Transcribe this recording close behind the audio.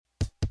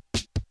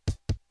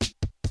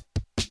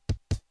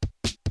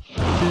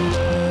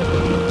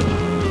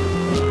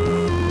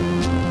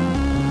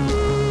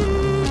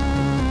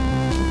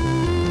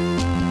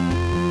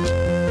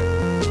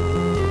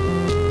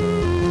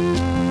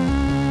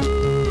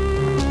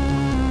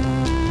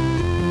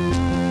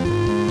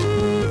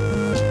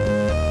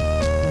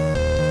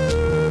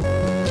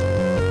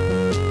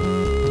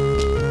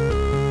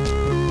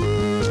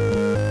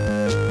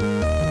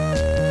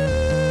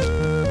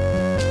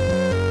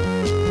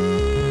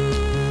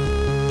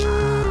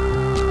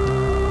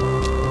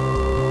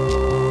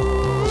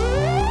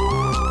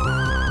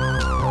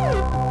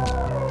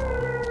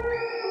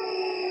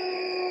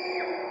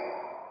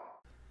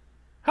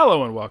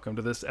Hello and welcome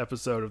to this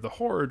episode of the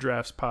Horror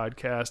Drafts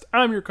Podcast.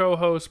 I'm your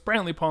co-host,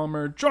 Brantley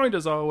Palmer, joined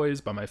as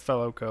always by my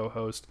fellow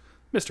co-host,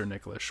 Mr.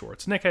 Nicholas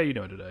Schwartz. Nick, how you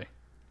doing today?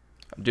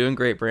 I'm doing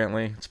great,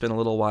 Brantley. It's been a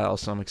little while,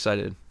 so I'm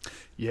excited.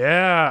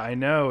 Yeah, I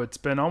know. It's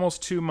been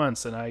almost 2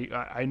 months, and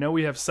I know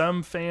we have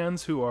some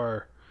fans who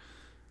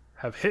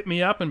have hit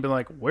me up and been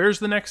like, where's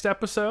the next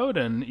episode?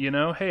 And,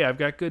 hey, I've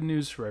got good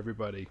news for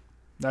everybody.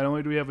 Not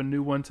only do we have a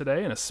new one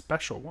today and a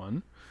special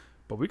one,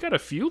 but we got a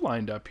few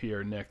lined up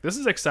here, Nick. This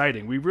is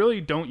exciting. We really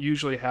don't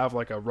usually have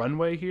like a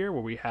runway here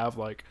where we have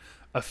like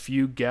a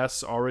few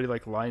guests already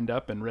like lined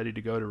up and ready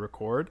to go to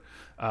record.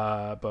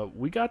 But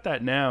we got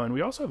that now, and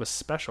we also have a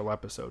special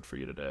episode for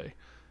you today.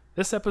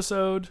 This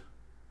episode,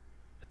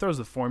 it throws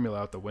the formula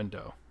out the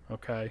window,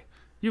 okay?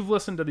 You've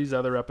listened to these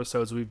other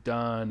episodes we've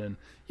done, and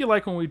you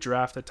like when we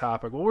draft a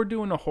topic. Well, we're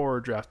doing a horror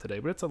draft today,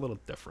 but it's a little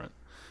different.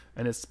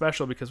 And it's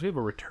special because we have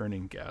a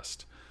returning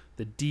guest,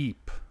 the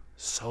deep,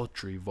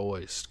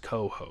 sultry-voiced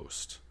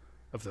co-host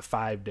of the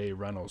 5 Day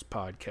Rentals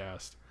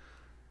podcast,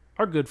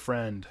 our good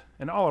friend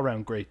and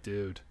all-around great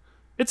dude.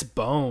 It's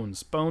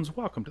Bones. Bones,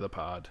 welcome to the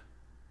pod.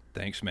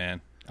 Thanks,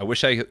 man. I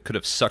wish I could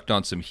have sucked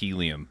on some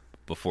helium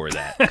before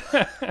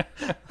that.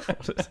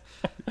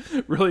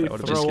 Really I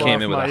just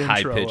came in with a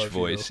high-pitched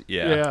voice.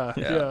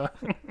 Yeah.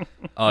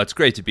 Oh, it's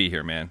great to be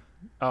here, man.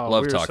 Oh,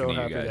 love we're talking so to you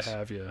happy guys. to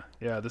have you.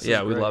 Yeah, this is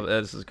Yeah, we great. love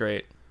it. This is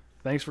great.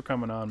 Thanks for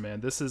coming on,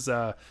 man. This is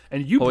and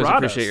you Always brought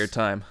appreciate us, your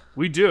time.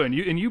 We do, and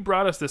you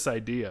brought us this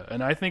idea,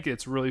 and I think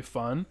it's really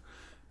fun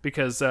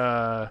because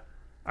I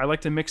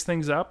like to mix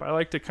things up. I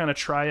like to kind of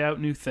try out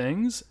new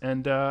things,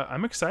 and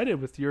I'm excited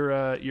with your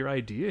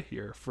idea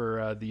here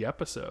for the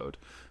episode.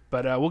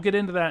 But we'll get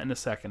into that in a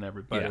second,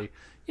 everybody.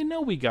 Yeah.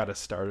 We got to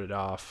start it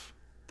off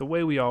the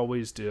way we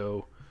always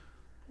do.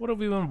 What have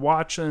we been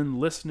watching,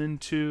 listening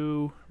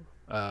to,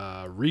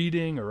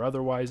 reading, or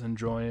otherwise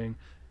enjoying?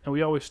 And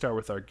we always start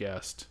with our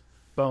guest.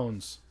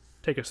 Bones,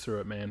 take us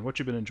through it, man. What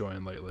you been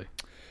enjoying lately?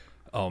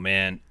 Oh,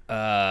 man.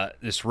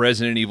 This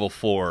Resident Evil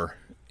 4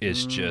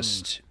 is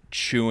just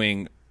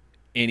chewing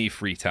any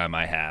free time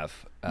I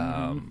have.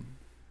 I'm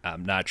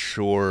not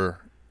sure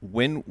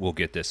when we'll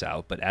get this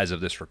out, but as of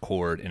this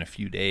record, in a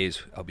few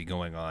days, I'll be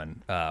going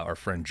on our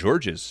friend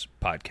George's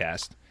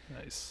podcast.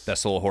 Nice.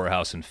 Best Little Horror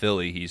House in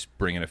Philly. He's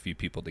bringing a few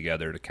people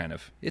together to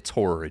it's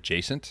horror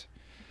adjacent.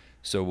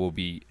 So we'll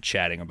be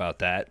chatting about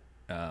that.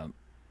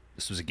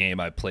 This was a game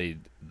I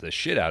played the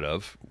shit out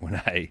of when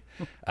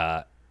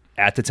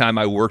at the time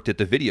I worked at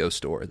the video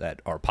store that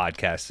our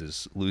podcast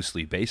is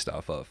loosely based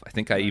off of. I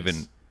think I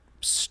even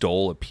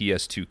stole a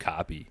PS2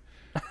 copy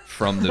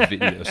from the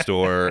video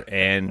store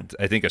and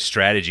I think a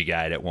strategy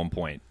guide at one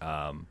point.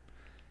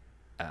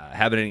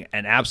 Having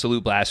an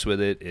absolute blast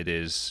with it. It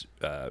is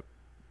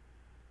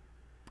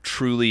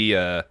truly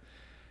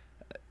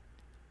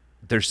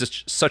there's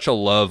just such a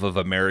love of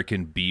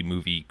American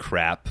B-movie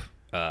crap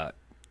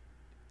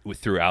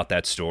throughout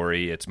that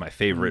story. It's my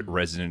favorite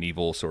Resident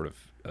Evil sort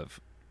of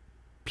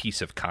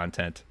piece of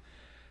content.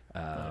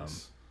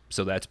 Nice.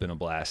 So that's been a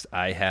blast.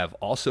 I have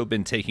also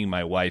been taking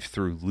my wife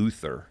through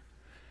Luther.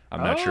 I'm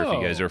not sure if you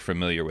guys are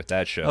familiar with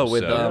that show. Oh,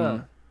 with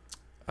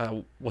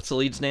what's the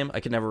lead's name? I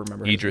can never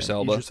remember. Idris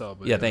Elba. Idris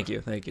Elba, Yeah, thank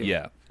you.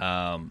 Yeah.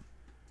 A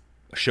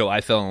show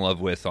I fell in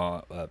love with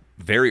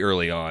very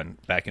early on,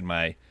 back in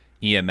my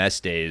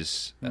EMS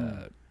days,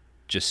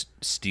 just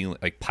stealing,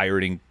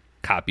 pirating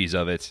copies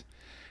of it.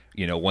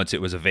 Once it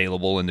was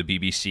available in the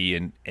BBC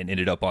and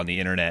ended up on the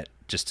internet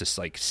just to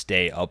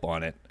stay up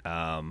on it.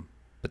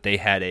 But they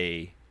had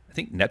I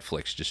think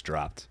Netflix just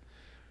dropped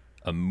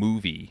a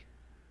movie,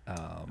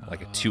 a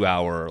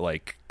 2-hour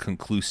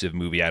conclusive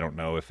movie. I don't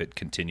know if it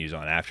continues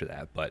on after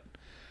that, but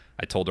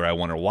I told her I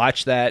want to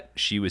watch that.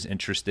 She was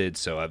interested,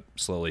 so I've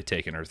slowly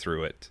taken her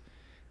through it.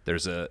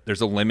 There's a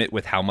limit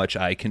with how much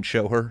I can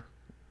show her.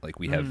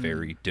 We have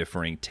very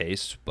differing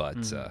tastes,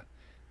 but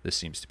this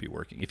seems to be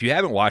working. If you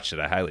haven't watched it,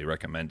 I highly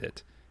recommend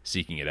it.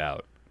 Seeking it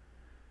out.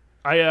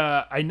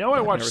 I know I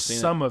I've watched never seen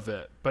some of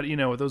it, but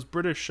with those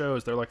British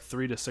shows, they're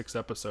 3 to 6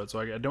 episodes, so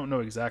I don't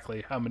know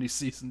exactly how many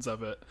seasons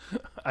of it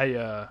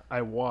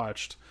I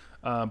watched.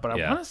 But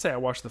I want to say I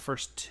watched the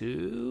first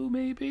 2,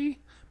 maybe,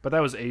 but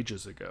that was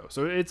ages ago.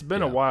 So it's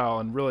been a while,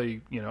 and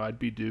really, I'd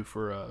be due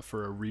for a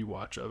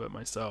rewatch of it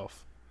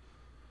myself.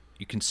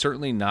 You can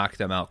certainly knock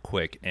them out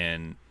quick,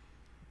 and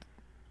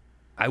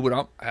I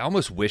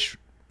almost wish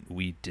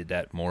we did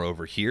that more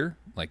over here.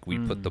 We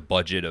put the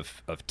budget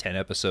of 10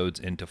 episodes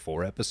into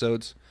 4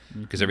 episodes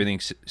because everything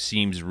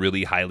seems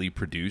really highly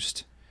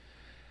produced.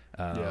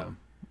 And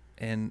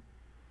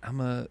I'm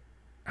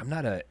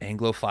not an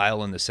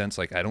Anglophile in the sense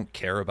I don't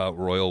care about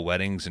royal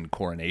weddings and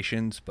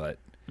coronations, but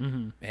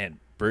man,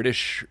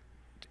 British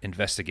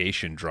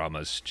investigation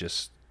dramas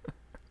just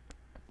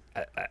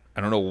I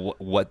don't know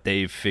what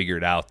they've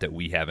figured out that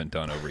we haven't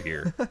done over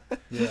here.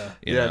 Yeah,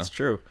 It's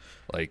true.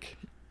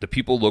 The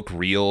people look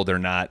real. They're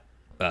not.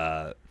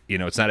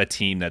 It's not a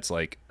team that's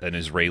an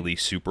Israeli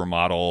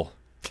supermodel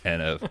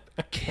and a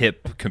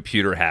hip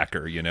computer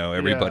hacker.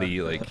 Everybody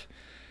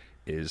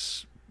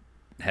is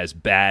has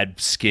bad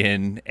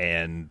skin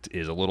and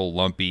is a little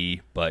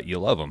lumpy, but you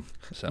love him.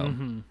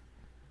 So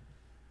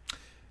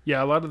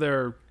Yeah, a lot of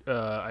their,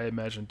 I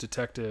imagine,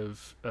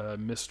 detective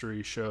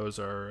mystery shows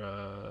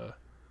are,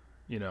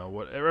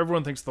 what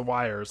everyone thinks The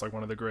Wire is like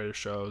one of the greatest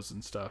shows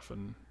and stuff,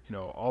 and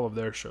all of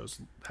their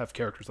shows have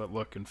characters that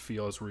look and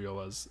feel as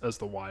real as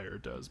The Wire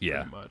does,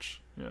 pretty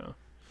much. Yeah.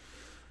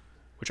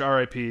 Which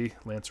R.I.P.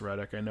 Lance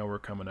Reddick. I know we're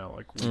coming out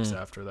like weeks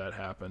after that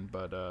happened,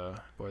 but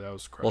boy, that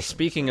was crushing. Well,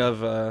 speaking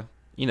of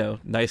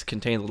nice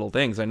contained little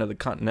things, I know the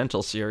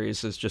Continental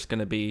series is just going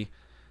to be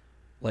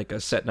like a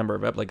set number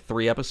of like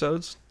 3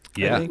 episodes.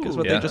 Yeah. I think is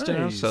what they just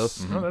announced. So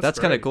that's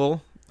kind of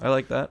cool. I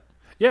like that.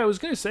 Yeah, I was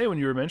going to say when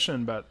you were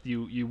mentioning about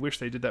you wish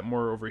they did that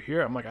more over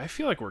here. I'm like, I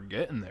feel like we're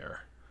getting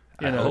there.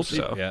 I hope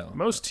so. Yeah.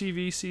 Most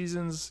TV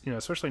seasons,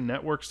 especially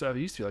network stuff,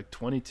 it used to be like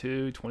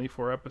 22,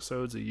 24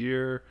 episodes a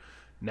year.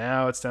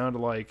 Now it's down to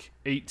like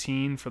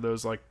 18 for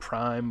those like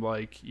prime,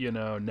 like,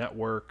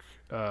 network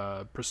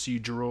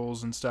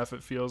procedurals and stuff,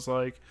 it feels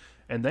like.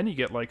 And then you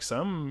get like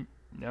some,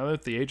 now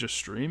that the age of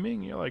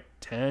streaming, like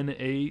 10,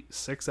 8,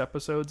 6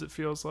 episodes, it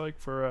feels like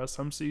for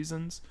some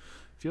seasons.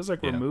 Feels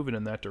like we're moving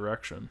in that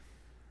direction.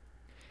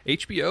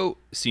 HBO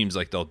seems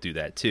like they'll do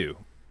that too.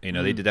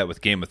 They did that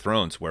with Game of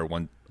Thrones, where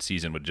one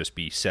season would just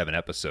be 7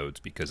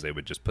 episodes because they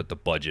would just put the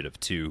budget of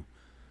 2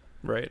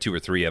 or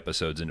 3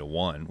 episodes into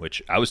one,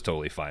 which I was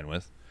totally fine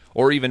with.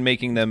 Or even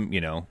making them,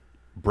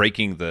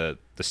 breaking the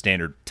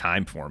standard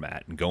time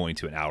format and going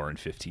to an hour and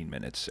 15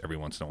 minutes every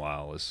once in a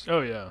while is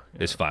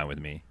fine with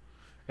me.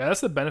 Yeah,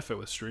 that's the benefit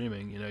with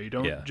streaming. You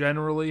don't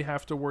generally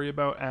have to worry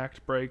about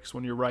act breaks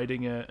when you're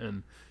writing it,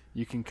 and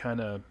you can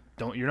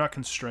you're not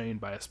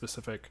constrained by a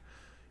specific,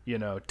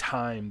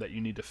 time that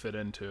you need to fit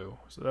into.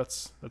 So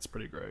that's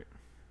pretty great.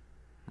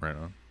 Right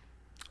on.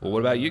 Well, what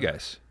about you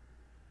guys?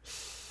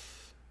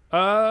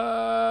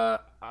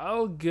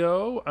 I'll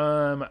go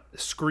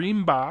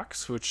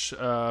Screambox, which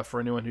for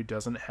anyone who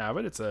doesn't have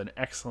it, it's an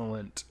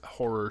excellent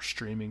horror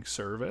streaming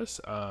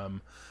service.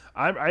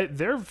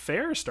 Their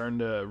fare is starting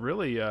to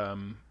really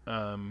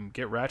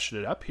get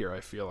ratcheted up here.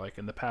 I feel like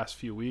in the past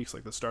few weeks,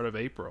 like the start of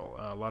April,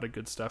 a lot of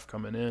good stuff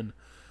coming in.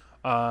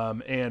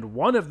 And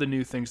one of the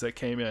new things that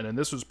came in, and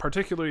this was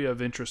particularly of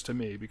interest to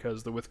me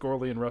because the With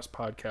Gorley and Russ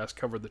podcast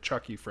covered the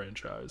Chucky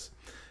franchise.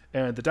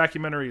 And the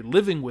documentary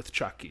Living with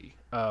Chucky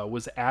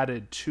was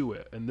added to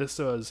it. And this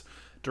was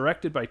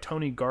directed by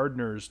Tony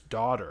Gardner's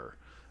daughter,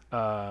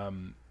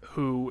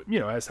 who,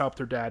 has helped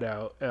her dad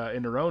out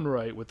in her own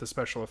right with the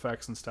special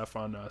effects and stuff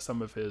on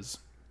some of his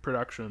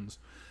productions.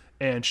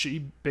 And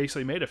she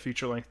basically made a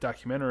feature-length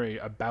documentary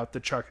about the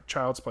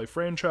Child's Play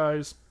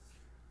franchise,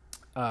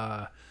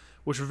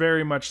 which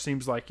very much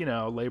seems like,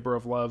 labor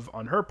of love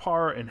on her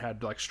part, and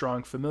had like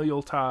strong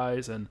familial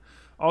ties, and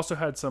also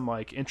had some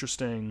like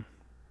interesting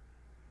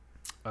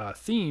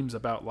themes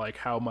about like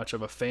how much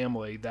of a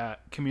family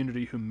that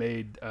community who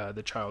made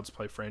the Child's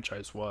Play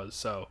franchise was.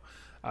 So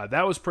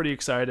that was pretty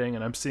exciting,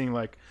 and I'm seeing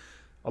like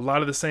a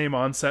lot of the same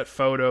on-set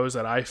photos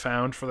that I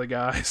found for the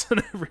guys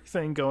and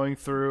everything going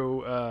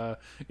through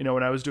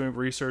when I was doing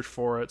research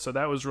for it. So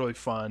that was really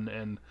fun,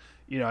 and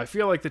I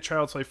feel like the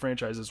Child's Play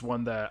franchise is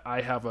one that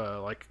I have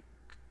a like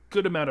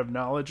good amount of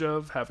knowledge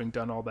of, having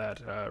done all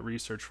that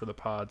research for the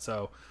pod.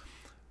 So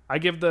I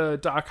give the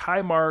doc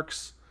high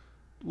marks.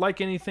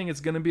 Like anything,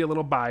 it's going to be a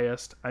little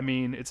biased. I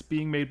mean, it's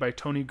being made by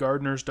Tony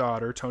Gardner's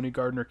daughter. Tony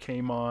Gardner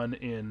came on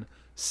in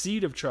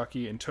Seed of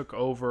Chucky and took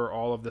over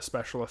all of the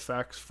special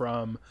effects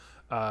from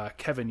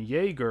Kevin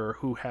Yeager,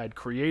 who had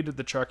created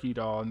the Chucky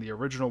doll in the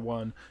original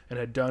one and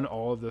had done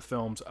all of the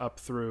films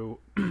up through,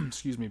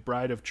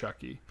 Bride of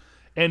Chucky,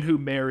 and who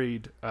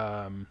married,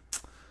 I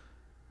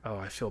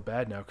feel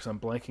bad now because I'm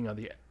blanking on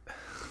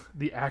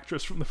the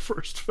actress from the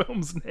first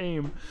film's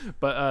name,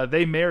 but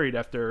they married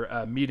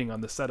after meeting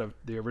on the set of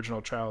the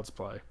original Child's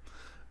Play.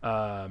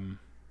 God,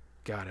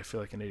 I feel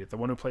like an idiot. The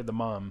one who played the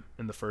mom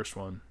in the first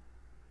one.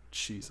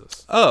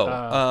 Jesus.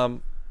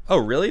 Oh,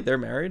 really? They're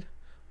married?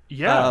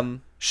 Yeah.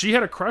 She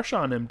had a crush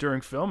on him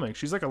during filming.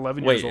 She's like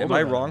 11 years older. Wait, am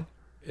I wrong?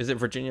 Is it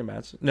Virginia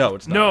Madsen? No,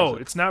 it's not. No,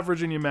 it's not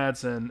Virginia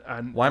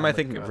Madsen. Why am I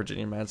thinking of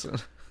Virginia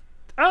Madsen?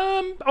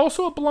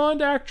 Also a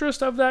blonde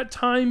actress of that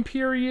time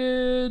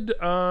period.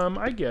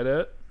 I get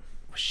it.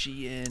 Was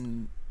she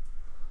in?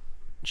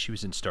 She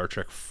was in Star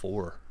Trek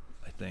 4,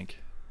 I think.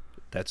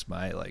 That's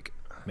my like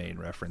main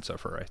reference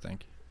of her. I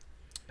think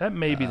that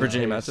may be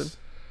Virginia Madsen.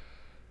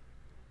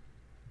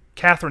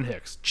 Catherine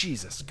Hicks.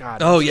 Jesus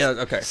God. Oh yeah.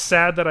 Okay.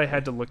 Sad that I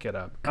had to look it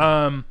up.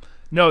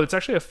 No, it's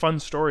actually a fun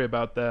story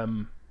about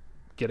them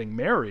getting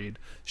married.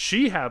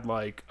 She had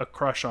like a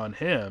crush on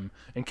him,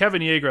 and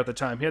Kevin Yeager at the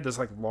time, he had this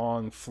like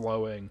long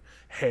flowing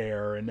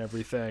hair and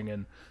everything,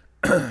 and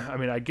I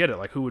mean, I get it.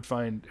 Like, who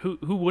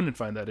wouldn't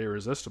find that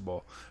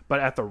irresistible? But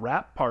at the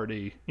wrap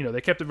party,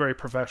 they kept it very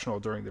professional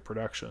during the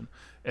production.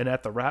 And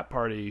at the wrap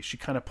party, she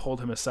kind of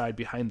pulled him aside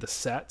behind the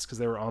sets because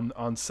they were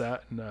on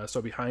set, and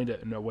so behind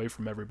it and away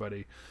from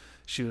everybody.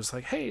 She was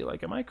like, "Hey,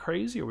 like, am I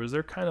crazy, or was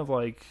there kind of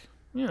like,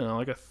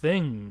 like a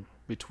thing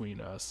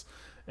between us?"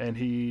 And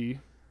he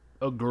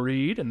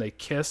agreed, and they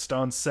kissed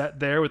on set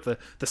there with the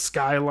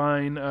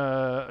skyline,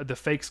 the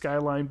fake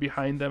skyline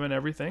behind them and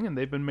everything, and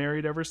they've been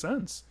married ever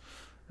since.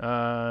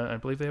 I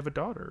believe they have a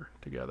daughter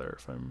together,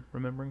 if I'm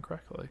remembering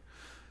correctly.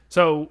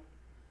 So,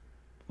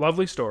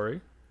 lovely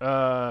story.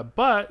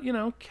 But, you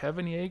know,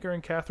 Kevin Yeager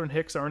and Catherine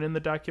Hicks aren't in the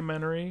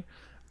documentary.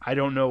 I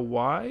don't know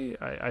why.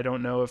 I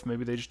don't know if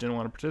maybe they just didn't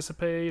want to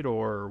participate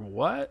or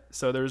what.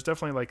 So there's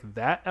definitely like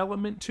that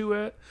element to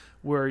it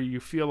where you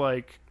feel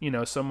like, you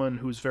know, someone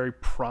who's very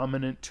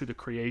prominent to the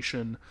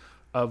creation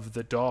of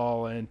the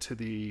doll and to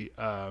the,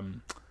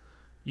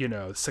 you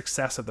know,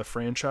 success of the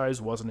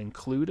franchise wasn't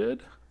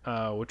included,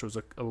 which was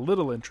a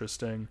little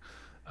interesting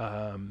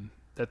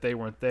that they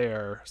weren't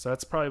there. So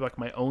that's probably like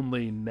my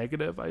only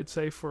negative, I'd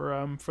say,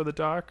 for the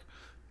doc.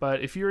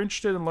 But if you're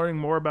interested in learning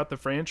more about the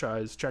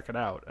franchise, check it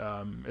out.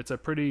 It's a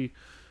pretty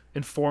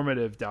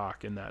informative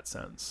doc in that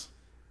sense.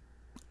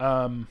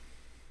 The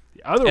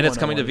other and it's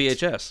coming to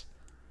VHS.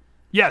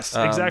 Yes,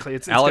 exactly.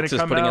 It's Alex going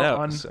to come is putting out it out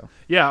on. So.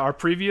 Yeah, our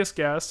previous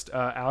guest,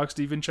 Alex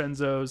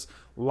DiVincenzo's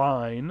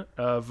line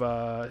of.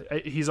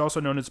 He's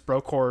also known as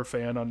Broke Horror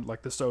Fan on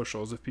like the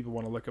socials if people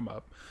want to look him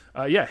up.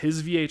 Yeah,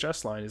 his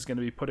VHS line is going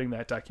to be putting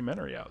that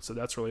documentary out, so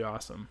that's really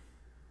awesome.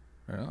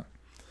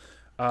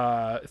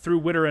 Yeah. Through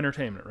Witter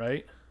Entertainment,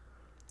 right?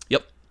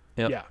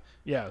 Yep.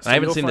 Yeah. So I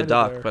haven't seen the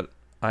doc, there. but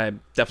I'm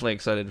definitely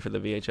excited for the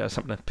VHS.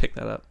 I'm going to pick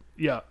that up.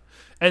 Yeah,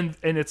 and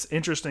it's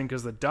interesting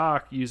because the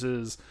doc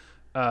uses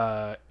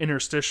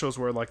interstitials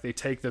where like they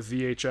take the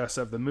VHS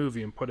of the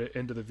movie and put it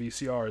into the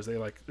VCRs. They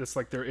like it's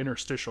like their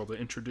interstitial to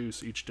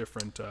introduce each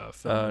different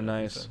film. Oh,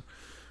 nice.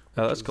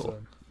 Oh, that's cool.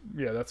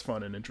 Yeah, that's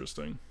fun and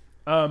interesting.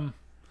 The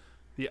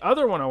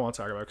other one I want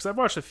to talk about because I've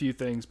watched a few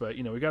things, but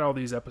you know we got all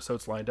these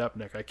episodes lined up,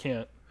 Nick. I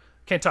can't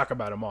talk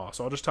about them all,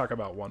 so I'll just talk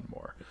about one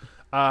more.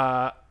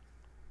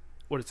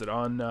 What is it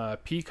on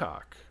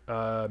Peacock?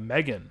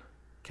 Megan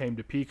came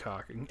to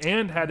Peacock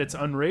and had its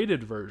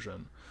unrated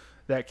version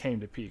that came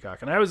to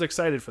Peacock, and I was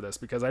excited for this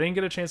because I didn't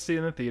get a chance to see it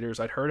in the theaters.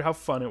 I'd heard how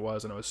fun it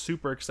was, and I was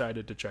super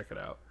excited to check it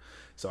out.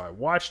 So I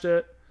watched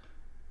it,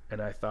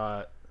 and I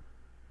thought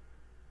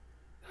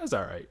that was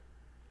all right.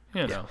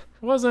 You know,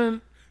 it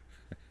wasn't.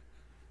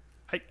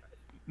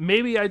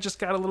 Maybe I just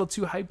got a little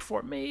too hyped for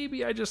it.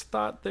 Maybe I just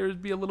thought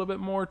there'd be a little bit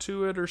more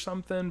to it or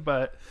something.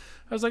 But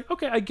I was like,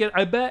 okay, I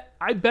bet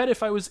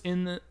if I was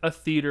in a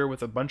theater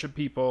with a bunch of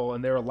people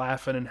and they were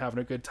laughing and having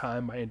a good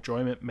time, my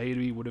enjoyment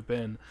maybe would have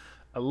been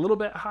a little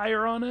bit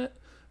higher on it.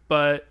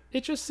 But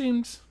it just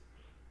seemed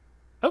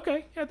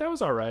okay. Yeah, that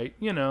was all right.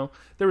 You know,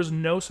 there was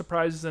no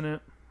surprises in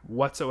it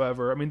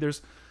whatsoever. I mean,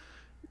 there's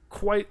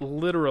quite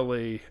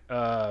literally.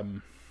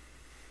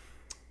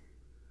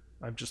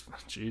 I'm just,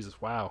 Jesus,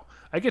 wow.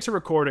 I get to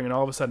recording and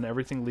all of a sudden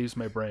everything leaves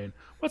my brain.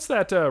 What's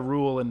that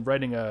rule in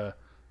writing a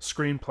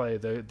screenplay,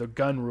 the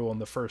gun rule in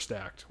the first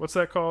act? What's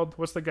that called?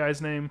 What's the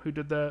guy's name who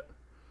did that?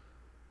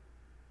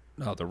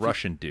 Oh, the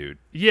Russian dude.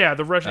 Yeah,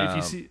 the Russian, if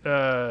you see,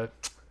 it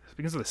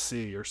begins with a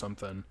C or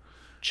something.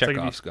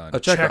 Chekhov's gun. Oh,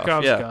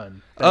 Chekhov's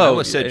gun. I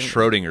almost said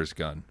Schrodinger's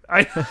gun.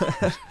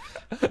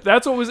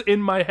 That's what was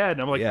in my head.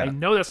 And I'm like, Yeah. I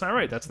know that's not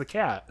right. That's the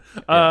cat.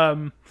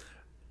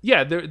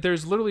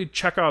 There's literally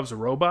Chekhov's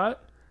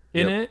robot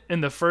in it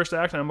in the first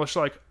act, and I'm just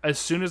like, as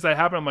soon as that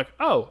happened, I'm like,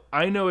 oh,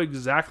 I know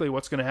exactly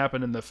what's going to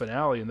happen in the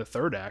finale in the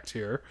third act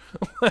here.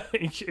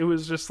 Like, it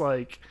was just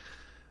like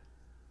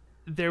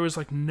there was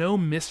like no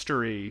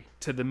mystery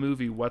to the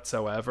movie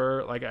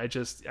whatsoever. Like I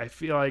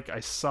feel like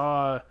I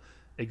saw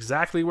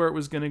exactly where it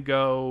was going to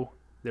go.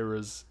 There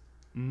was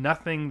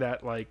nothing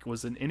that like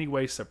was in any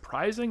way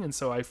surprising, and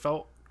so I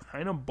felt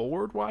kind of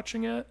bored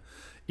watching it,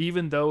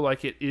 even though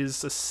like it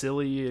is a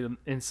silly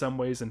in some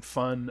ways and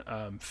fun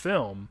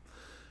film.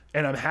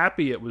 And I'm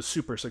happy it was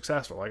super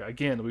successful. Like,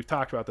 again, we've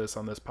talked about this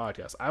on this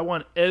podcast. I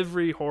want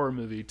every horror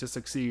movie to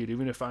succeed,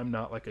 even if I'm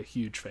not like a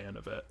huge fan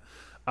of it.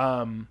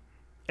 And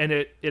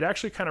it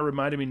actually kind of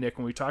reminded me, Nick,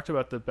 when we talked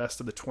about the best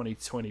of the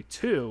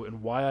 2022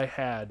 and why I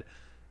had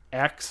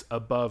X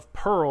above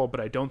Pearl, but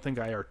I don't think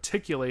I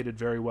articulated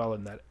very well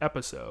in that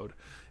episode,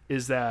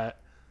 is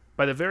that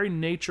by the very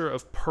nature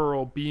of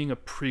Pearl being a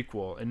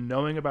prequel and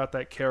knowing about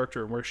that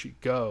character and where she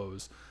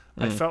goes,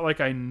 I felt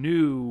like I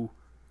knew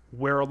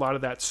where a lot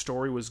of that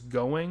story was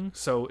going.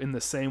 So in the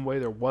same way,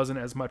 there wasn't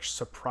as much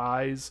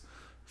surprise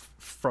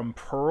from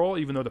Pearl,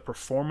 even though the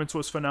performance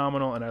was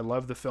phenomenal and I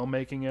love the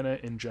filmmaking in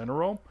it in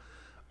general.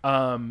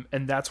 And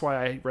that's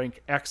why I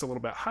rank X a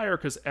little bit higher,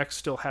 because X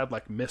still had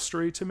like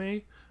mystery to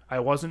me. I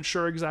wasn't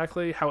sure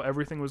exactly how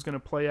everything was going to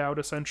play out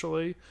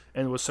essentially,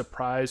 and was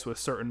surprised with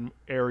certain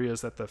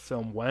areas that the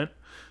film went,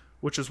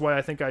 which is why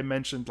I think I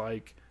mentioned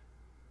like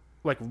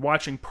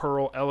watching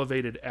Pearl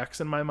elevated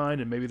X in my mind,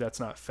 and maybe that's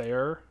not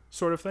fair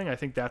sort of thing. I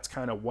think that's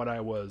kind of where I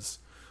was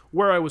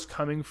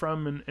coming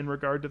from in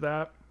regard to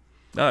that.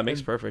 No, it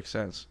makes perfect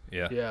sense.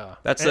 Yeah.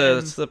 That's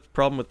the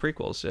problem with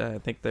prequels. Yeah, I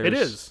think there's... It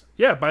is.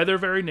 Yeah, by their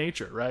very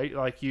nature, right?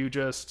 Like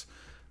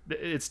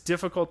it's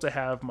difficult to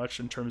have much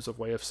in terms of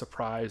way of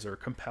surprise or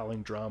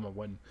compelling drama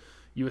when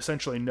you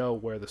essentially know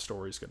where the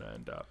story's going to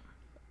end up.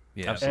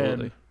 Yeah,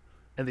 absolutely.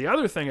 And the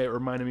other thing it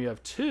reminded me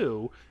of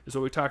too is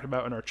what we talked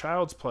about in our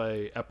Child's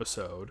Play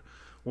episode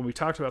when we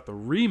talked about the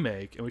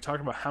remake, and we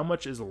talked about how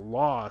much is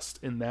lost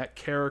in that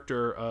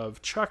character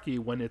of Chucky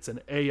when it's an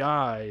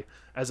AI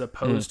as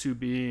opposed to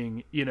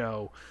being,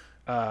 a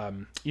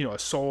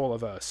soul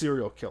of a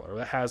serial killer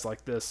that has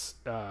like this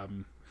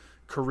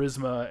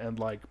charisma and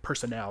like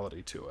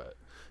personality to it.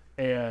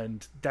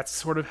 And that's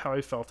sort of how I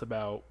felt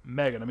about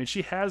Megan. I mean,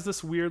 she has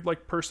this weird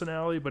like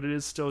personality, but it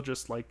is still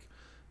just like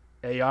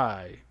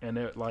AI, and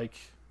it like,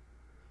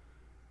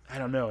 I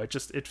don't know,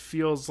 it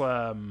feels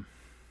not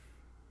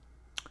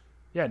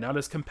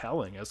as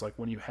compelling as like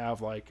when you have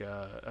like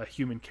a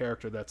human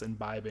character that's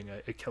imbibing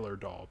a killer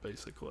doll,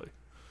 basically.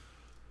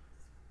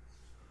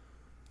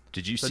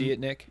 Did you see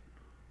it, Nick?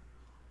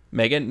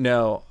 Megan?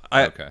 No.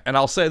 Okay. And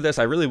I'll say this,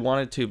 I really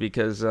wanted to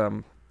because I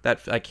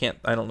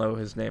don't know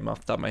his name off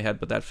the top of my head,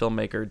 but that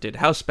filmmaker did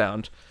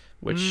Housebound,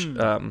 which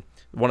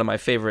one of my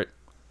favorite,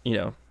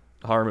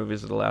 horror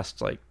movies of the last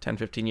like 10,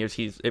 15 years.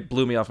 It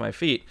blew me off my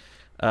feet.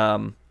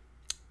 And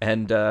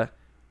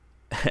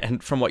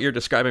from what you're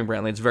describing,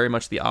 Brantley, it's very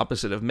much the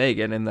opposite of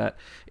Megan in that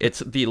it's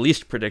the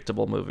least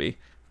predictable movie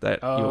that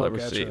you'll ever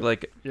see.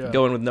 Like,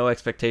 go in with no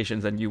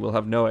expectations and you will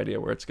have no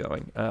idea where it's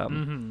going.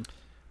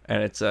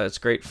 And it's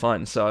great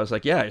fun. So I was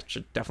like, I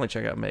should definitely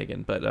check out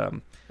Megan. But I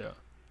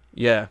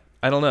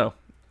don't know.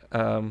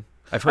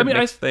 I've heard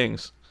mixed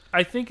things.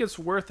 I think it's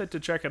worth it to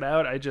check it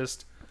out. I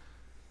just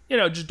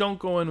don't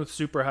go in with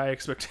super high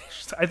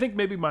expectations. I think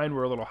maybe mine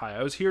were a little high.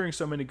 I was hearing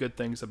so many good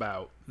things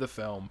about the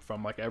film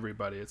from like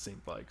everybody, it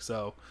seemed like.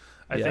 So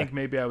I think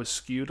maybe I was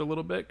skewed a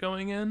little bit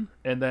going in.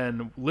 And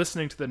then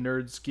listening to the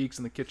Nerds, Geeks,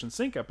 and the Kitchen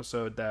Sink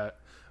episode that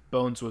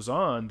Bones was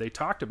on, they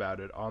talked about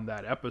it on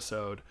that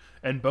episode.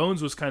 And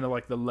Bones was kind of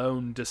like the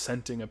lone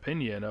dissenting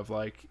opinion of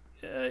like,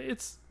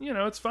 it's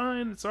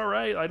fine, it's all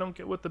right, I don't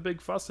get what the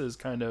big fuss is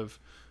kind of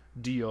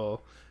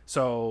deal.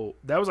 So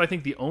that was, I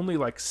think, the only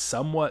like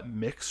somewhat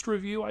mixed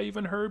review I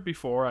even heard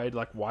before I'd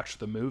like watched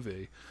the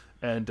movie,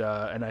 and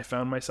I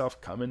found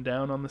myself coming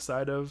down on the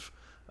side of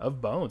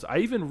Bones. I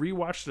even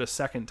rewatched it a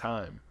second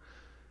time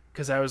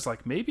because I was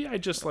like, maybe I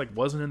just like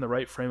wasn't in the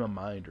right frame of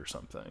mind or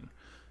something.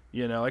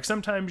 Like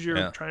sometimes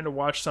you're trying to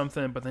watch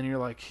something, but then you're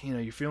like,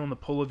 you're feeling the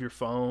pull of your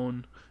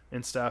phone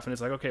and stuff, and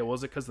it's like, okay, well,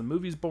 is it because the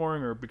movie's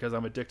boring or because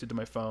I'm addicted to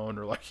my phone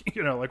or like,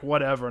 like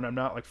whatever, and I'm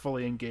not like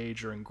fully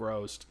engaged or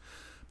engrossed.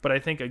 But I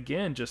think,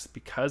 again, just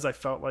because I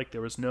felt like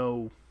there was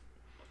no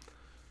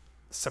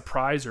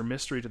surprise or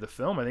mystery to the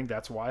film, I think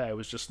that's why I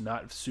was just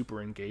not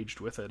super engaged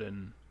with it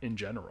in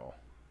general.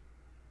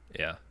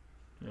 Yeah.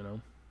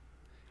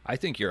 I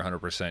think you're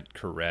 100%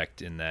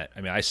 correct in that.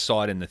 I mean, I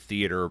saw it in the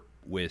theater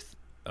with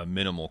a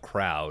minimal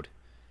crowd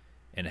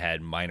and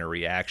had minor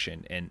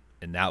reaction, and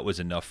that was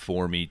enough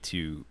for me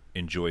to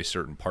enjoy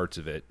certain parts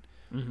of it.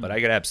 Mm-hmm. But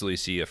I could absolutely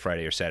see a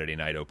Friday or Saturday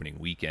night opening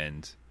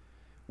weekend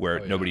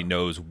where nobody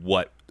knows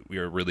what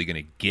we're really going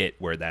to get,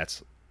 where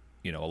that's,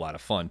 a lot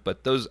of fun.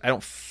 But I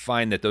don't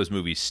find that those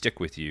movies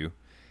stick with you.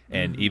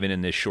 And even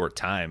in this short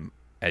time,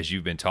 as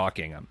you've been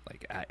talking, I'm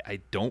like, I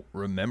don't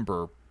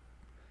remember.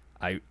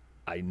 I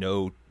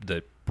know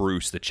that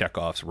Bruce, the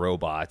Chekhov's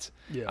robot.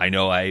 Yeah. I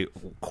know I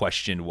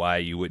questioned why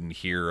you wouldn't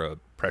hear a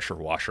pressure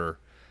washer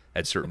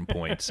at certain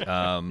points.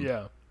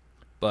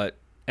 But,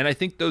 and I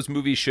think those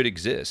movies should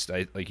exist.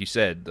 Like you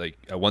said, like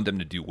I want them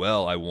to do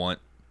well. I want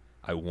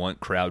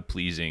crowd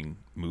pleasing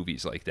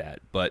movies like that.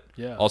 But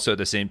also at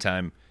the same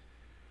time,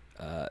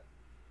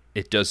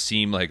 it does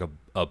seem like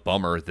a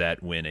bummer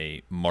that when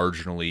a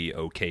marginally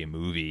okay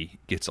movie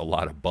gets a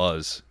lot of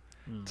buzz,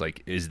 it's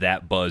like, is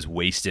that buzz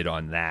wasted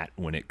on that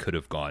when it could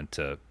have gone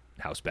to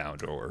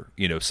Housebound or,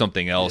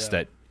 something else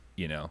that,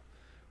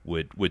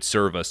 would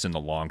serve us in the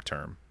long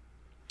term.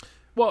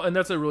 Well, and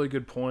that's a really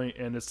good point.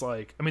 And it's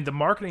like, I mean, the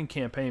marketing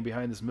campaign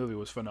behind this movie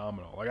was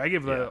phenomenal. Like I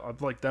give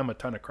them a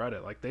ton of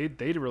credit. Like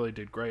they really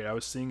did great. I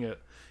was seeing it,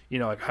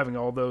 like having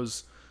all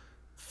those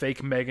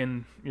fake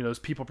Megan, those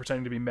people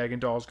pretending to be Megan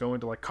dolls go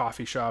into like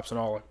coffee shops and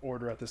all like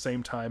order at the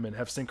same time and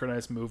have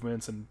synchronized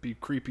movements and be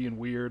creepy and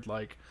weird.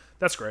 Like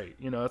that's great.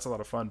 That's a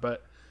lot of fun.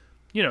 But,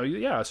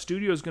 a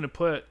studio is going to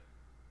put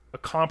a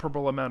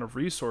comparable amount of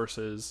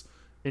resources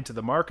into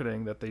the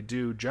marketing that they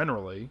do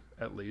generally,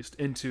 at least,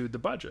 into the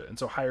budget. And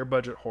so higher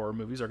budget horror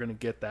movies are going to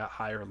get that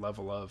higher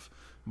level of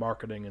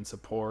marketing and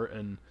support.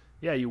 And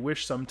you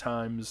wish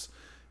sometimes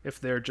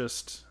if they're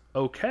just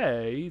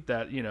okay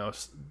that,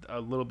 a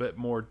little bit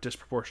more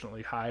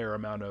disproportionately higher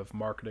amount of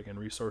marketing and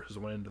resources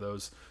went into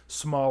those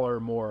smaller,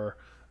 more,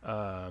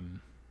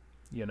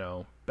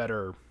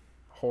 better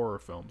horror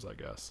films, I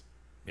guess.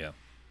 Yeah.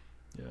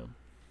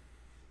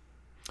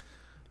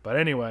 But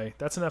anyway,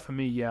 that's enough of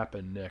me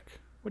yapping, Nick.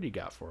 What do you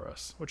got for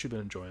us? What you been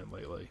enjoying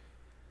lately?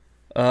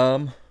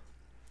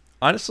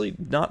 Honestly,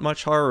 not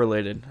much horror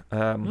related.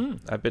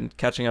 I've been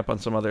catching up on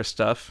some other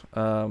stuff.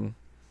 I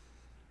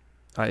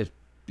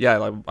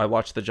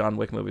watched the John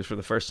Wick movies for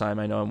the first time.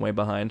 I know I'm way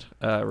behind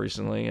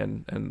recently,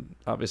 and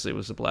obviously it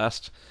was a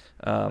blast.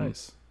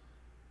 Nice.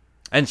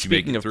 And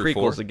speaking of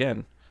prequels,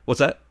 again, what's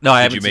that? No,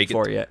 I haven't seen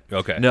 4 yet.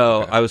 Okay.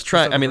 No, okay. I was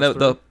trying. I mean,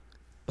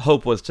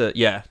 hope was to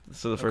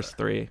so the first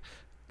three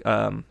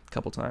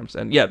couple times,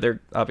 and they're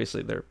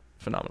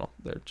phenomenal.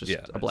 They're just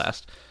a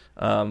blast.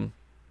 And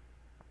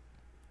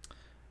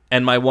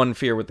my one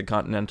fear with the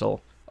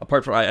Continental,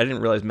 apart from I didn't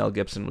realize Mel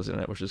Gibson was in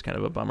it, which is kind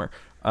of a bummer.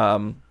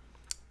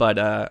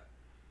 But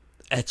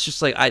it's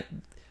just like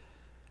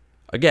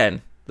the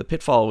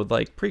pitfall with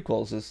like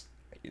prequels is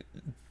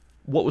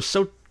what was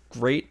so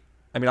great.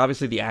 I mean,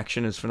 obviously the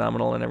action is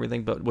phenomenal and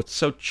everything, but what's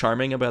so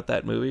charming about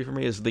that movie for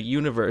me is the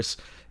universe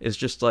is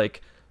just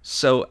like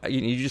so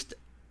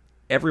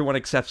everyone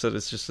accepts that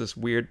it's just this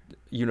weird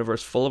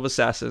universe full of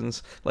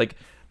assassins. Like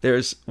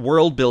there's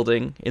world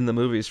building in the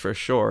movies for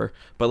sure,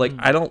 but like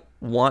I don't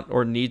want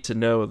or need to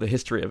know the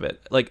history of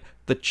it. Like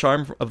the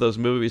charm of those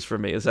movies for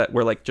me is that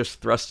we're like just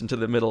thrust into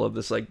the middle of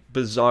this like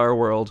bizarre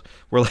world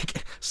where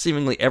like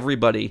seemingly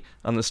everybody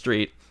on the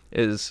street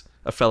is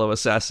a fellow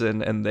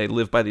assassin and they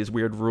live by these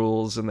weird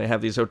rules and they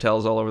have these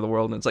hotels all over the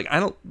world, and it's like I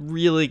don't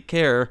really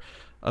care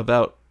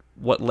about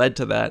what led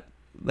to that.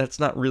 That's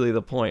not really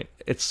the point.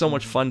 It's so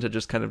much fun to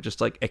just kind of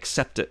just like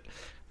accept it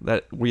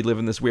that we live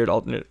in this weird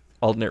alternate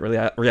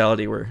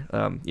reality where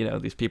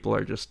these people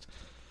are just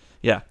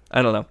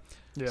I don't know.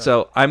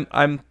 So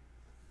I'm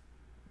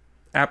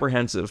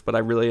apprehensive, but I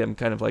really am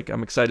kind of like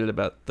I'm excited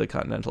about the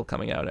Continental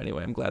coming out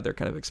anyway. I'm glad they're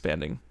kind of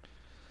expanding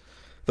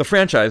the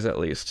franchise at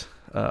least.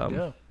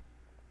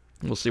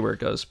 We'll see where it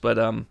goes, but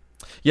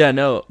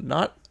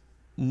not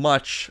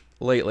much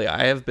lately.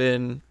 I have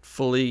been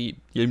fully,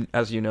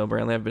 as you know,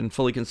 Brantley, I've been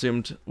fully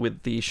consumed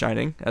with The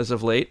Shining as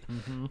of late.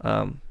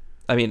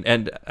 I mean,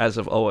 and as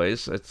of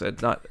always, it's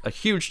not a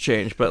huge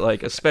change, but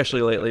like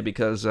especially lately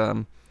because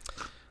Lee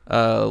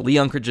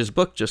Unkrage's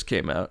book just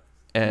came out,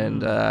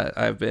 and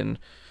I've been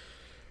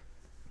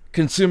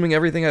consuming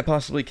everything I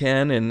possibly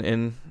can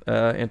in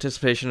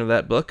anticipation of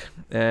that book,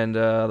 and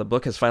the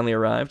book has finally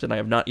arrived, and I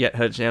have not yet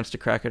had a chance to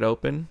crack it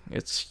open.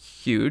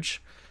 It's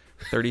huge,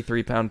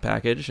 33-pound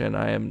package, and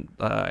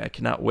I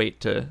cannot wait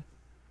to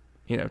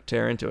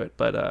tear into it.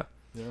 But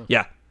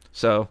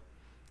so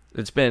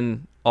it's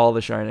been all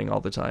The Shining all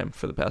the time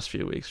for the past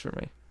few weeks for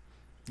me.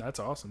 That's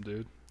awesome,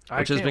 dude.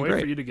 I can't wait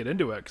for you to get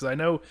into it, because I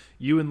know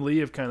you and Lee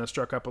have kind of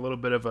struck up a little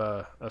bit of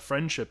a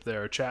friendship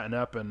there, chatting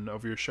up and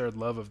over your shared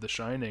love of The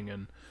Shining,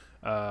 and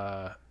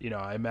I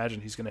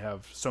imagine he's going to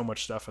have so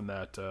much stuff in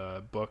that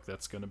book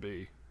that's going to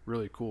be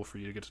really cool for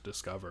you to get to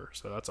discover.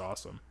 So that's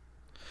awesome.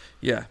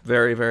 Yeah,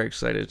 very, very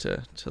excited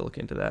to look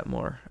into that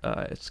more.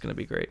 It's going to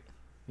be great.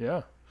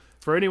 Yeah.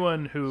 For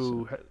anyone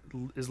who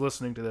is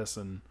listening to this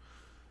and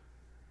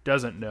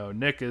doesn't know,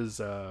 Nick is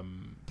a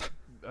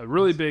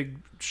really big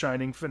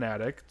Shining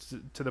fanatic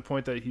to the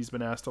point that he's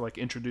been asked to like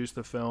introduce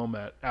the film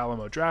at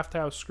Alamo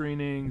Drafthouse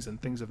screenings and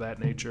things of that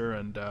nature,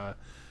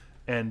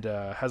 and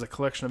has a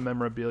collection of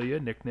memorabilia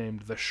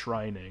nicknamed The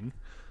Shrining.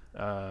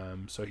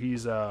 So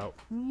he's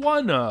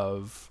one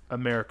of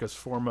America's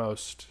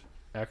foremost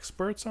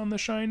experts on The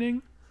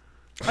Shining.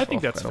 I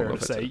think that's fair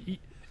to say.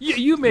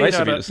 You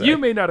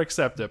may not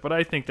accept it, but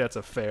I think that's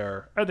a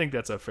fair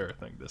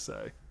thing to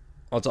say.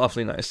 Well, it's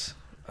awfully nice.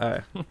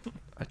 I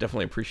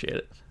definitely appreciate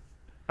it.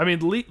 I mean,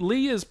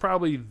 Lee is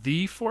probably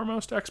the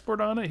foremost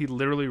expert on it. He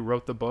literally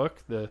wrote the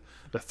book, the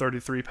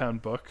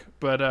 33-pound book.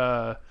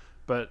 But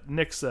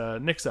Nick's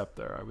up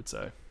there, I would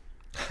say.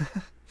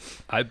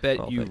 I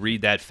bet you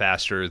read that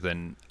faster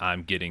than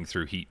I'm getting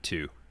through Heat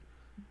 2.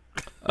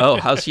 Oh,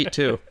 how's Heat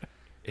 2?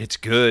 It's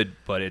good,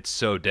 but it's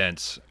so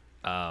dense.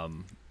 I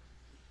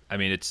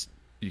mean,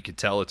 you can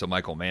tell it's a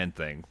Michael Mann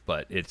thing,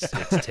 but it's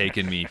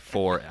taken me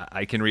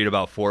I can read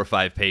about 4 or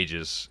 5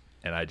 pages,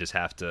 and I just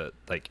have to,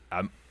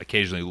 I'm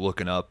occasionally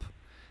looking up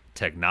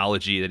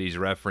technology that he's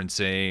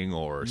referencing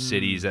or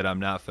cities that I'm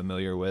not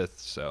familiar with.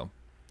 So,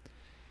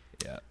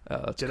 yeah.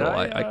 That's cool.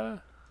 I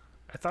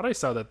thought I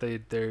saw that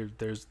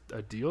there's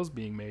a deal's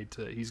being made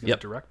he's going to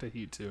direct a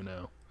Heat 2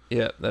 now.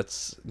 Yeah,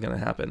 that's going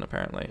to happen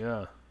apparently.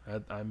 Yeah.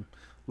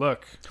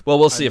 Look. Well,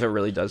 we'll see if it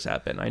really does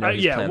happen. I know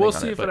he's planning we'll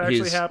on see it, if it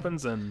actually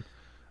happens. And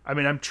I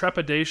mean, I'm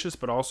trepidatious,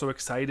 but also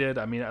excited.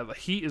 I mean,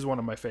 Heat is one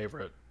of my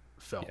favorite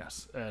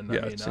films, and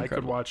I mean, I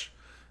could watch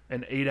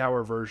an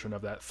 8-hour version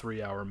of that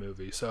 3-hour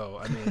movie. So,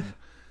 I mean,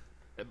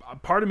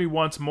 part of me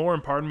wants more,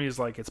 and part of me is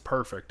like, it's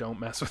perfect. Don't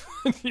mess with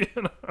it.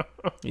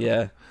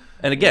 Yeah,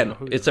 and again,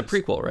 it's a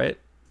prequel, right?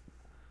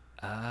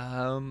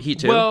 Heat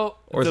 2? Well,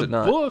 or is it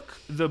not?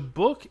 The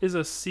book is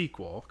a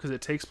sequel because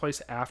it takes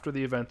place after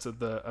the events of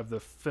the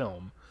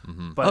film.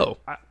 Mm-hmm.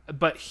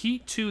 But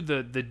Heat 2,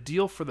 the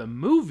deal for the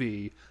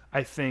movie,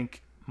 I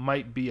think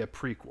might be a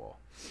prequel.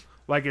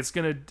 Like it's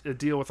gonna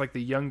deal with like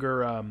the younger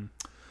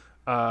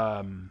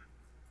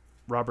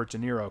Robert De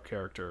Niro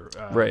character,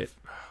 right?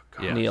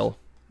 Yeah. Neil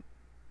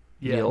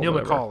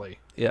McCauley.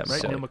 Yeah,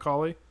 right. Neil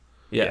McCauley.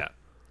 Yeah.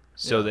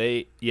 So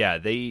they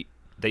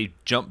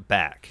jump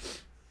back.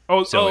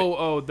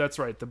 Oh, that's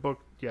right. The book,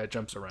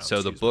 jumps around.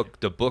 So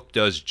the book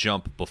does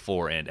jump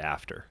before and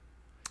after.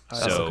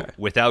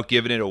 Without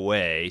giving it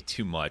away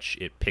too much,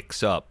 it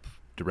picks up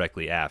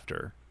directly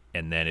after,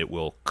 and then it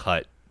will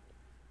cut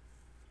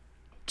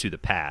to the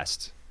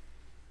past.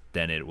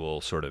 Then it will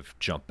sort of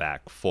jump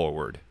back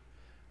forward,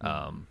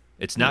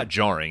 It's not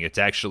jarring. It's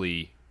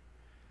actually,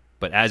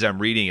 but as I'm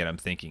reading it, I'm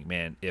thinking,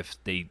 man, if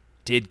they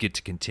did get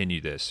to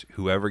continue this,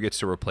 whoever gets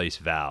to replace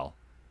Val,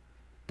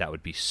 that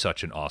would be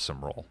such an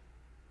awesome role.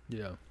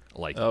 Yeah.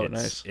 Like,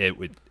 nice. It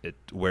would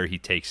where he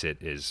takes it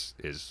is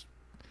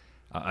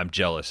I'm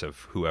jealous of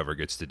whoever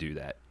gets to do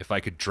that. If I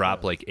could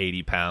drop like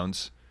 80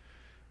 pounds,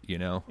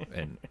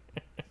 and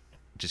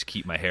just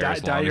keep my hair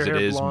as long as it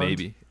is, blonde.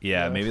 Maybe.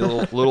 Yeah, maybe a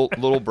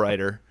little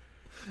brighter.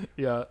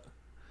 Yeah.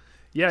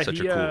 Yeah, such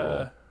a cool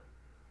role.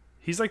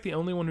 He's like the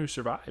only one who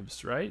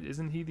survives, right?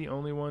 Isn't he the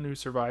only one who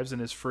survives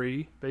and is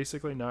free,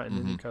 basically, not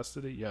in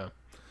custody? Yeah.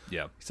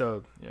 Yeah.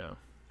 So, yeah.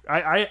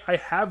 I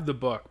have the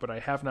book, but I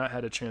have not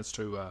had a chance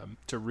to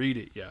read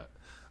it yet.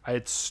 I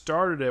had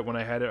started it when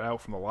I had it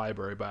out from the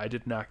library, but I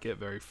did not get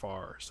very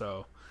far.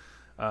 So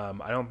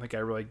I don't think I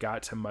really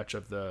got to much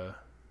of the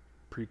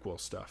prequel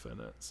stuff in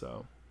it.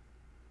 So,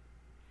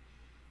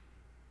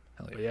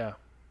 but yeah,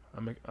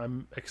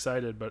 I'm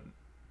excited, but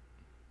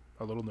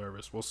a little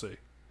nervous. We'll see.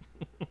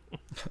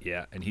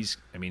 Yeah, and he's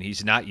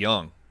not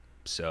young,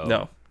 so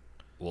no,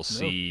 we'll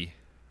see.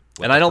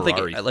 And I don't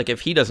think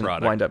if he doesn't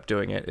wind up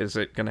doing it, is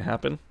it going to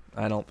happen?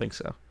 I don't think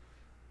so.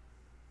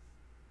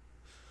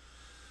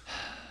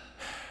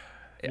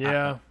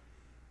 Yeah,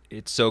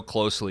 it's so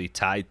closely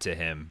tied to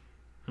him.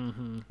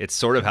 Mm-hmm. It's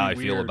sort of how I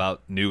feel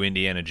about new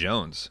Indiana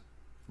Jones.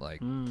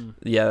 Like,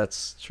 yeah,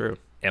 that's true.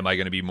 Am I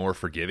going to be more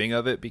forgiving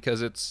of it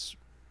because it's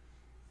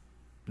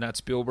not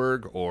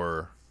Spielberg?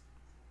 Or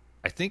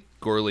I think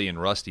Gorley and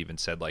Rust even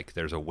said like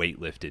there's a weight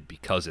lifted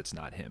because it's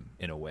not him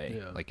in a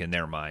way, like in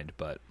their mind.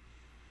 But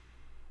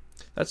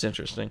that's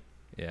interesting.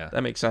 Yeah,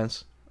 that makes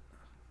sense.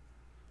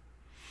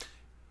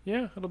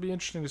 Yeah, it'll be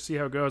interesting to see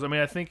how it goes. I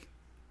mean, I think,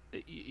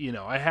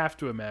 I have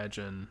to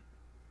imagine,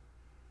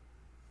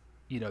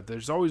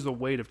 there's always the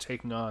weight of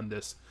taking on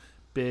this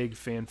big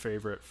fan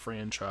favorite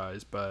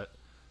franchise, but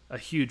a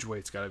huge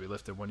weight's got to be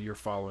lifted when you're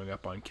following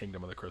up on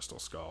Kingdom of the Crystal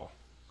Skull.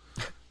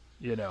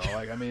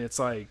 It's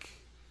like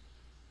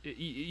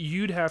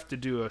you'd have to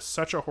do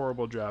such a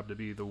horrible job to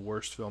be the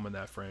worst film in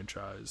that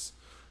franchise,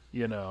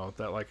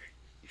 that like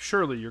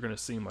surely you're going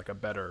to seem like a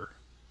better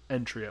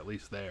entry at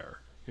least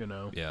there,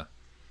 Yeah.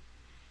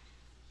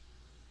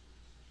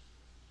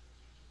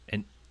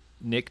 And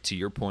Nick, to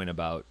your point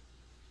about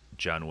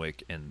John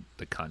Wick and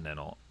the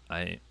Continental,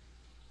 I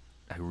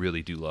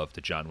really do love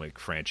the John Wick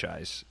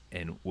franchise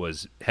and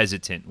was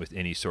hesitant with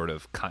any sort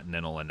of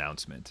Continental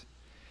announcement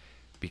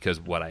because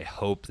what I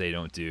hope they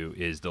don't do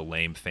is the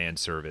lame fan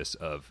service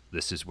of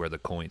this is where the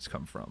coins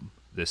come from.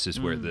 This is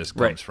where this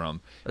comes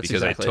from. That's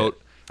because exactly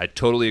I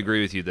totally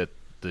agree with you that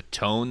the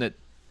tone, that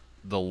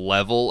the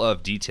level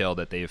of detail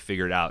that they have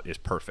figured out is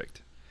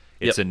perfect.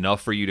 It's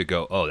enough for you to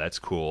go, oh, that's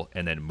cool,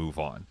 and then move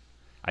on.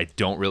 I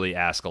don't really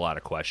ask a lot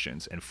of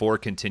questions, and 4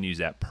 continues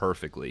that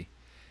perfectly.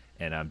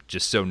 And I'm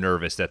just so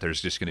nervous that there's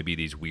just going to be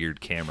these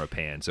weird camera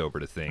pans over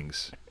to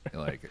things.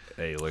 Like,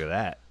 hey, look at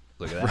that.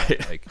 Look at that.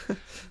 Right. Like, this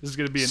is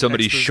going to be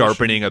somebody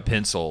sharpening a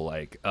pencil.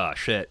 Like, oh,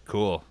 shit,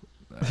 cool.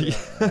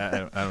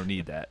 I don't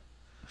need that.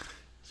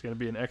 It's going to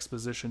be an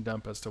exposition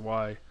dump as to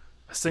why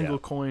a single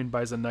coin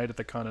buys a night at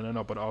the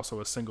Continental, but also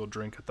a single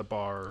drink at the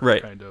bar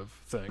kind of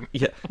thing.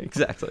 Yeah,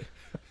 exactly.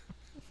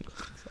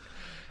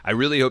 I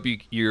really hope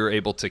you're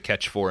able to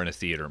catch 4 in a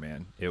theater,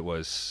 man. It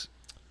was...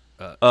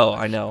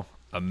 I know.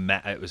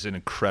 It was an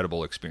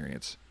incredible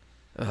experience.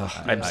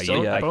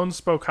 Bones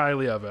spoke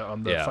highly of it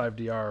on the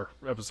 5DR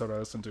episode I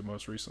listened to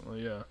most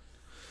recently.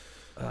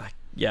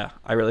 Yeah,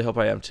 I really hope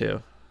I am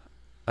too.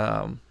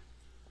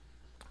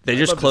 They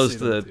just closed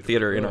the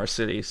theater in our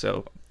city,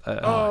 so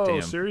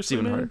damn. Seriously, it's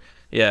even harder.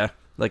 Yeah,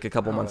 like a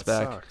couple months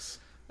back.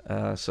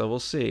 So we'll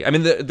see. I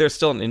mean, there's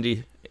still an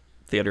indie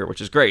theater,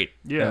 which is great.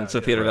 Yeah, and it's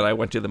a theater that I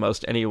went to the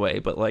most anyway.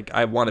 But like,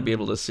 I want to be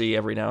able to see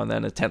every now and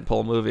then a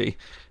tentpole movie,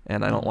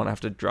 and I don't want to have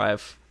to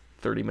drive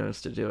 30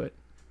 minutes to do it.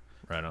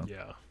 Right on.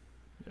 Yeah.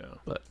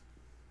 But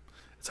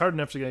it's hard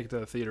enough to get to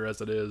the theater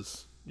as it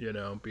is,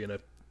 being a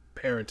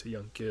parent to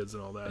young kids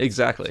and all that.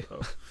 Exactly.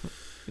 So,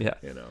 yeah.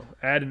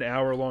 Add an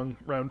hour-long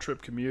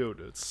round-trip commute.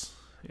 It's,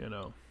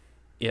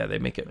 Yeah, they're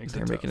making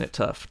it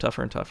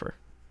tougher and tougher.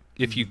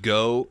 If you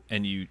go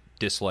and you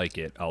dislike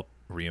it, I'll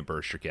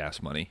reimburse your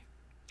gas money.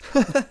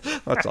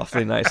 That's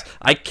awfully nice.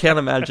 I can't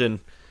imagine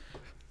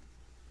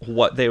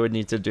what they would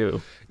need to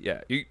do.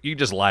 Yeah, you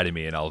just lie to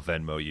me and I'll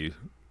Venmo you.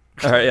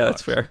 All right, yeah,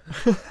 that's fair.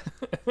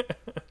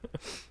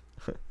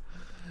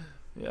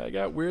 Yeah, I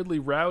got weirdly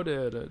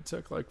routed. It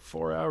took like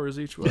 4 hours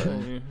each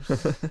way.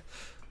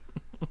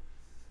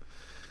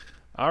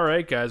 All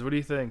right, guys, what do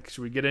you think?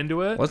 Should we get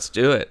into it? Let's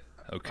do it.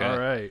 Okay. All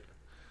right.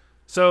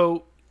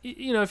 So,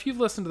 if you've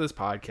listened to this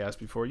podcast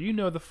before, you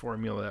know the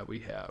formula that we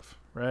have,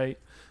 right?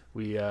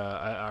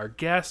 Our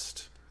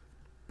guest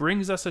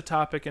brings us a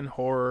topic in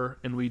horror,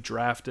 and we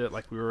draft it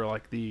like we were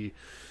like the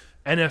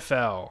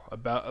NFL,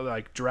 about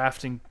like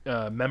drafting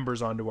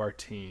members onto our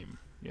team.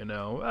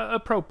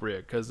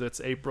 Appropriate because it's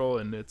April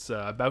and it's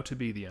about to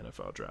be the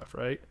NFL draft,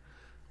 right?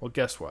 Well,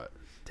 guess what?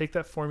 Take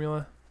that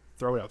formula,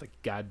 throw it out the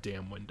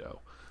goddamn window.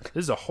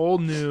 This is a whole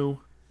new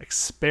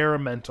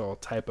experimental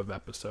type of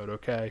episode,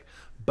 okay?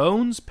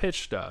 Bones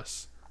pitched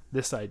us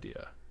this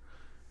idea.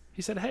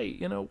 He said, hey,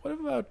 what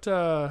about,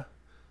 a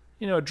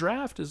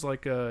draft is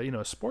like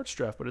a sports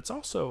draft, but it's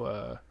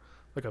also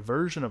like a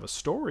version of a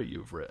story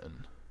you've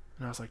written.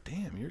 And I was like,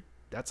 damn,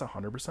 that's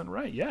 100%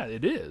 right. Yeah,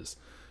 it is.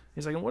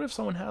 He's like, and what if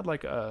someone had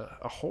like a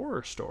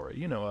horror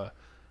story,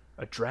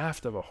 a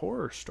draft of a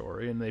horror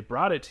story, and they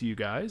brought it to you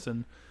guys,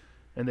 and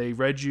they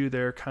read you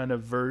their kind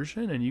of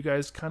version, and you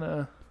guys kind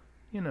of,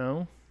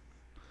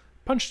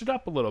 punched it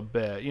up a little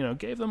bit,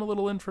 gave them a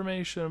little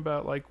information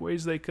about like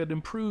ways they could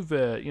improve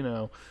it,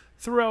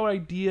 threw out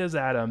ideas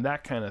at them,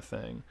 that kind of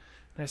thing.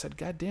 And I said,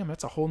 God damn,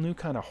 that's a whole new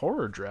kind of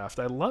horror draft.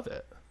 I love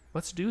it.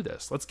 Let's do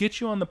this. Let's get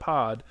you on the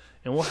pod,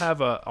 and we'll have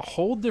a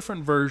whole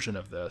different version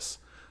of this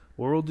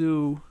where we'll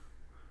do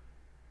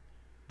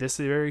this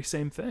very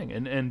same thing.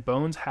 And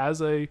Bones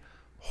has a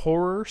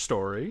horror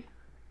story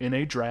in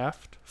a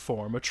draft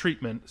form, a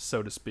treatment,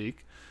 so to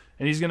speak.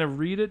 And he's going to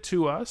read it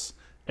to us,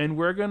 and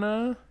we're going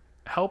to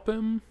help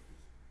him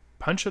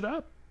punch it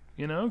up,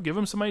 give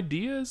him some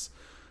ideas,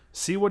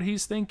 see what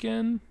he's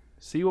thinking,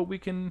 see what we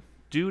can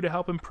do to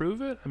help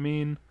improve it. I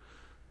mean,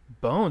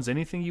 Bones,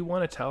 anything you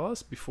want to tell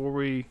us before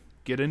we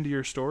get into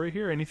your story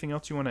here? Anything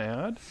else you want to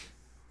add?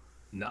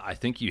 No, I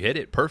think you hit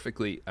it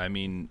perfectly. I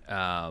mean,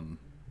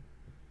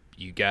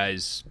 you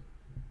guys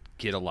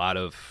get a lot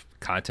of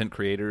content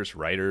creators,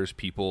 writers,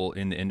 people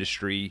in the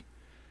industry.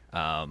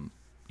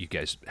 You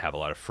guys have a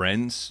lot of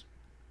friends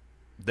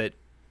that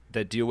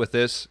deal with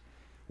this.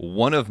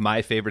 One of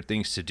my favorite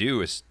things to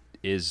do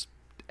is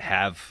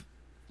have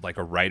like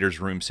a writer's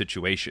room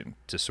situation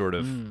to sort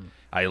of,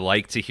 I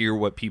like to hear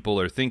what people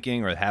are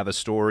thinking or have a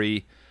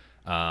story.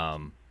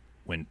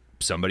 When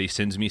somebody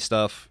sends me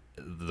stuff,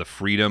 the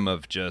freedom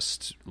of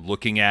just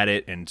looking at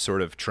it and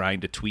sort of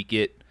trying to tweak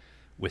it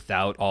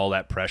without all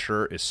that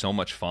pressure is so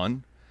much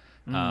fun.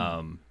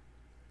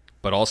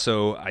 But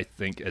also I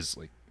think as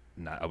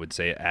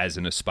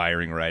an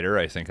aspiring writer,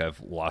 I think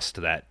I've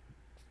lost that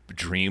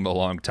dream a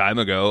long time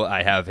ago.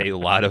 I have a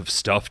lot of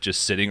stuff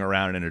just sitting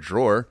around in a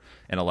drawer,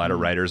 and a lot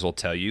of writers will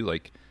tell you,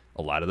 like,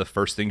 a lot of the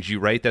first things you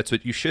write, that's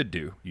what you should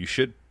do. You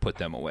should put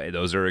them away.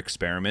 Those are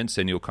experiments,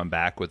 and you'll come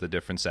back with a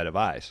different set of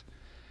eyes.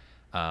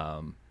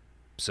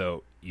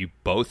 So you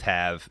both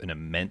have an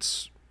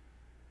immense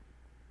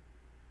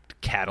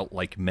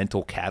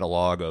mental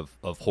catalog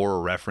of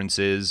horror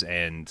references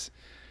and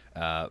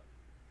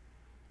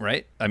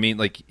right? I mean,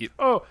 like,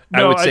 no,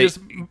 I would say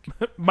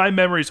my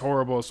memory's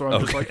horrible, so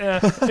I'm just like,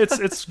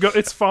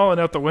 it's falling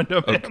out the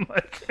window, man. Okay.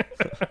 Like,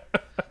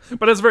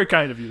 but it's very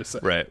kind of you to say,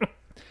 right?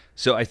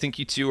 So I think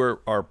you two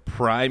are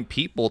prime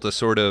people to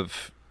sort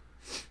of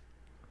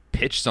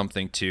pitch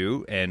something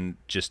to, and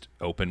just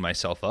open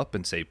myself up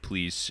and say,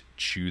 please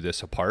chew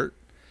this apart.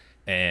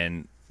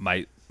 And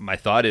my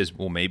thought is,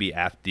 well, maybe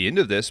at the end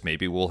of this,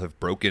 maybe we'll have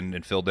broken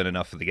and filled in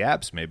enough of the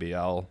gaps. Maybe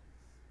I'll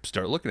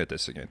start looking at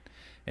this again.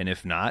 And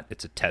if not,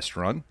 it's a test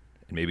run,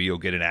 and maybe you'll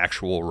get an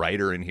actual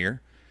writer in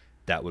here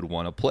that would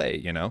want to play,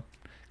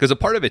 Because a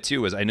part of it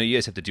too is, I know you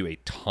guys have to do a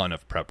ton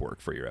of prep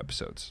work for your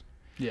episodes.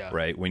 Yeah.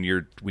 Right. When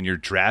you're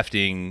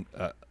drafting,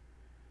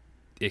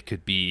 it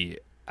could be,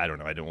 I don't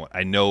know.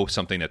 I know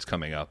something that's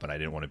coming up, and I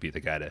didn't want to be the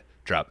guy to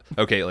drop.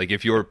 Okay, like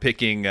if you're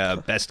picking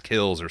best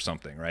kills or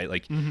something, right?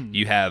 Like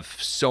you have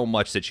so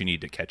much that you need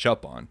to catch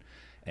up on,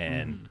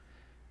 and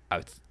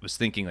I was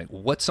thinking, like,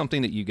 what's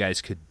something that you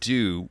guys could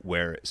do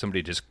where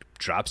somebody just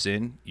drops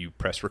in, you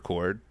press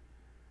record,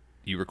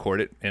 you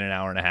record it in an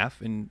hour and a half,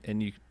 and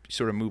you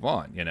sort of move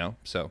on,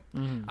 So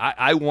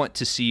I want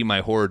to see my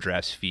horror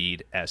drafts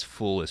feed as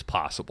full as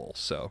possible.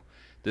 So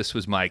this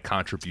was my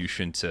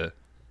contribution to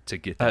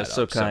get that up.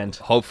 So kind.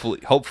 So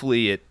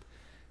hopefully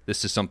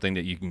this is something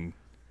that you can,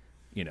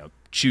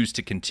 choose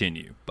to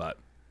continue. But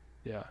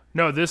yeah,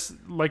 no, this,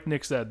 like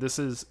Nick said, this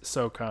is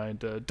so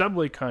kind,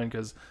 doubly kind,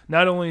 because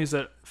not only is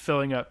it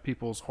filling up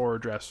people's horror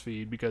drafts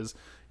feed, because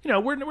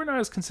we're not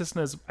as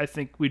consistent as I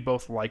think we'd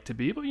both like to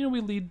be, but we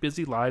lead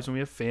busy lives and we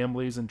have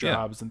families and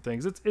jobs and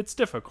things. It's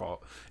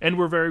difficult, and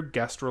we're very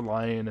guest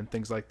reliant and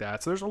things like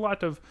that. So there's a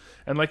lot of,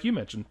 and like you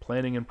mentioned,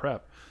 planning and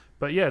prep.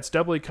 But yeah, it's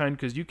doubly kind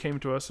because you came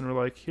to us and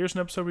were like, "Here's an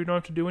episode where you don't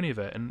have to do any of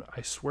it." And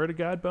I swear to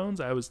God, Bones,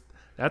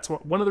 that's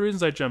one of the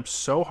reasons I jumped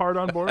so hard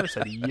on board. I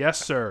said, "Yes,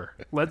 sir.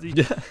 I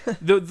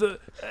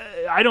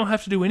don't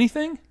have to do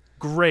anything.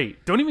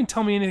 Great. Don't even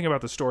tell me anything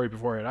about the story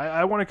beforehand.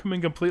 I want to come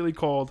in completely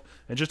cold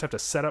and just have to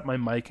set up my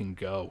mic and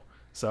go."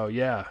 So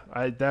yeah,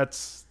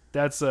 that's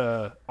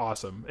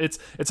awesome. It's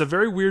a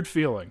very weird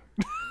feeling.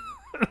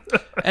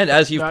 And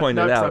as you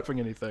pointed out, not prepping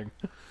anything.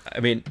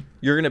 I mean,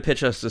 you're gonna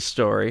pitch us this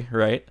story,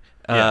 right?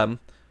 Yeah.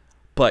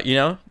 But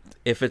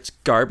if it's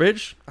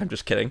garbage, I'm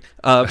just kidding.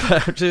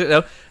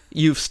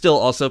 You've still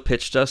also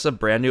pitched us a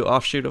brand new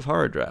offshoot of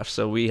Horror Draft,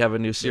 so we have a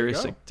new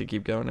series to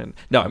keep going. And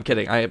no, I'm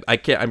kidding. I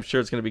can't. I'm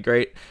sure it's going to be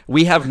great.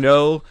 We have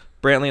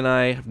Brantley and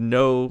I have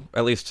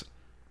at least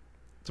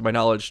to my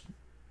knowledge,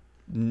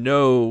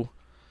 no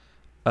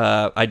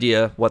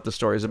idea what the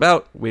story is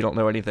about. We don't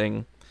know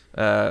anything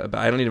But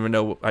I don't even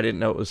know. I didn't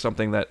know it was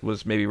something that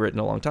was maybe written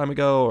a long time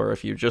ago, or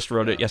if you just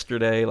wrote it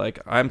yesterday. Like,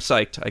 I'm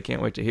psyched. I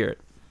can't wait to hear it.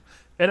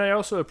 And I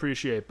also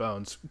appreciate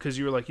Bones, because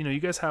you were like, you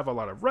guys have a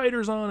lot of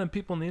writers on and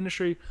people in the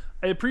industry.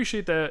 I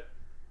appreciate that.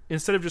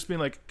 Instead of just being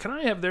like, can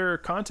I have their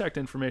contact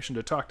information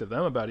to talk to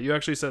them about it? You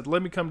actually said,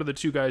 let me come to the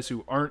two guys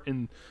who aren't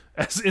in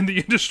the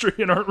industry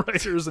and aren't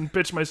writers and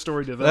pitch my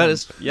story to them. That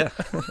is, yeah.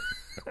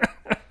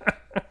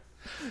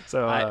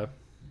 So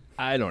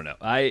I don't know.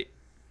 All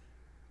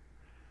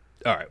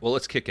right, well,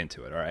 let's kick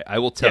into it. All right, I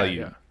will tell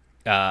you.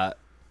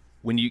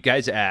 When you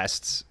guys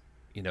asked,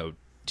 do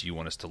you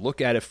want us to look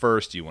at it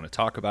first? Do you want to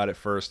talk about it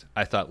first?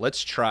 I thought,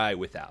 let's try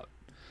without.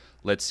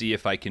 Let's see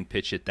if I can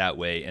pitch it that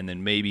way, and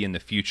then maybe in the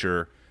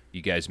future,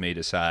 you guys may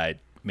decide,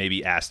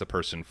 maybe ask the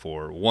person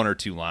for one or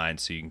two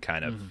lines so you can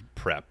kind of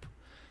prep.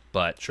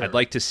 But sure. I'd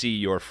like to see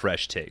your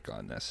fresh take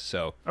on this.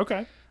 So,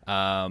 okay.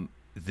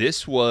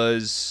 This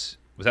was,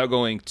 without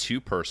going too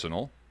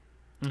personal,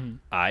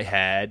 I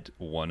had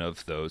one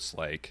of those,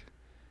 like,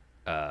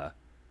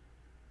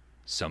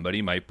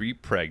 somebody might be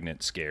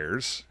pregnant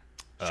scares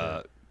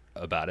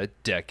about a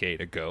decade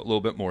ago, a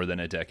little bit more than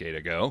a decade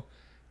ago.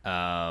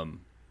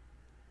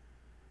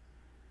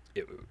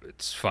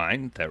 It's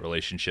fine. That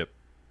relationship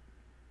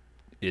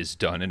is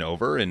done and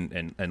over,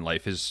 and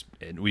life is,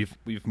 and we've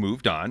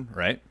moved on,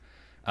 right?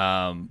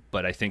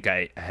 But I think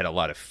I had a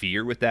lot of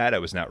fear with that. I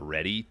was not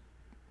ready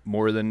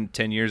more than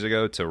 10 years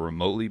ago to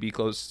remotely be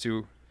close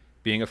to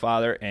being a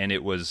father, and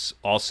it was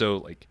also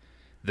like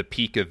the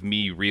peak of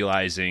me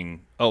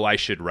realizing, oh, I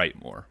should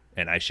write more,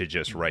 and I should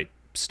just write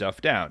stuff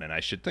down, and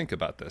I should think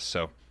about this.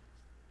 So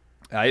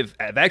I've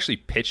actually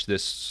pitched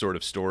this sort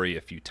of story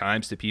a few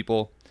times to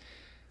people,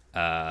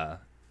 and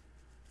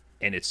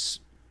it's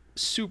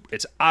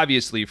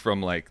obviously,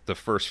 from like the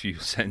first few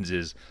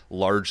sentences,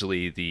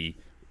 largely the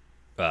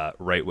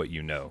write what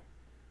you know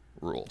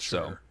rule.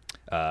 Sure.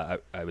 So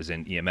I was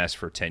in EMS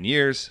for 10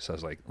 years, so I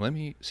was like, let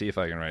me see if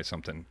I can write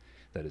something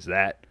that is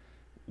that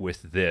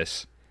with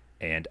this.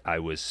 And I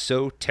was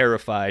so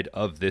terrified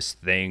of this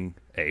thing,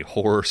 a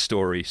horror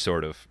story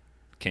sort of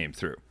came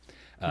through.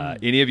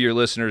 Any of your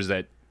listeners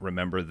that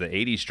remember the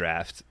 80s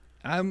draft,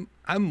 I'm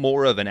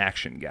more of an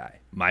action guy.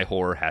 My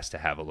horror has to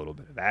have a little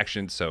bit of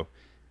action, so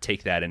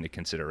take that into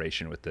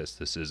consideration with this.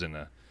 This isn't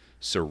a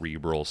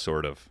cerebral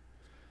sort of,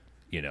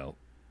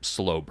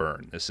 slow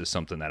burn. This is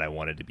something that I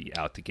wanted to be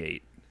out the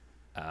gate.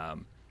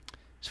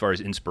 As far as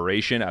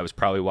inspiration, I was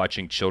probably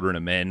watching Children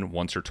of Men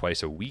once or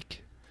twice a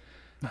week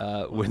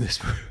when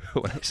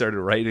I started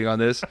writing on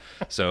this.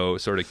 So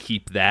sort of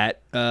keep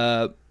that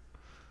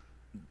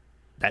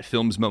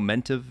film's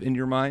momentum in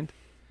your mind.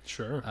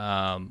 Sure.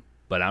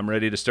 But I'm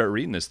ready to start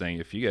reading this thing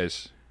if you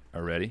guys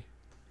are ready.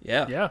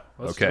 Yeah.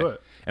 Let's do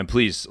it. And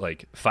please,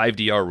 like,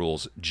 5DR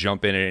rules,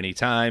 jump in at any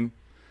time.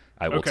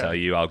 I will tell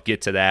you, I'll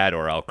get to that,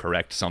 or I'll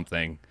correct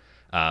something.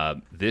 I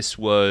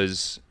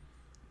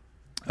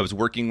was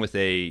working with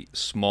a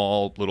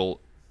small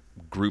little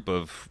group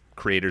of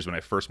creators when I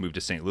first moved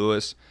to St.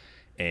 Louis,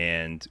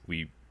 and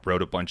we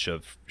wrote a bunch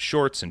of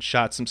shorts and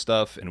shot some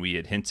stuff, and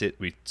we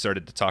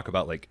started to talk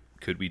about, like,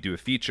 could we do a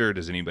feature?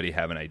 Does anybody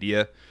have an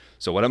idea?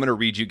 So what I'm going to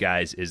read you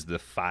guys is the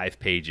 5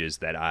 pages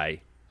that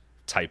I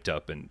typed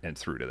up and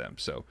threw to them.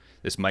 So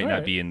this might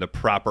not be in the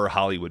proper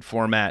Hollywood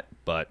format,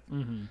 but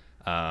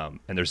and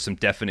there's some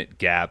definite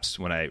gaps.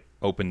 When I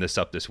opened this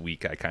up this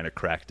week, I kind of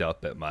cracked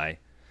up at my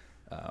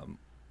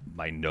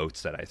my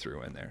notes that I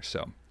threw in there.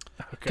 So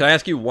can I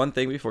ask you one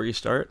thing before you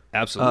start?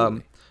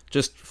 Absolutely.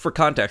 Just for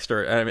context,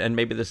 and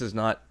maybe this is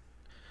not,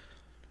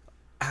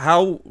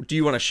 how do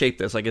you want to shape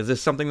this? Like, is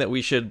this something that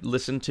we should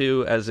listen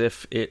to as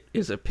if it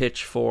is a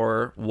pitch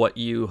for what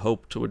you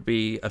hoped would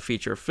be a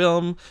feature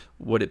film?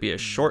 Would it be a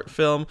short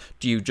film?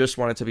 Do you just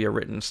want it to be a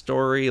written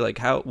story? Like,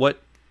 what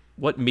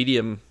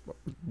medium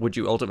would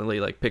you ultimately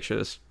like picture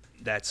this?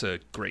 That's a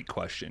great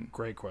question.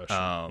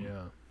 Yeah.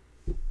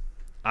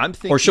 I'm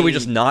thinking, or should we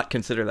just not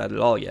consider that at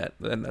all yet?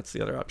 Then that's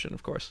the other option,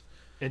 of course.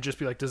 And just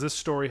be like, does this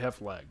story have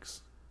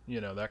legs?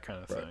 That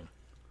kind of thing.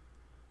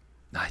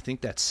 I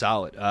think that's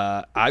solid.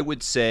 I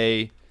would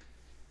say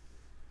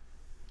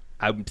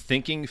I'm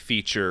thinking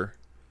feature,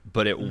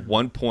 but at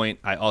one point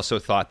I also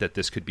thought that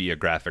this could be a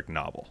graphic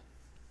novel.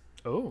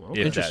 Oh,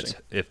 okay.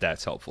 Interesting. If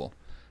that's helpful.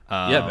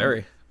 Yeah,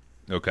 very.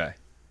 Okay.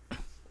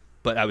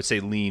 But I would say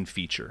lean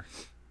feature.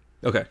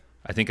 Okay.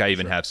 I think I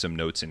even have some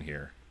notes in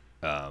here.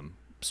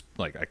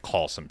 Like I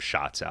call some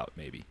shots out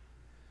maybe.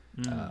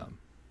 Awesome.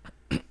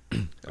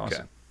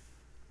 Okay.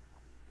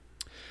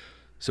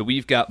 So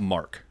we've got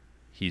Mark.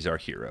 He's our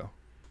hero.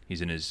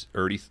 He's in his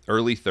early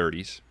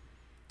 30s.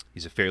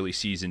 He's a fairly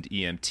seasoned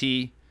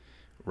EMT.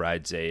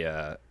 Works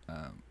an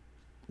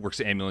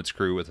ambulance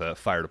crew with a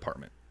fire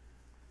department.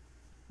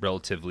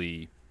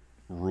 Relatively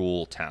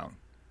rural town.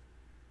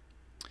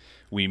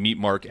 We meet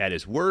Mark at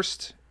his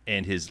worst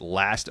and his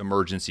last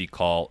emergency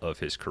call of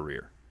his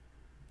career.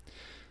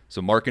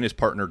 So Mark and his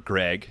partner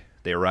Greg,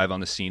 they arrive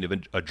on the scene of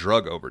a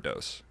drug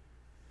overdose.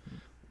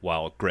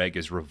 While Greg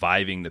is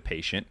reviving the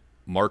patient,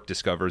 Mark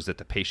discovers that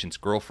the patient's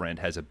girlfriend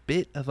has a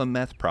bit of a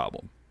meth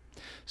problem.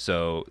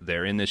 So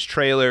they're in this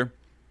trailer.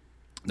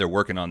 They're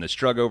working on this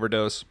drug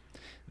overdose.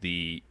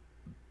 The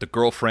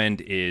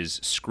girlfriend is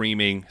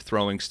screaming,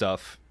 throwing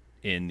stuff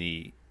in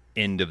the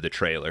end of the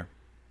trailer.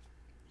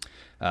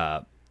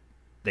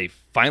 They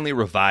finally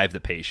revive the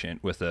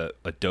patient with a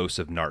dose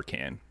of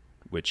Narcan,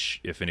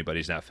 which, if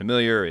anybody's not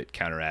familiar, it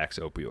counteracts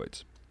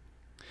opioids.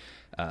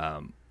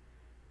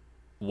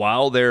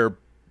 While they're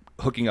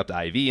hooking up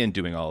the IV and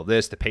doing all of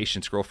this, the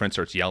patient's girlfriend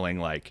starts yelling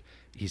like,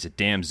 he's a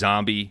damn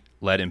zombie,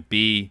 let him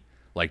be,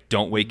 like,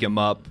 don't wake him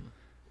up,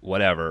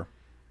 whatever.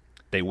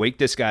 They wake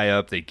this guy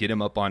up, they get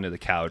him up onto the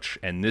couch,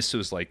 and this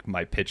was like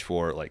my pitch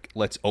for, like,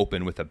 let's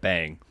open with a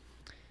bang.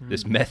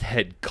 This meth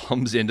head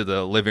comes into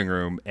the living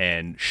room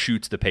and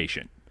shoots the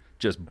patient,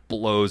 just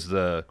blows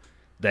the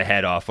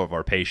head off of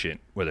our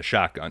patient with a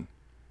shotgun.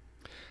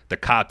 The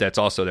cop that's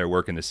also there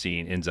working the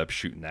scene ends up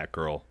shooting that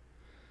girl,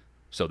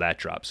 so that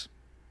drops.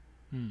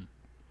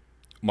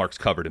 Mark's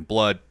covered in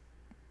blood.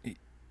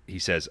 He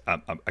says,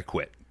 I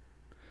quit.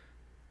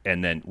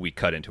 And then we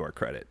cut into our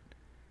credit.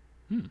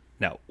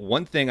 Now,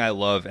 one thing I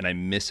love and I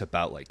miss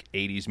about, like,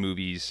 80s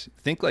movies,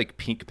 think like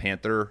Pink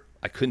Panther.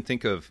 I couldn't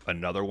think of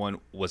another one,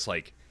 was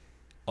like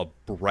a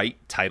bright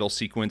title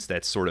sequence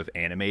that's sort of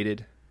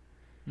animated.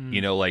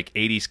 You know, like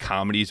 80s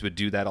comedies would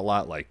do that a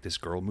lot. Like, this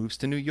girl moves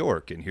to New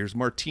York and here's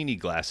martini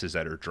glasses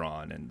that are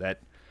drawn. And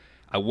that,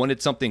 I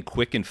wanted something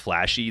quick and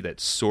flashy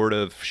that sort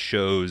of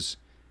shows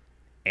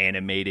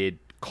animated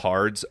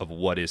cards of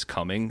what is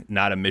coming.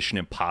 Not a Mission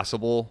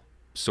Impossible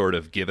sort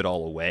of give it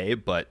all away,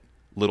 but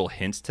little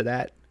hints to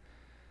that.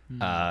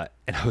 And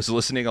I was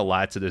listening a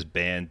lot to this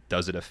band,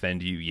 Does It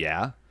Offend You?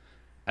 Yeah.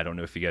 I don't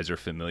know if you guys are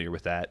familiar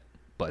with that,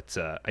 but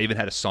I even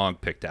had a song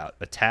picked out,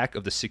 Attack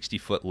of the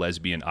 60-Foot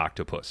Lesbian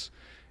Octopus,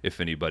 if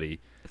anybody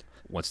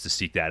wants to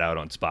seek that out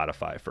on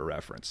Spotify for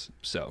reference.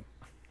 So,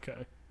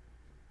 okay.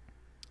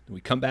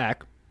 We come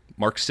back.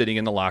 Mark's sitting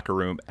in the locker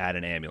room at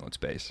an ambulance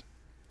base.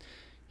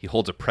 He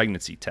holds a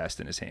pregnancy test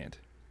in his hand.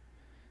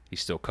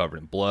 He's still covered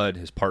in blood.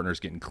 His partner's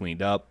getting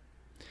cleaned up.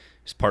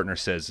 His partner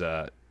says,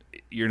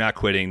 you're not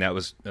quitting. That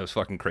was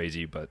fucking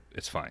crazy, but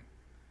it's fine.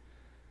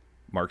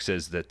 Mark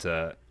says that,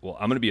 well,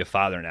 I'm going to be a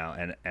father now,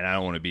 and I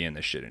don't want to be in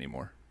this shit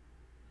anymore.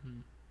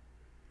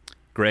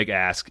 Greg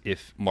asks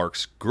if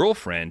Mark's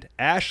girlfriend,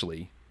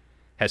 Ashley,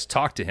 has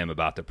talked to him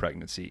about the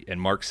pregnancy, and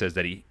Mark says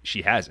that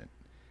she hasn't.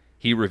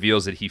 He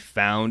reveals that he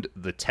found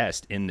the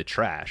test in the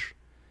trash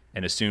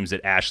and assumes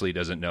that Ashley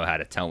doesn't know how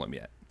to tell him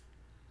yet.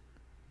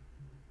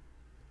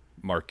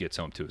 Mark gets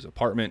home to his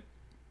apartment.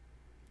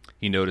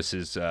 He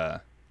notices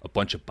a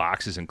bunch of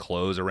boxes and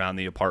clothes around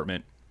the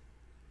apartment.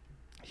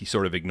 He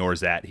sort of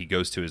ignores that. He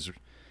goes to his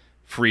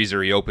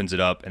freezer. He opens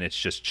it up, and it's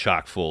just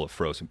chock full of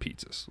frozen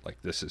pizzas. Like,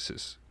 this is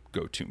his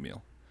go-to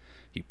meal.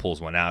 He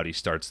pulls one out. He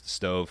starts the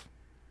stove.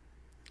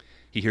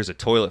 He hears a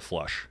toilet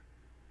flush.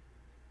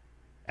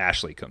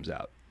 Ashley comes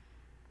out.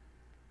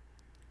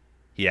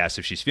 He asks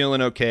if she's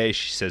feeling okay.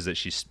 She says that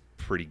she's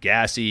pretty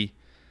gassy.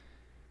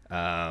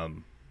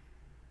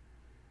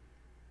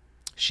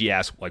 She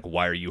asks, like,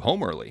 why are you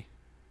home early?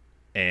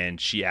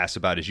 And she asks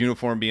about his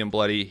uniform being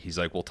bloody. He's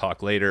like, we'll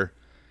talk later.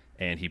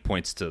 And he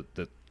points to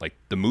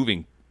the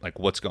moving, like,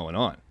 what's going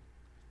on.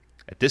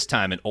 At this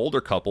time, an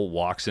older couple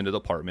walks into the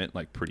apartment,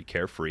 like, pretty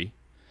carefree.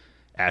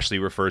 Ashley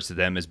refers to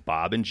them as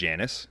Bob and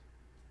Janice.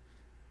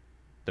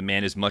 The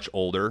man is much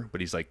older, but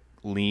he's, like,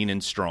 lean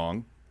and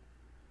strong.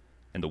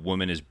 And the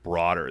woman is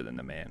broader than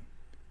the man.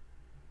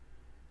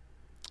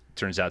 It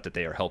turns out that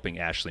they are helping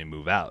Ashley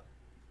move out.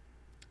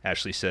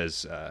 Ashley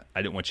says,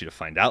 I didn't want you to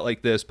find out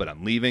like this, but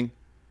I'm leaving.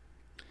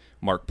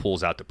 Mark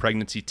pulls out the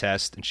pregnancy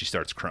test, and she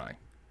starts crying.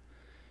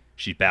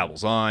 She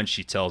babbles on.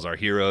 She tells our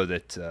hero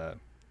that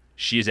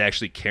she is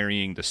actually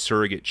carrying the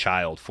surrogate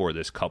child for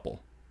this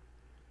couple.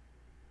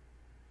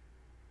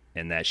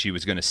 And that she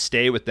was going to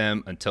stay with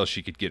them until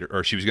she could get her,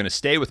 or she was going to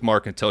stay with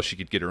Mark until she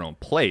could get her own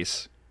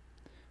place.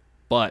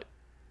 But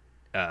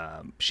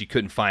she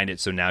couldn't find it,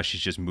 so now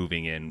she's just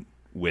moving in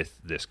with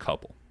this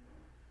couple.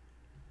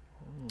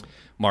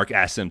 Mark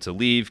asks them to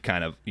leave,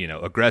 kind of,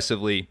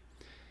 aggressively.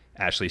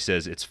 Ashley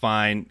says, it's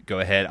fine. Go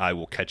ahead. I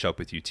will catch up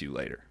with you two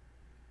later.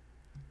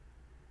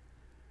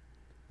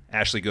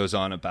 Ashley goes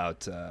on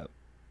about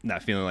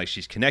not feeling like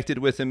she's connected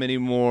with him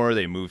anymore.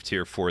 They moved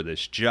here for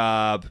this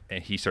job.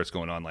 And he starts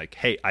going on like,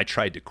 hey, I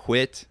tried to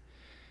quit.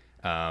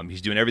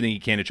 He's doing everything he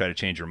can to try to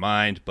change her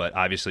mind. But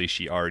obviously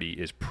she already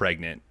is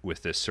pregnant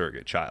with this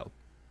surrogate child.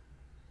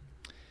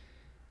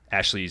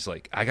 Ashley's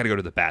like, I got to go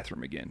to the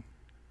bathroom again.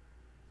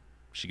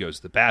 She goes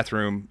to the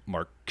bathroom.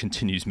 Mark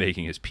continues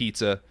making his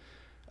pizza.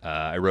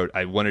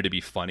 I wanted to be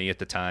funny at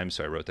the time,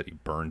 so I wrote that he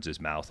burns his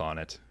mouth on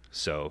it.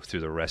 So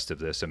through the rest of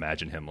this,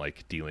 imagine him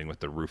like dealing with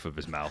the roof of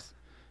his mouth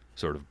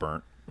sort of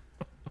burnt.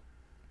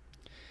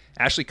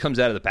 Ashley comes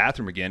out of the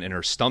bathroom again, and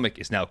her stomach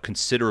is now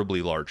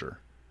considerably larger.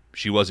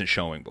 She wasn't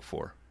showing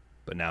before,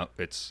 but now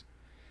it's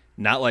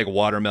not like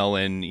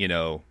watermelon,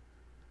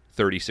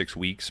 36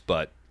 weeks,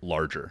 but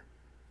larger.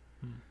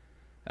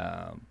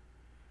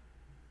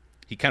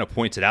 He kind of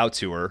points it out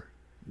to her.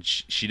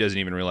 She doesn't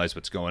even realize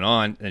what's going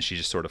on, and she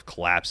just sort of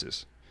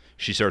collapses.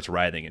 She starts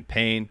writhing in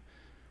pain.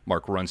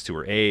 Mark runs to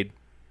her aid.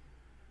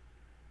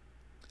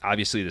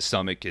 Obviously, the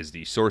stomach is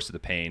the source of the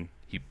pain.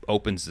 He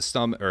opens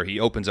he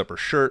opens up her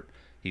shirt.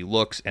 He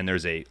looks, and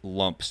there's a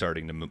lump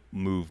starting to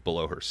move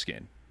below her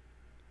skin.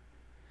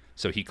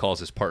 So he calls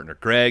his partner,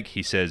 Greg.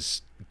 He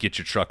says, "Get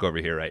your truck over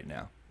here right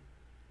now."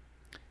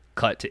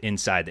 Cut to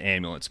inside the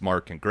ambulance.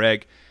 Mark and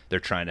Greg, they're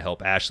trying to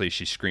help Ashley.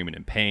 She's screaming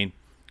in pain.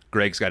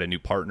 Greg's got a new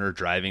partner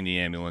driving the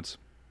ambulance.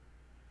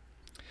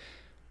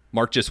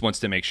 Mark just wants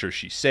to make sure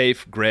she's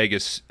safe. Greg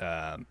is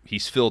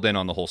he's filled in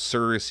on the whole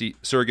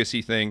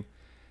surrogacy thing,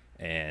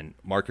 and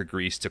Mark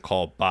agrees to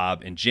call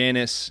Bob and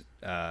Janice.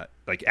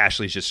 Like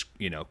Ashley's just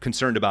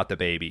concerned about the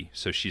baby,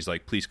 so she's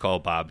like, "Please call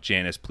Bob,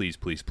 Janice, please,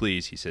 please,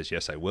 please." He says,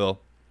 "Yes, I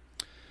will."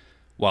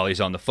 While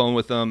he's on the phone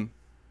with them,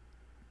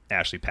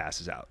 Ashley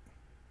passes out.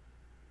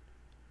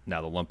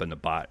 Now the lump in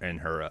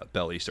her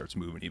belly starts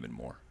moving even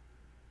more.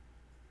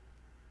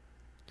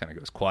 Kind of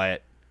goes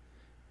quiet.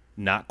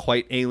 Not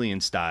quite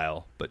alien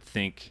style, but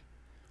think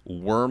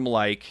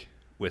worm-like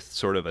with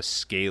sort of a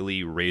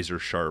scaly,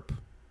 razor-sharp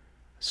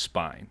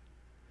spine.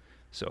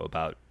 So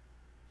about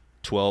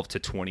 12 to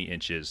 20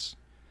 inches.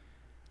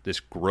 This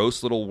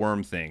gross little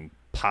worm thing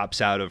pops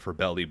out of her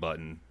belly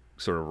button,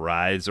 sort of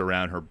writhes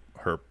around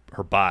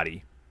her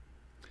body.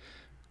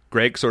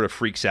 Greg sort of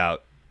freaks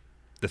out.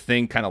 The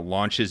thing kind of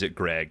launches at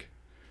Greg,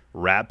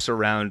 wraps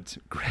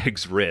around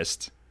Greg's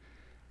wrist,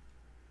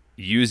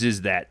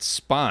 uses that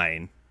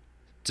spine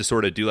to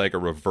sort of do like a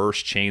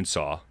reverse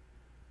chainsaw,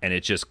 and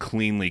it just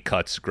cleanly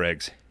cuts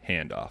Greg's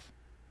hand off.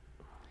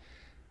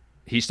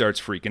 He starts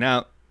freaking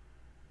out.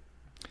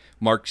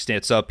 Mark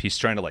stands up. He's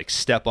trying to like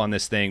step on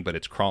this thing, but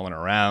it's crawling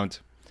around.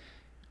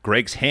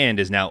 Greg's hand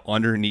is now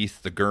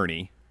underneath the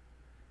gurney.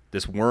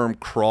 This worm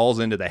crawls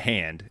into the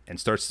hand and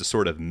starts to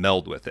sort of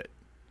meld with it.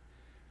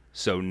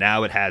 So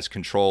now it has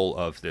control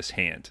of this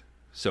hand,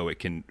 so it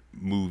can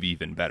move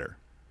even better.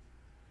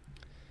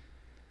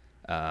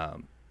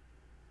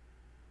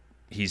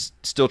 He's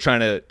still trying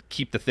to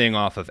keep the thing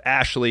off of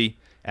Ashley.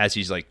 As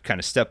he's like kind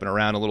of stepping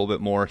around a little bit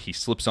more, he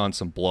slips on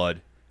some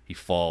blood. He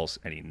falls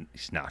and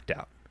he's knocked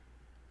out.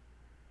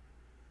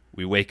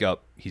 We wake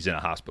up. He's in a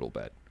hospital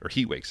bed, or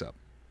he wakes up.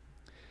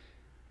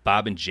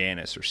 Bob and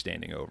Janice are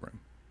standing over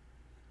him.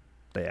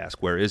 They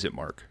ask, "Where is it,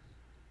 Mark?"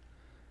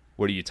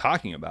 "What are you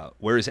talking about?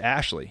 Where is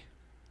Ashley?"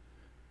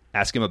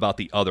 Ask him about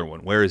the other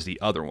one. "Where is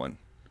the other one?"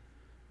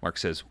 Mark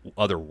says,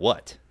 "Other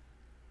what?"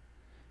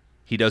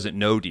 "He doesn't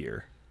know,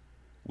 dear.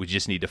 We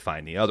just need to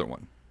find the other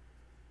one."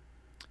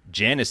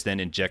 Janice then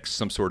injects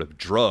some sort of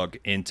drug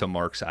into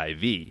Mark's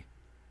IV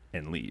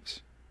and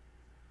leaves.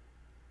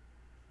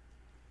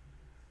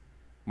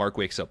 Mark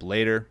wakes up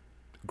later.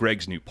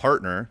 Greg's new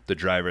partner, the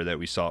driver that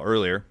we saw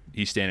earlier,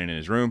 he's standing in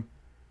his room.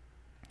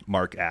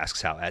 Mark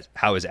asks,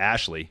 how is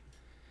Ashley?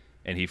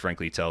 And he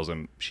frankly tells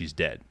him she's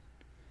dead.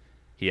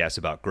 He asks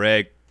about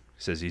Greg,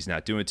 says he's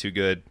not doing too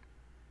good.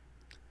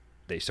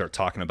 They start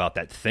talking about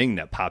that thing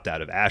that popped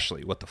out of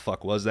Ashley. What the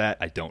fuck was that?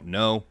 I don't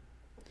know.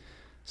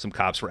 Some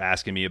cops were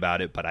asking me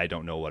about it, but I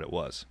don't know what it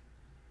was.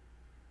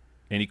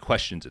 Any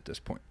questions at this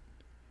point?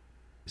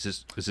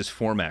 Is this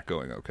format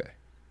going okay?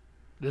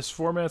 This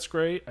format's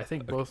great. I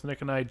think both Nick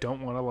and I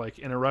don't want to like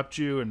interrupt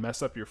you and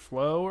mess up your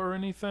flow or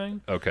anything.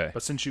 Okay.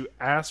 But since you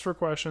asked for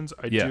questions,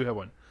 I do have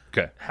one.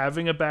 Okay.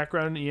 Having a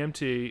background in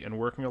EMT and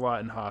working a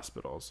lot in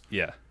hospitals.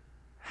 Yeah.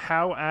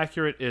 How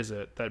accurate is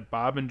it that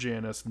Bob and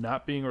Janice,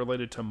 not being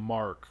related to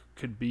Mark,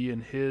 could be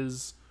in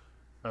his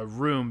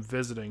room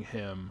visiting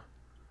him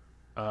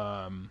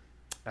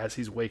as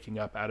he's waking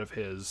up out of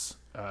his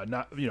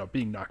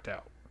being knocked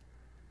out?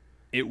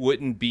 It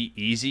wouldn't be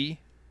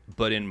easy,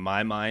 but in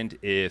my mind,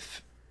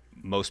 if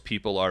most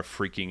people are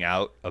freaking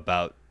out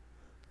about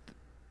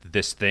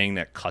this thing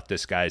that cut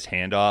this guy's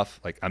hand off,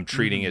 like I'm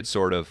treating it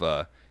sort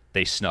of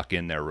they snuck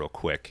in there real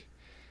quick.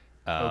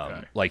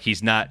 Okay. Like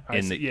he's not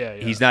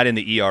he's not in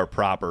the ER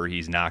proper.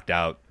 He's knocked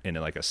out in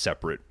like a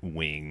separate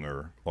wing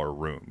or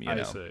room. You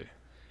know? I see.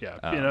 Yeah,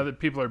 that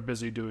people are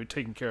busy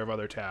taking care of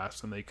other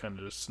tasks, and they kind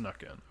of just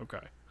snuck in.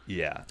 Okay.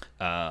 Yeah.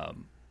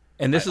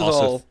 And this is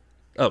all.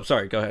 Oh,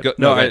 sorry. Go ahead.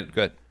 Go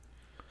ahead.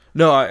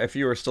 No, if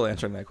you were still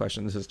answering that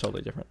question, this is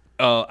totally different.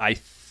 I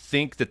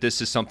think that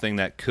this is something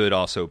that could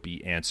also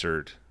be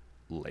answered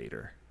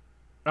later.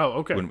 Oh,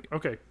 okay.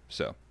 Okay.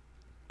 So.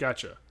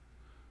 Gotcha.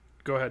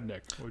 Go ahead,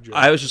 Nick.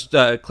 I was just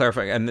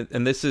clarifying,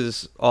 and this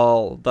is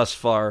all thus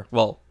far,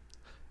 well,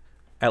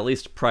 at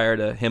least prior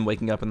to him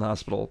waking up in the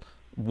hospital,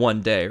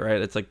 one day, right?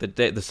 It's like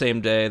the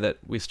same day that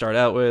we start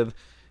out with.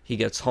 He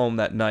gets home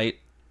that night.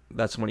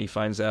 That's when he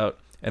finds out.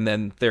 And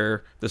then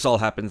this all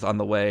happens on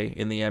the way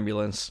in the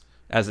ambulance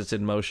as it's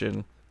in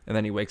motion, and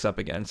then he wakes up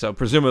again. So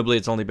presumably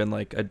it's only been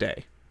like a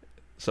day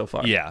so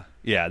far. Yeah.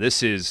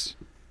 This is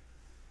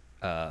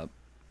 4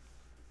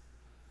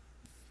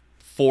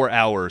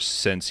 hours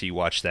since he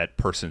watched that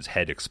person's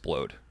head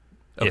explode.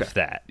 Okay. If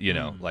that,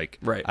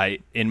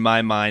 right. In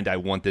my mind, I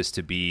want this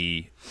to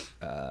be,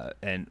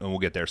 and we'll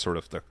get there, sort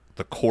of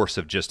the course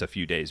of just a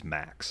few days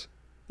max.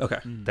 Okay.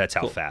 That's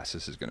how fast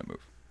this is going to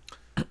move.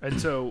 And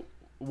so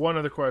one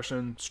other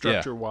question,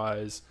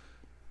 structure-wise,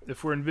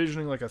 if we're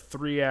envisioning like a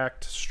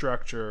 3-act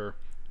structure,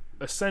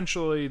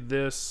 essentially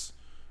this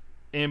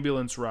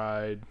ambulance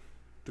ride,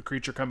 the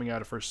creature coming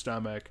out of her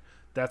stomach,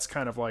 that's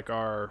kind of like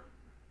our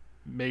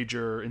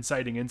major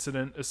inciting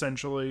incident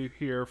essentially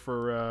here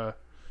for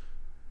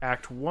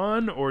Act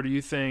 1, or do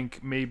you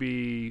think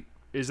maybe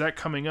is that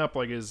coming up,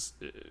 like is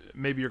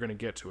maybe you're going to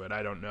get to it?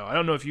 I don't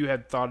know if you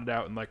had thought it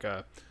out in like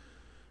a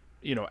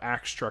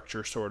act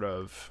structure sort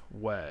of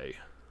way.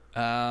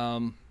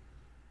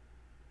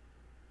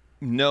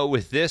 No,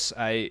 with this,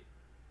 I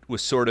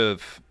was sort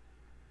of,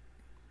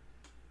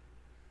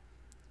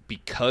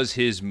 because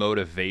his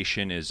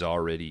motivation is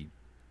already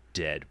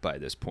dead by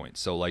this point.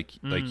 So like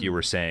you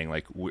were saying,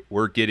 like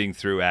we're getting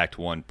through Act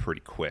 1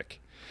 pretty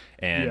quick.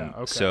 And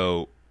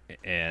so,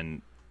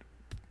 and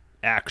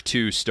Act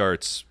 2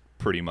 starts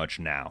pretty much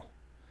now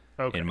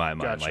in my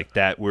mind. Gotcha. Like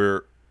that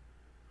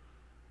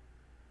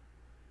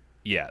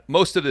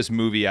most of this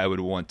movie I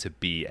would want to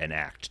be an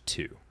Act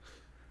 2.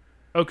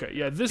 Okay,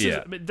 yeah,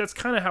 that's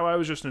kind of how I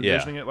was just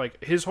envisioning it.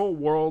 Like, his whole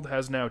world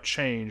has now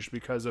changed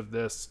because of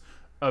this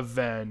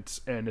event,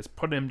 and it's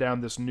put him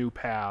down this new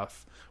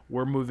path.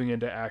 We're moving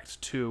into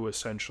Act 2,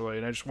 essentially,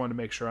 and I just wanted to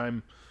make sure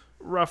I'm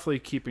roughly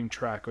keeping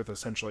track with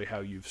essentially how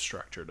you've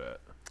structured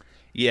it.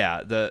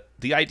 Yeah,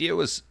 the idea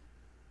was,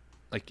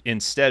 like,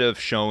 instead of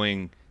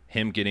showing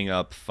him getting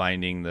up,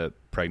 finding the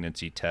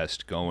pregnancy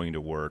test, going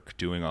to work,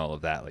 doing all of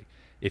that, like,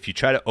 if you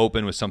try to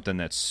open with something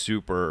that's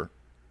super,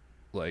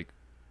 like,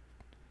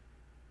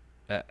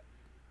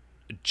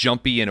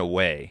 jumpy in a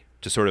way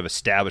to sort of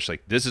establish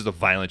like this is the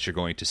violence you're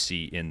going to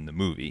see in the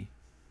movie,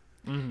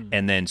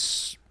 and then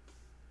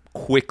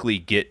quickly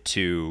get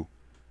to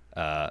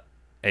hey,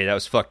 that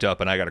was fucked up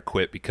and I gotta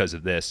quit because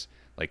of this.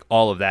 Like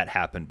all of that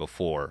happened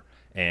before,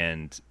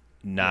 and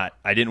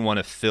I didn't want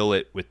to fill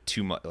it with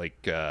too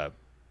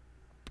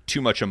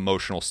much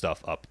emotional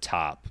stuff up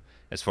top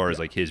as far as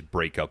like his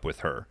breakup with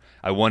her.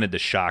 I wanted the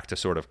shock to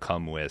sort of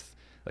come with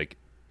like,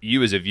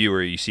 you as a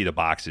viewer, you see the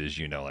boxes,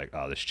 like,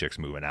 oh, this chick's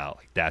moving out.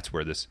 Like that's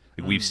where this.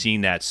 Like, we've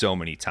seen that so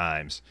many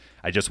times.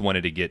 I just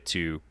wanted to get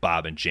to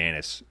Bob and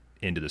Janice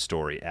into the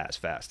story as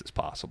fast as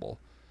possible.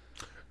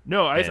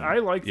 No, I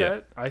like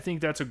that. I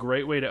think that's a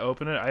great way to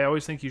open it. I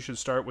always think you should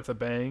start with a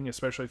bang,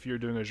 especially if you're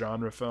doing a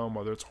genre film,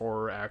 whether it's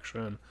horror,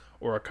 action,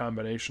 or a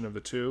combination of the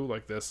two.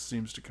 Like this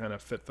seems to kind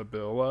of fit the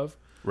bill of.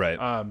 Right.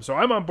 So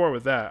I'm on board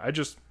with that.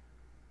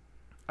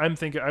 I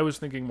was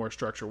thinking more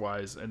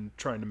structure-wise and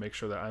trying to make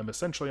sure that I'm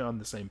essentially on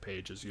the same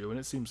page as you, and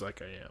it seems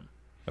like I am.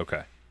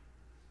 Okay.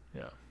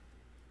 Yeah.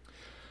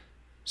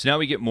 So now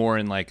we get more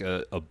in like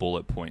a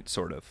bullet point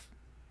sort of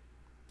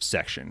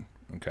section.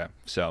 Okay.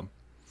 So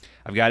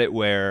I've got it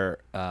where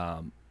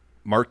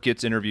Mark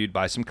gets interviewed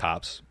by some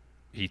cops.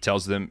 He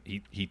tells them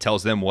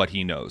what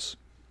he knows.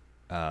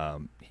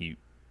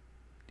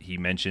 He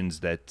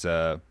mentions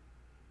that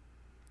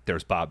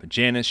there's Bob and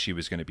Janice. She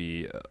was going to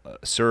be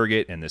a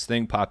surrogate, and this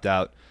thing popped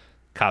out.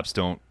 Cops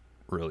don't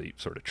really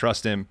sort of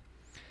trust him.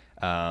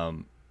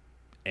 And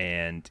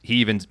he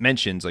even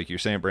mentions, like you're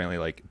saying, Brantley,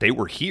 like they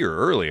were here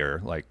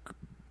earlier. Like,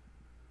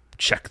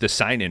 check the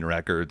sign-in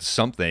records,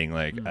 something.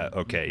 Like,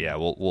 okay, yeah,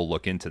 we'll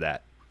look into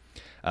that.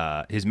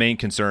 His main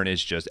concern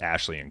is just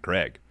Ashley and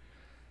Greg.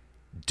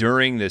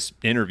 During this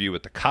interview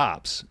with the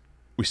cops,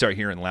 we start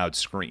hearing loud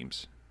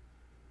screams.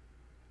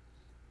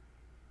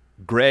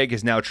 Greg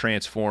is now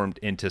transformed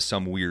into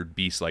some weird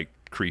beast-like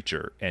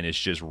creature and is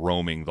just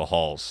roaming the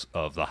halls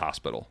of the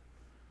hospital.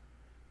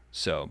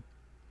 So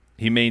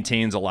he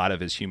maintains a lot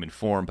of his human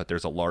form, but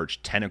there's a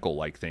large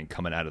tentacle-like thing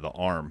coming out of the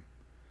arm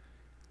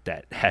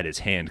that had his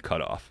hand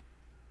cut off.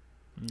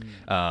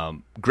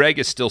 Greg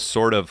is still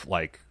sort of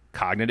like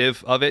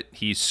cognitive of it.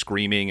 He's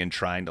screaming and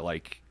trying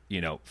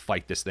to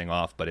fight this thing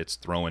off, but it's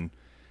throwing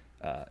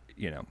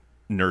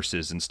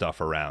nurses and stuff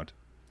around.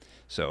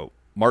 So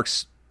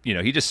Mark's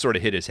he just sort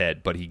of hit his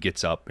head, but he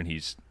gets up and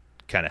he's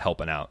kind of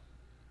helping out.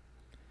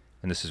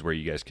 And this is where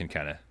you guys can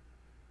kind of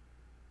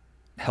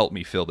help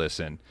me fill this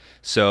in.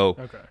 So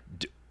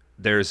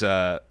there's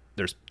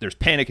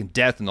panic and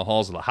death in the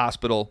halls of the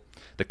hospital.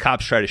 The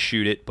cops try to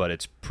shoot it, but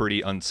it's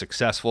pretty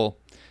unsuccessful.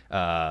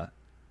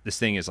 This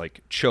thing is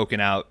like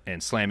choking out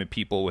and slamming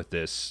people with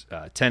this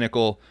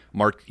tentacle.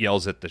 Mark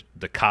yells at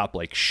the cop,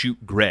 like,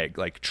 shoot Greg,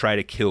 like try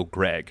to kill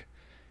Greg.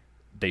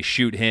 They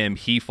shoot him.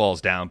 He falls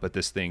down, but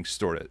this thing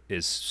sort of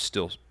is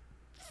still,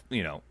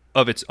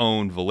 of its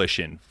own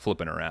volition,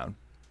 flipping around.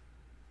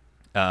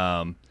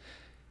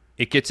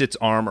 It gets its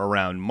arm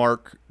around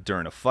Mark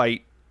during a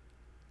fight.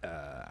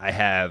 I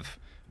have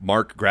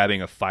Mark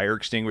grabbing a fire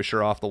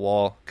extinguisher off the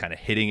wall, kind of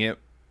hitting it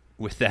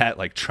with that,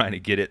 like trying to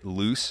get it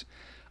loose.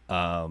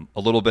 A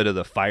little bit of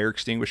the fire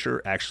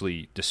extinguisher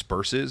actually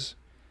disperses,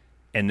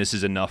 and this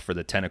is enough for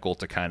the tentacle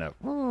to kind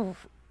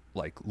of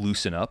like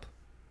loosen up.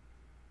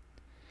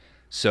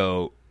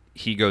 So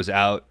he goes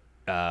out.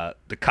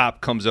 The cop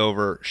comes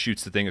over,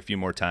 shoots the thing a few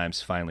more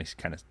times. Finally,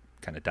 kind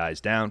of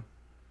dies down.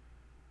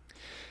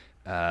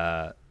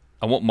 I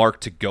want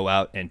Mark to go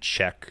out and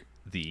check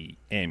the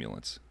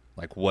ambulance,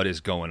 like what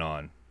is going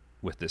on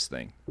with this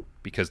thing,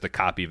 because the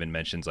cop even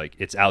mentions like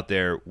it's out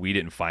there. We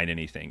didn't find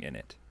anything in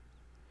it.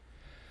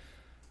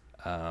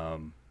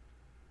 Out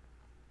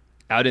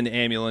in the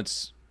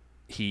ambulance,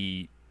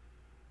 he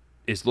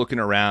is looking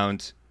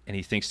around and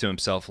he thinks to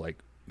himself, like,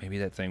 maybe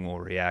that thing will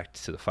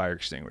react to the fire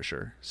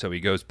extinguisher. So he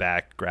goes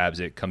back, grabs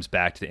it, comes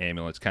back to the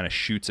ambulance, kind of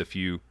shoots a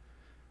few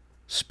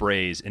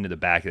sprays into the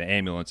back of the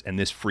ambulance, and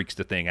this freaks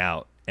the thing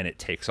out, and it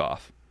takes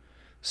off.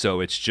 So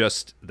it's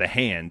just the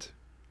hand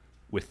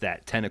with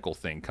that tentacle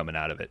thing coming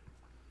out of it.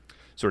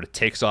 Sort of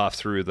takes off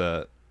through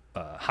the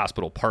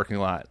hospital parking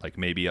lot, like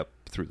maybe up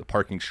through the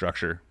parking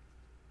structure.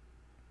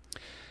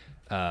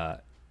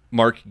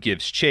 Mark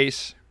gives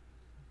chase.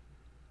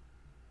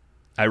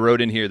 I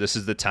wrote in here, this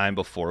is the time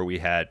before we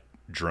had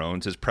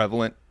drones as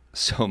prevalent.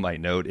 So my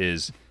note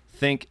is,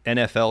 think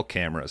NFL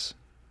cameras.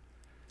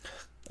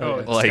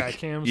 Oh, like sky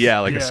cams? Yeah,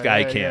 like a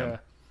sky cam. Yeah.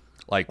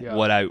 Like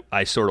what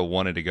I sort of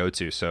wanted to go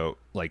to. So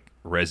like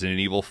Resident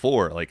Evil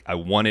 4, like I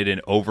wanted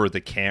an over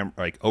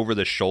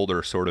the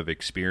shoulder sort of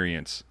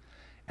experience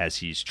as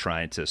he's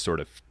trying to sort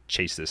of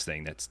chase this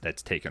thing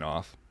that's taken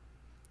off.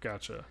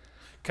 Gotcha.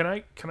 Can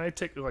I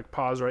take like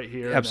pause right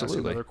here Absolutely.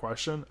 And ask another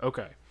question?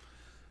 Okay.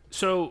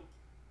 So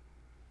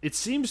it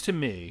seems to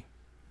me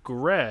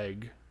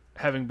Greg,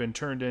 having been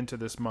turned into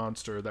this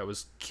monster that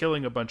was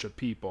killing a bunch of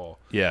people,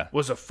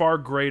 was a far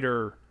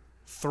greater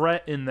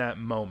threat in that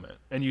moment.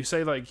 And you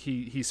say like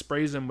he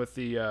sprays him with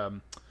the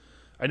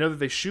I know that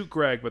they shoot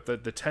Greg, but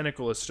the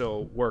tentacle is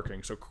still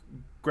working. So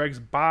Greg's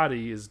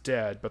body is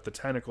dead, but the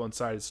tentacle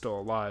inside is still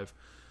alive.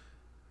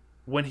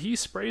 When he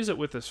sprays it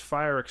with this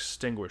fire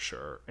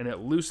extinguisher and it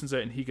loosens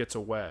it and he gets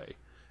away,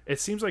 it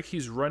seems like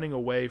he's running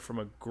away from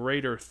a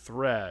greater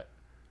threat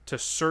to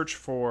search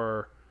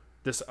for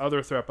this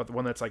other threat, but the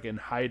one that's like in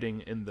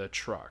hiding in the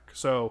truck.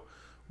 So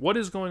what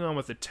is going on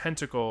with the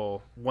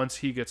tentacle once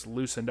he gets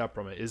loosened up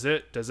from it?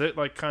 Does it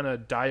like kind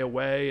of die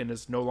away and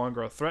is no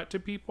longer a threat to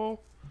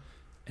people?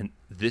 And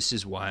this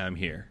is why I'm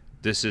here.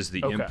 This is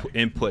the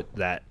input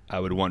that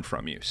I would want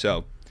from you.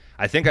 So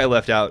I think I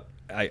left out,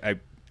 I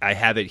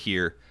have it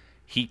here.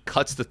 He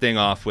cuts the thing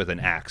off with an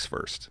axe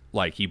first.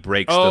 Like he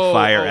breaks the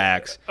fire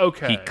axe.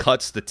 Okay. He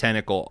cuts the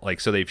tentacle.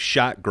 Like, so they've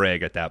shot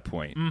Greg at that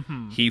point.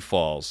 Mm-hmm. He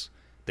falls.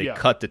 They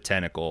cut the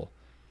tentacle,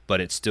 but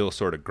it still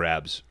sort of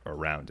grabs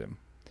around him.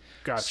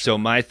 Gotcha. So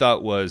my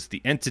thought was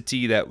the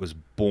entity that was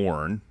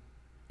born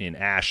in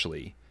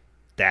Ashley,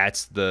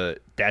 that's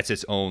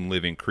its own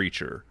living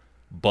creature.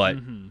 But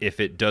if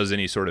it does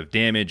any sort of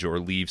damage or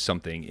leaves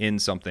something in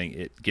something,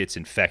 it gets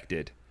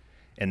infected.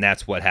 And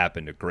that's what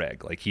happened to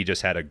Greg. Like he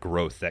just had a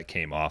growth that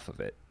came off of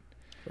it.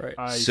 Right.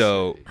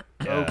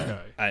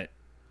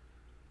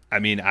 I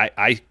mean,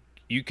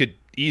 you could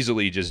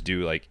easily just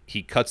do like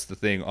he cuts the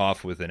thing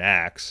off with an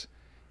axe,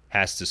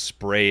 has to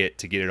spray it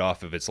to get it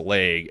off of its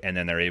leg, and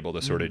then they're able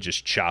to sort of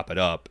just chop it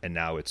up, and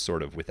now it's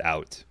sort of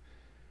without.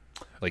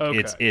 Like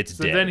it's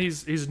so dead. Then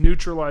he's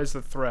neutralized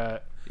the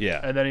threat. Yeah.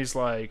 And then he's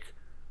like,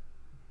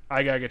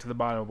 I gotta get to the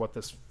bottom of what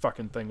this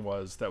fucking thing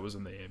was that was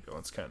in the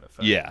ambulance, kind of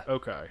thing. Yeah.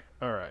 Okay.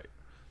 All right.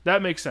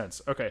 That makes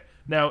sense. Okay.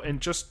 Now, and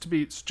just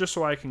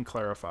so I can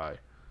clarify,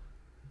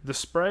 the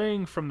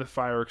spraying from the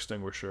fire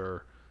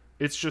extinguisher,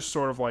 it's just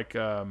sort of like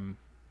the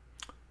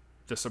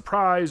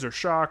surprise or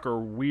shock or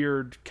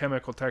weird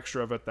chemical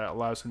texture of it that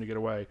allows him to get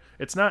away.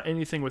 It's not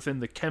anything within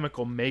the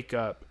chemical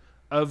makeup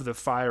of the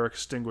fire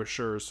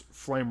extinguisher's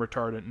flame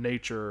retardant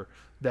nature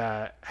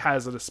that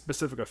has a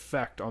specific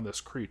effect on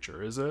this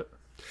creature, is it?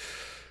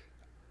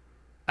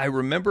 I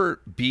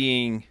remember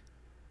being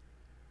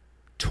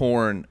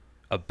torn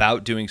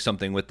about doing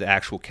something with the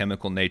actual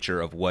chemical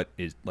nature of what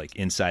is like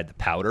inside the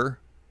powder,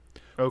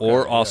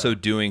 or also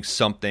doing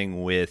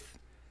something with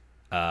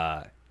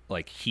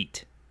like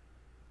heat.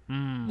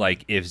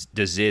 Like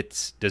does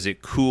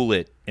it cool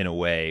it in a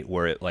way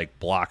where it like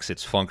blocks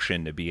its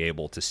function to be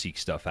able to seek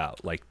stuff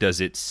out? Like does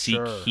it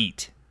seek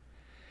heat?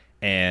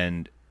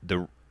 And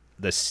the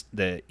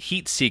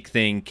heat seek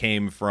thing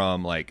came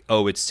from like,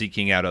 it's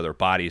seeking out other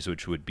bodies,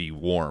 which would be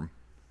warm.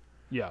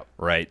 Yeah.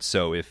 Right.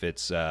 So if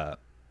it's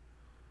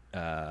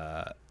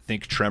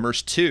think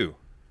Tremors 2,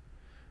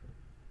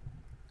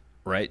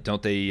 right?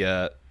 Don't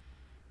they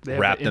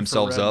wrap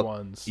themselves up?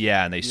 Ones.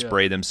 Yeah, and they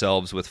spray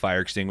themselves with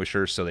fire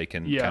extinguishers so they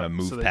can kind of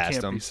move so they past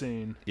can't them. Be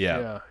seen.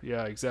 Yeah,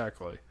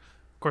 exactly.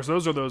 Of course,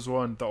 those are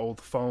the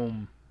old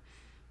foam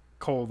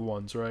cold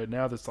ones, right?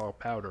 Now that's all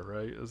powder,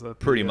 right? Is that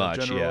pretty much?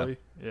 Generally?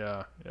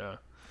 Yeah.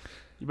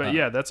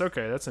 But that's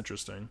okay. That's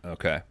interesting.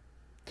 Okay,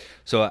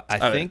 so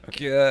I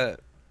think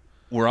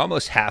we're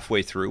almost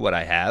halfway through what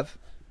I have.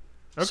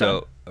 Okay.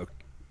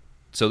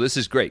 So this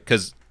is great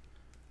because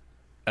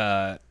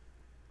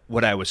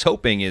what I was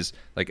hoping is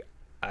like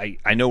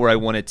I know where I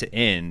want it to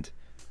end.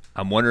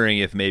 I'm wondering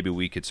if maybe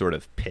we could sort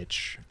of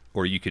pitch,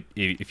 or you could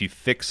if you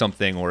fix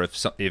something, or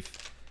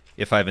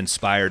if I've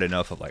inspired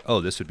enough of like,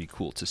 this would be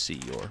cool to see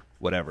or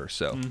whatever.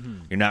 So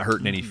you're not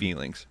hurting any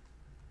feelings.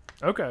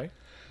 Okay.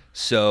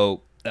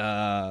 So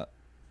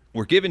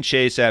we're giving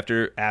chase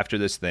after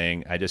this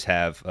thing. I just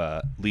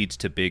have leads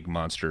to big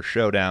monster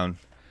showdown,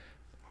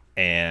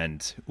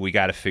 and we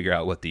got to figure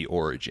out what the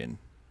origin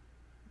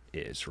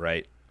is,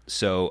 right?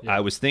 So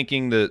I was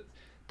thinking the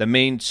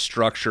main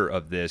structure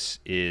of this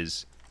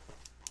is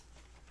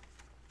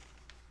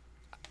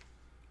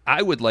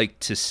I would like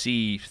to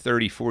see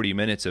 30, 40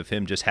 minutes of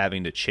him just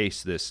having to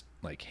chase this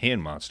like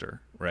hand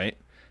monster, right?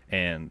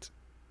 And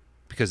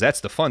because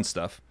that's the fun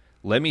stuff.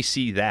 Let me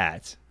see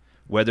that,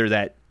 whether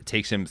that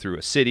takes him through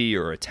a city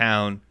or a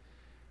town,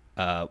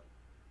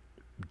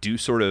 do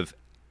sort of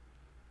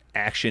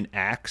action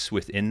acts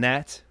within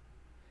that.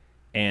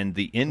 And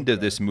the end of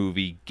this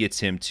movie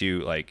gets him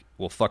to like,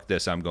 well, fuck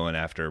this. I'm going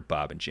after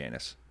Bob and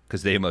Janice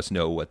because they must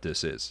know what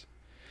this is.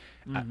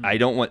 Mm-hmm. I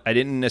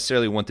didn't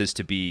necessarily want this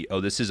to be, oh,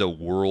 this is a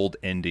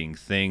world-ending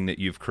thing that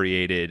you've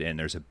created and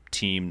there's a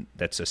team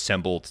that's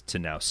assembled to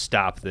now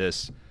stop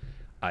this.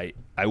 I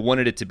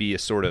wanted it to be a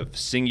sort of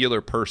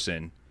singular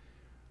person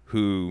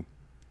who,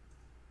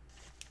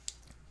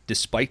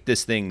 despite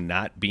this thing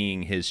not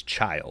being his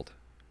child,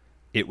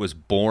 it was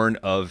born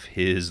of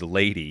his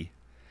lady,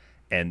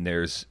 and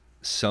there's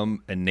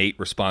some innate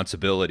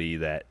responsibility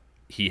that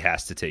he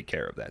has to take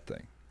care of that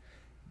thing.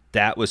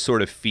 That was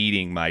sort of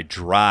feeding my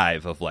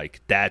drive of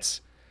like,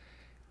 that's,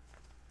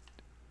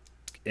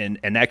 and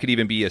that could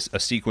even be a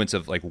sequence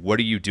of like, what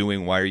are you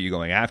doing? Why are you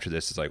going after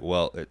this? It's like,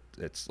 well,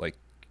 it's like,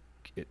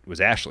 it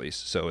was Ashley's.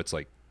 So it's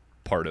like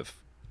part of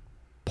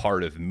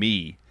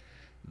me.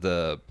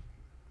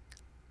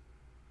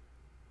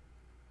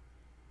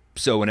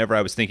 So whenever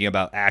I was thinking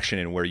about action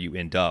and where you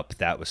end up,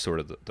 that was sort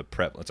of the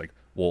prep. It's like,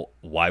 well,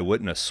 why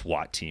wouldn't a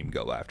SWAT team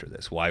go after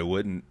this? Why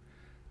wouldn't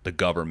the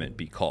government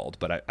be called?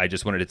 But I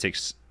just wanted to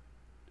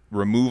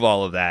remove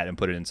all of that and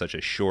put it in such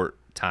a short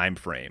time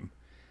frame.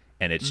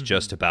 And it's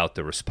just about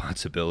the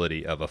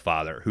responsibility of a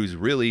father who's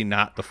really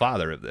not the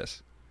father of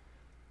this.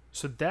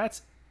 So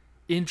that's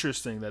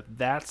interesting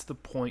that's the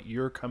point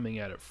you're coming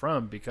at it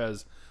from,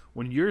 because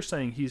when you're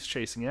saying he's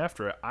chasing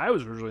after it, I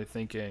was originally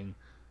thinking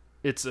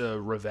it's a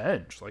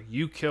revenge. Like,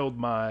 you killed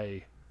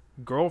my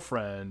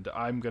girlfriend,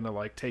 I'm going to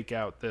like take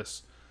out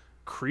this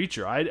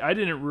creature. I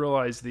didn't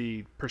realize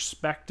the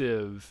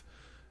perspective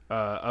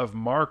of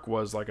Mark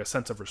was like a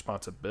sense of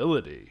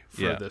responsibility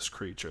for this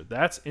creature.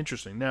 That's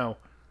interesting. Now,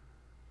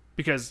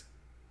 because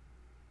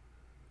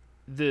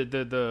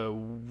the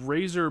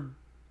razor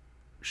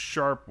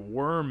sharp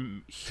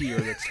worm here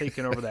that's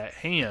taken over that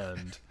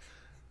hand,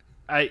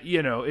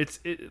 it's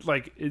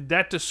like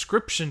that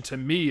description to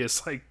me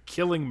is like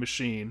Killing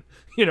Machine.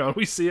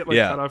 We see it like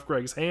cut off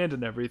Greg's hand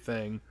and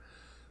everything.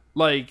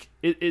 Like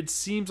it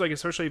seems like,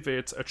 especially if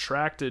it's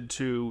attracted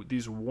to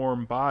these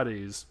warm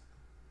bodies,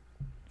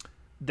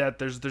 that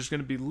there's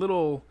going to be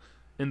little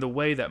in the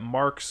way that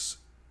Mark's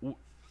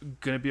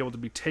going to be able to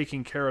be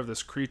taking care of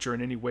this creature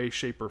in any way,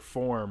 shape, or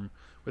form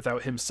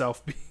without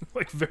himself being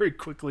like very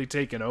quickly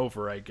taken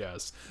over, I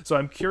guess. So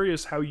I'm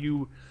curious how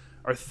you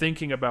are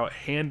thinking about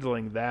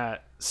handling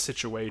that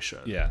situation.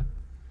 Yeah.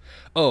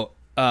 Oh,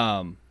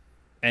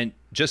 and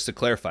just to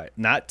clarify,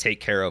 not take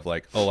care of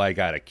like, oh, I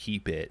gotta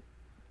keep it.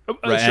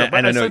 Right? Sure,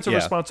 but a sense of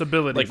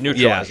responsibility, like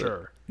neutralize it.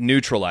 Sure.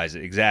 Neutralize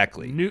it,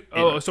 exactly.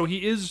 So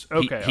he is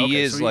okay.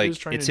 He is so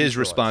like, it's his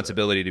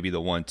responsibility to be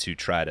the one to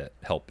try to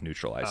help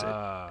neutralize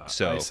it.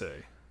 So I see.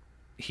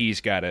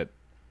 He's got to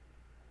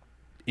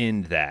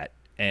end that,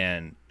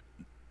 and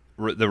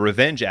the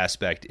revenge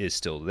aspect is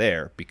still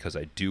there because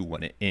I do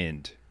want to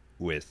end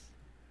with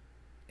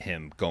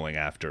him going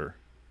after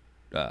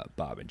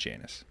Bob and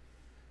Janice.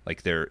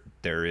 Like there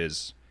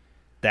is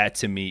that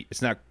to me.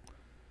 It's not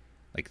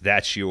like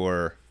that's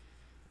your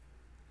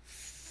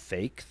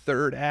fake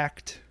third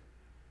act.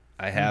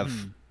 I have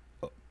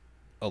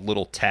a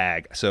little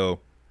tag.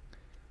 So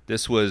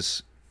this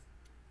was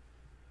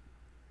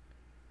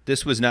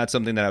not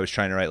something that I was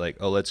trying to write like,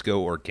 oh, let's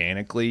go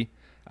organically.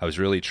 I was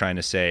really trying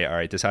to say, all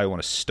right, this is how I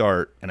want to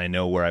start, and I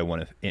know where I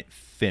want to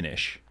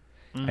finish.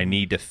 I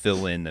need to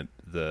fill in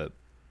the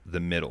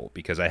middle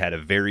because I had a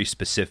very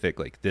specific,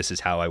 like, this is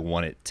how I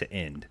want it to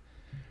end.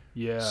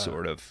 Yeah.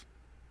 Sort of.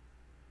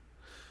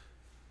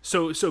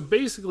 So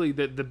basically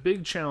the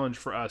big challenge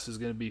for us is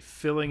going to be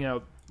filling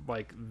out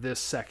like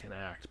this second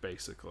act,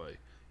 basically.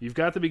 You've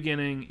got the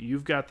beginning,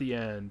 you've got the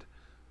end.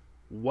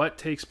 What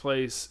takes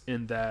place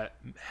in that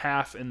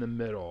half in the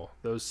middle,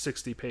 those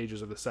 60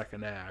 pages of the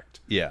second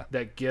act,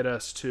 that get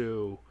us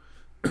to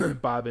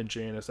Bob and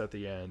Janice at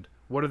the end?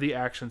 What are the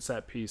action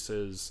set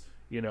pieces,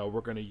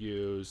 we're going to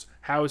use?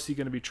 How is he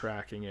going to be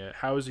tracking it?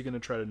 How is he going to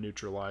try to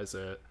neutralize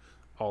it?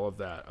 All of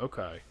that.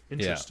 Okay.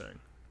 Interesting.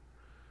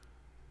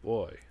 Yeah.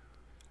 Boy.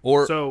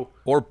 Or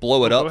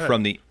blow it up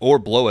from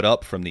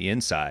the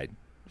inside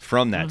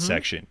from that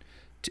section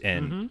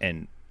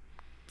and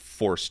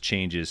force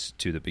changes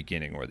to the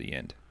beginning or the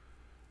end.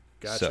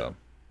 Gotcha. So,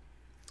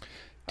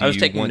 I was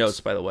taking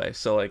notes, by the way.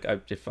 So like,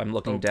 if I'm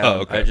looking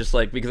down, I just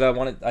like, because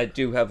I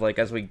do have like,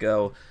 as we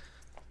go,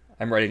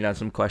 I'm writing down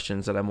some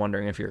questions that I'm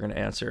wondering if you're going to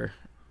answer.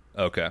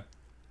 Okay.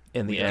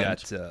 In the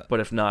end, but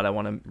if not, I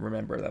want to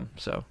remember them.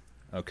 So.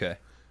 Okay.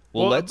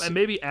 Well, let's and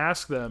maybe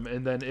ask them,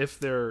 and then if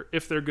they're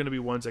going to be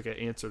ones that get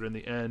answered in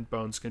the end,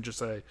 Bones can just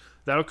say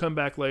that'll come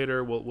back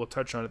later. We'll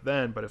touch on it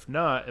then. But if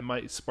not, it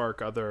might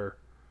spark other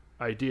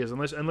ideas.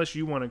 Unless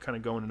you want to kind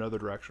of go in another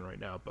direction right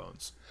now,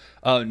 Bones.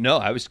 No,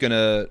 I was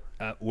gonna.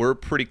 We're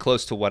pretty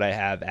close to what I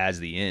have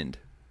as the end.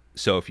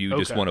 So if you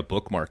just want to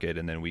bookmark it,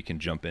 and then we can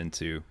jump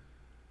into.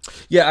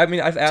 Yeah, I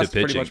mean, I've asked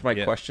pretty much my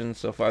questions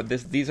so far.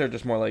 These are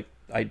just more like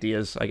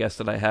ideas, I guess,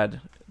 that I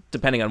had,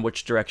 depending on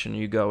which direction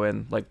you go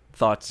in, like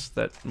thoughts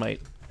that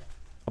might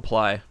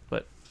apply.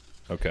 But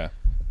okay,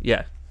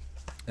 yeah.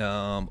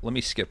 Let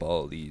me skip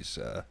all of these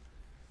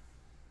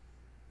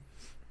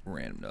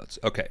random notes.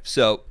 Okay,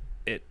 so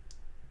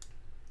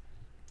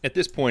at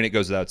this point, it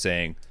goes without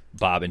saying,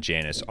 Bob and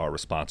Janice are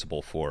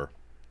responsible for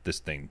this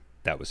thing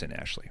that was in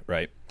Ashley,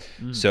 right?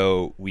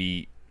 So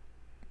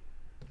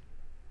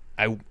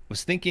I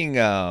was thinking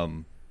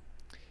the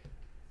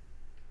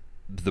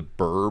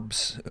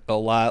Burbs a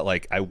lot.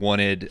 Like I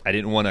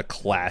didn't want a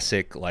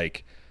classic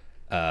like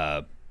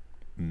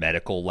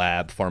medical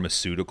lab,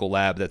 pharmaceutical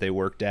lab that they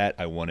worked at.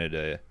 I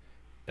wanted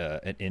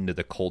an into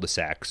the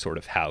cul-de-sac sort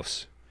of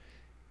house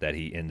that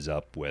he ends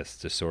up with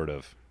to sort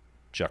of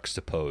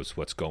juxtapose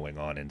what's going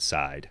on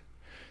inside.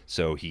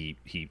 So he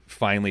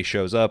finally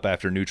shows up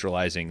after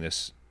neutralizing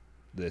this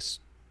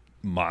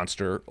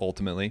monster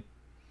ultimately.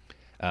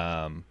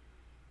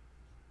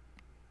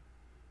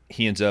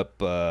 He ends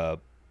up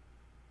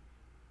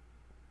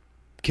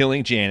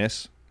killing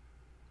Janice,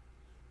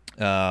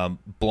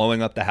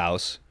 blowing up the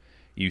house.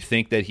 You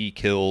think that he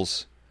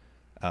kills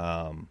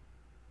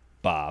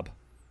Bob.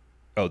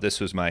 Oh, this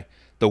was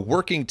the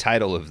working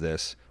title of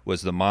this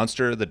was The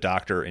Monster, the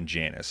Doctor, and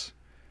Janice.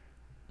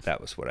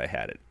 That was what I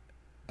had it.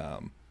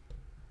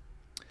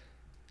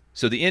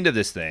 So the end of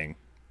this thing,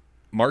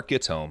 Mark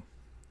gets home.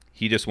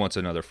 He just wants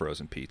another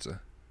frozen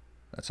pizza.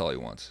 That's all he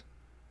wants.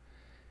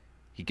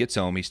 He gets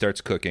home. He starts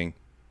cooking.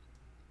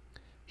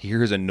 He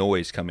hears a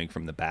noise coming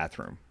from the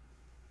bathroom.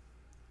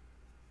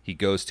 He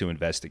goes to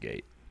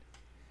investigate.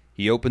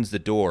 He opens the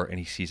door and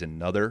he sees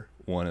another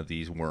one of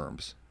these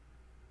worms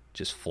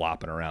just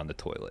flopping around the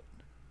toilet.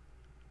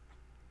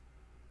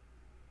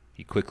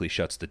 He quickly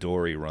shuts the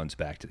door. He runs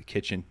back to the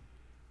kitchen.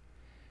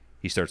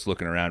 He starts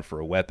looking around for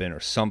a weapon or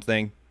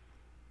something.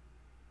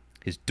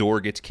 His door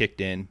gets kicked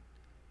in.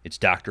 It's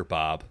Dr.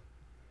 Bob.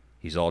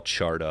 He's all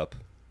charred up.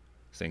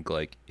 Think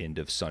like End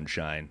of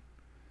Sunshine.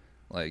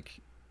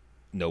 Like,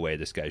 no way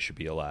this guy should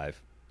be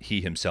alive.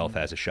 He himself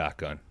has a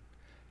shotgun.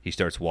 He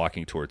starts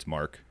walking towards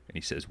Mark, and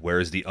he says, "Where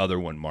is the other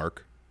one,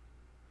 Mark?"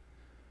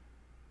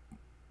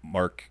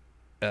 Mark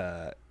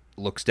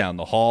looks down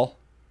the hall,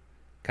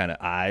 kind of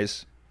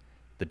eyes.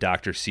 The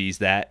doctor sees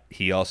that.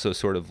 He also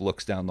sort of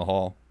looks down the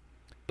hall.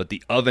 But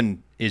the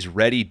oven is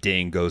ready,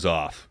 ding, goes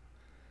off.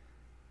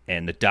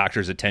 And the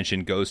doctor's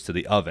attention goes to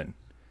the oven.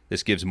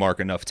 This gives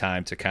Mark enough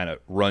time to kind of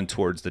run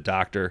towards the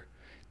doctor.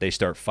 They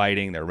start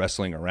fighting. They're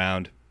wrestling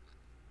around.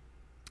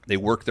 They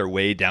work their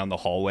way down the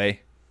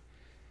hallway.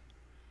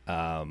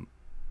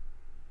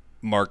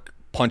 Mark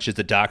punches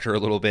the doctor a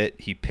little bit.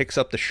 He picks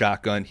up the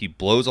shotgun. He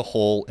blows a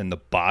hole in the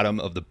bottom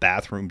of the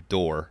bathroom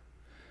door,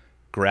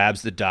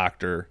 grabs the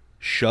doctor,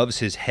 shoves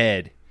his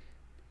head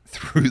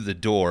through the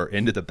door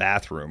into the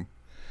bathroom.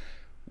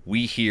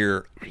 We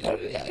hear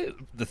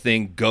the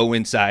thing go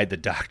inside the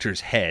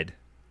doctor's head.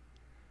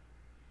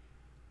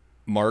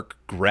 Mark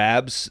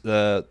grabs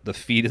the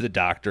feet of the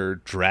doctor,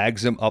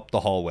 drags him up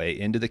the hallway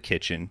into the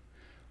kitchen.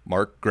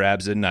 Mark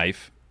grabs a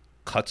knife,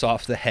 cuts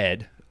off the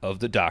head of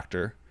the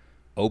doctor,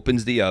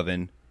 opens the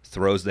oven,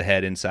 throws the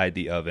head inside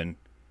the oven,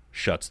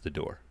 shuts the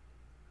door.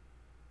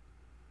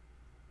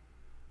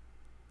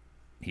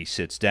 He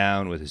sits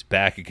down with his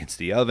back against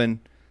the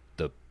oven,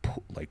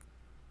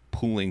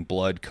 pooling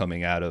blood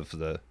coming out of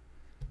the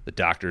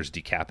doctor's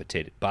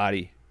decapitated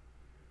body,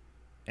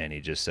 and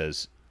he just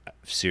says,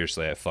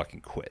 "Seriously, I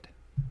fucking quit."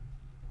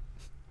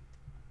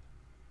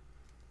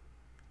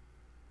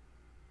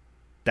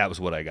 That was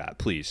what I got.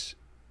 Please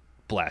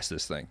blast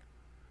this thing.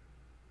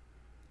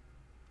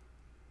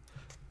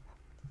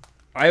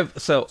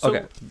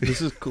 Okay,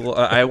 this is cool.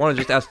 I want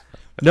to just ask.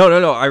 No.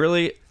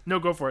 No,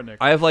 go for it, Nick.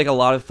 I have like a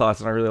lot of thoughts,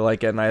 and I really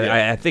like it, and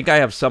I think I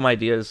have some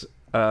ideas.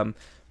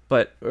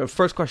 But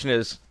first question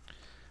is,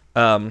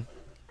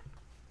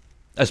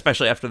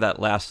 especially after that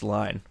last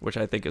line, which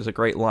I think is a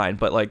great line,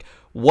 but like,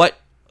 what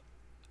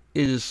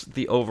is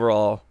the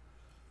overall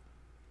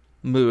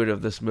mood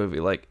of this movie?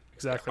 Like,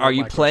 exactly. Are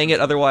you playing it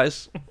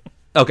otherwise?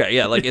 Okay,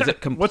 yeah, like, is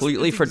it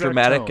completely for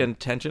dramatic and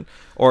tension?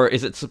 Or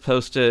is it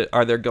supposed to,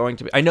 are there going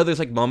to be, I know there's,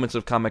 like, moments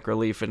of comic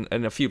relief in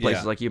a few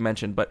places, like you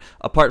mentioned, but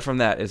apart from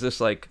that, is this,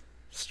 like,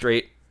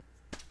 straight,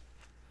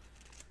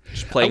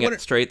 just playing it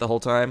straight the whole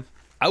time?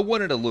 I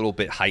want it a little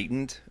bit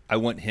heightened. I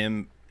want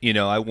him,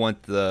 I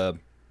want the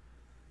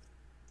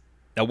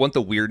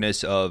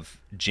weirdness of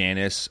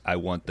Janice. I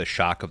want the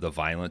shock of the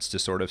violence to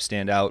sort of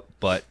stand out,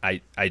 but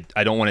I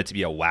don't want it to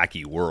be a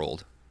wacky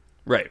world.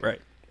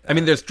 Right. I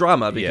mean, there's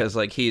drama because,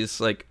 like, he's,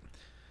 like,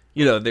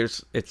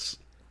 there's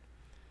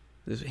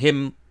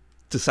him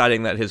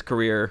deciding that his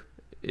career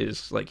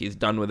is, like, he's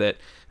done with it.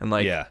 And,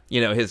 like,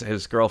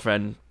 his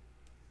girlfriend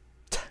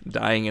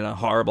dying in a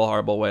horrible,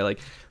 horrible way. Like,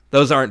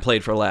 those aren't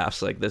played for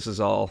laughs. Like, this is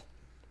all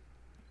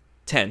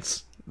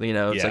tense.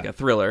 It's like a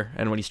thriller.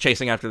 And when he's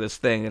chasing after this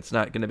thing, it's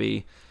not going to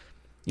be,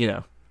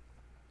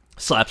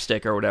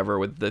 slapstick or whatever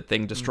with the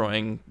thing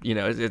destroying,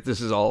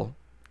 this is all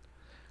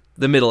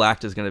the middle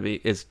act is going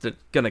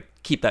to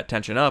keep that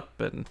tension up,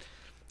 and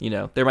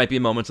there might be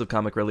moments of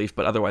comic relief,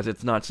 but otherwise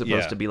it's not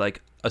supposed to be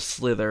like a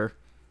Slither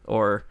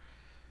or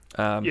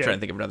I'm trying to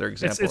think of another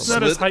example. It's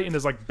not as heightened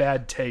as like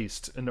Bad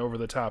Taste and Over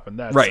the Top in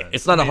that right. sense.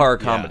 It's not a horror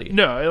comedy.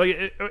 No,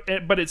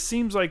 but it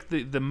seems like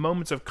the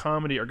moments of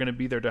comedy are going to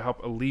be there to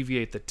help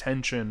alleviate the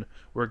tension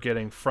we're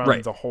getting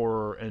from the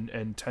horror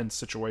and tense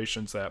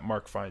situations that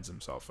Mark finds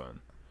himself in.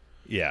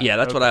 Yeah,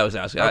 that's what I was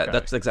asking. Okay.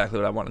 That's exactly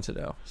what I wanted to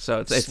know.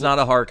 So it's not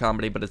a horror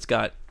comedy, but it's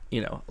got,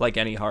 like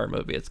any horror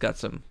movie, it's got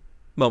some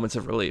moments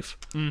of relief.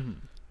 Mm-hmm.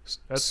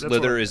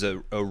 Slither is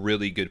a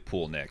really good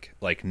pool, Nick.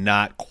 Like,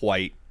 not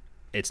quite.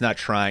 It's not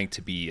trying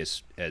to be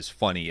as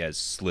funny as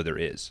Slither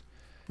is,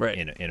 right?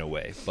 In a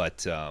way,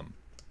 but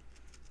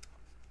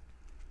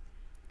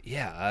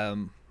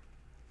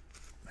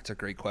that's a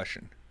great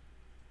question,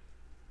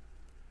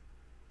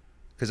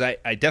 because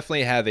I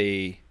definitely have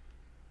a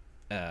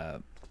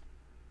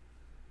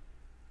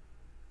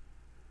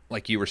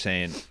like you were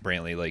saying,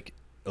 Brantley, like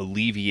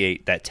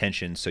alleviate that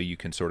tension so you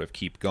can sort of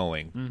keep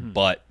going,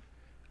 but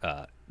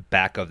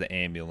back of the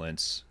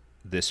ambulance,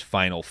 this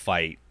final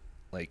fight.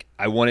 Like,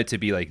 I want it to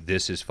be like,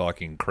 this is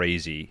fucking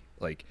crazy.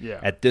 Like,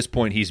 at this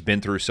point, he's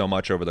been through so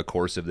much over the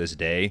course of this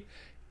day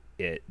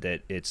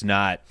that it's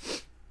not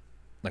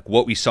like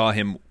what we saw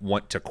him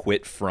want to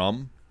quit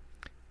from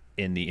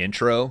in the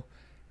intro,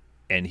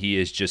 and he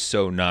is just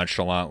so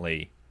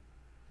nonchalantly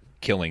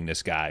killing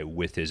this guy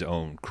with his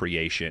own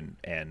creation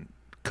and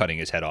cutting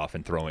his head off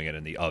and throwing it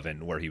in the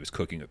oven where he was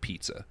cooking a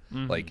pizza.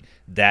 Like,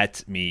 that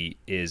to me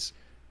is...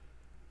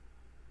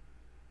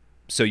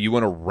 So you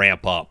want to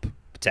ramp up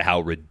to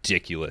how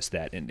ridiculous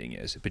that ending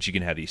is, but you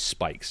can have these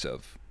spikes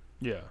of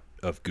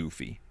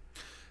goofy.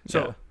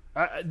 So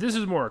this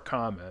is more a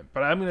comment,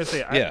 but I'm going to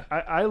say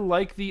I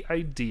like the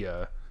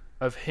idea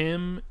of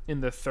him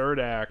in the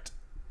third act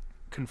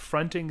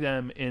confronting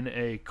them in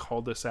a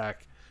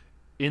cul-de-sac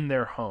in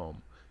their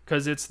home,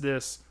 because it's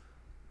this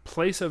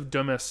place of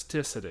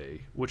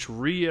domesticity, which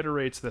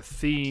reiterates the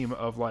theme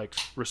of like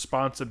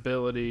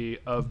responsibility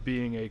of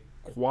being a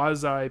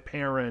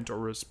quasi-parent or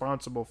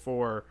responsible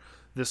for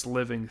this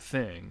living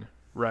thing,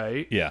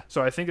 right? Yeah.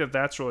 So I think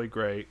that's really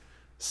great.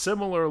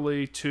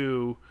 Similarly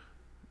to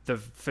the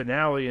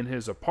finale in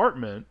his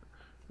apartment,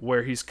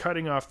 where he's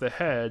cutting off the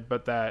head,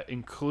 but that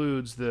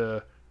includes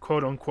the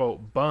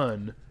quote-unquote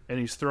bun, and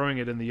he's throwing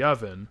it in the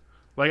oven.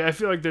 Like, I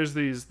feel like there's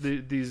these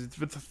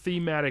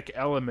thematic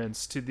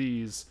elements to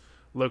these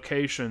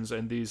locations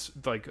and these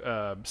like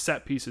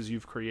set pieces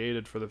you've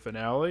created for the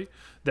finale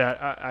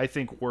that I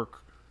think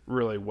work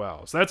really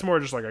well. So that's more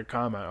just like a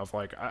comment of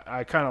like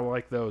I kind of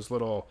like those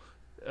little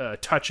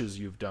touches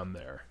you've done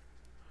there.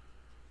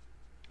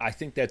 I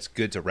think that's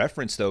good to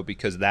reference though,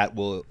 because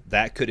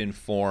that could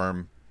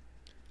inform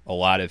a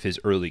lot of his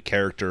early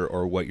character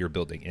or what you're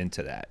building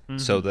into that.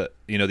 So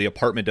the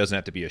apartment doesn't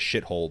have to be a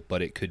shithole,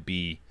 but it could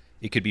be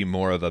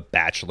more of a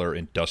bachelor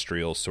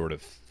industrial sort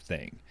of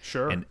thing.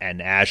 Sure.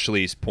 And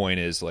Ashley's point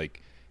is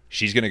like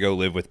she's going to go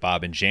live with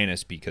Bob and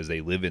Janice because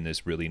they live in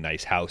this really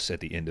nice house at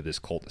the end of this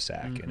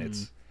cul-de-sac,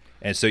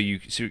 and so you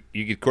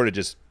could sort of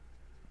just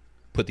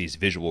put these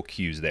visual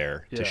cues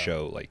there to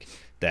show like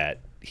that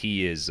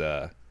he is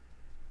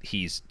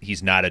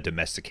he's not a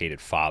domesticated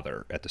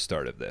father at the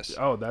start of this.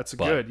 Oh, that's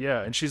good.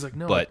 Yeah. And she's like,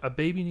 no, a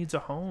baby needs a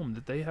home.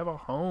 That they have a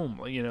home.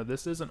 Like,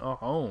 this isn't a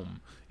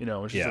home.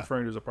 And she's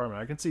referring to his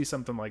apartment. I can see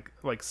something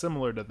like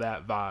similar to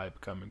that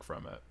vibe coming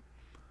from it.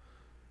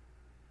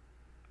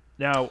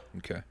 Now,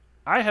 okay,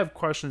 I have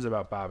questions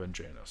about Bob and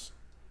Janice.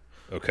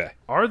 Okay.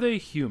 Are they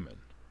human?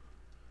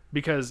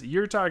 Because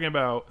you're talking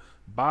about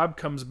Bob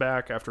comes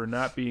back after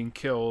not being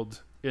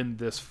killed in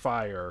this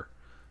fire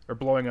or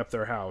blowing up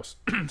their house,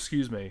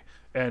 excuse me,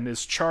 and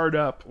is charred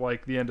up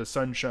like the end of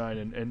Sunshine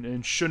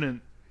and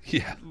shouldn't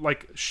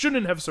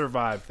have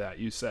survived that,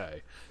 you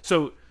say.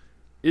 So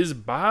is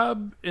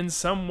Bob in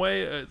some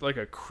way like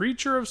a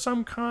creature of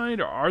some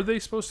kind, or are they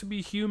supposed to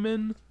be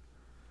human?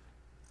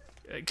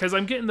 Because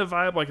I'm getting the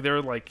vibe like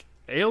they're like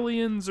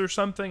aliens or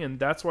something, and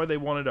that's why they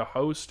wanted a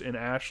host in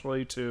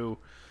Ashley to,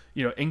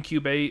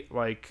 incubate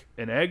like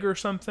an egg or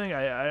something.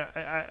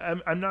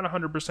 I'm not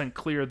 100%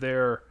 clear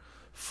their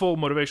full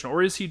motivation,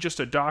 or is he just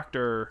a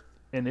doctor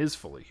and is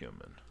fully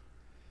human?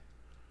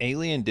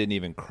 Alien didn't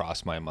even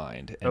cross my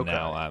mind, and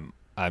now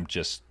I'm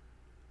just.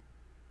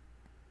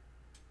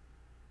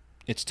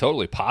 It's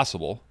totally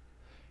possible.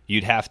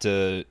 You'd have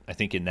to, I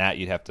think, in that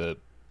you'd have to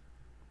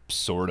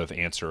sort of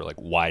answer like,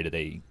 why do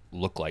they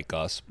look like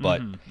us?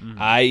 But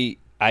I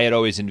had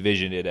always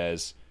envisioned it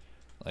as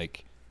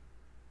like,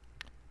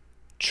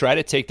 try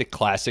to take the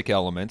classic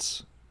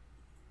elements,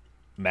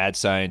 mad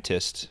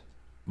scientist,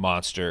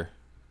 monster,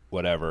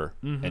 whatever,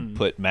 and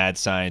put mad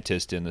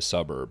scientist in the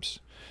suburbs.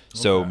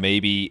 So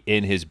maybe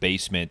in his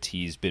basement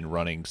he's been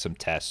running some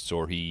tests,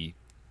 or he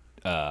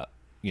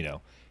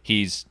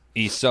he's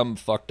some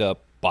fucked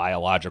up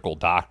biological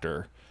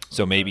doctor.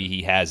 So maybe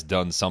he has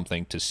done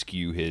something to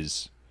skew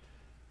his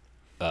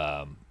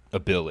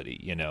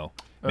ability,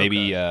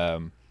 Maybe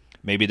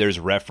Maybe there's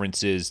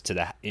references to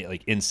the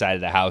like inside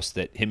of the house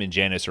that him and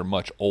Janice are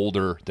much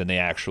older than they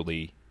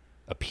actually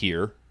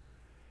appear,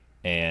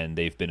 and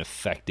they've been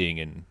affecting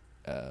and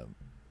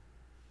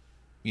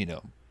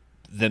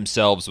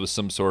themselves with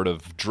some sort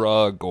of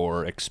drug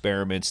or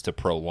experiments to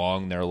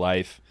prolong their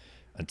life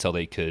until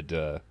they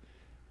could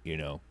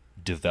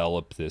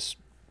develop this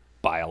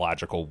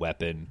biological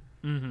weapon.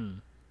 Mm-hmm.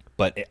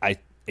 But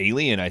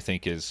Alien, I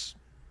think, is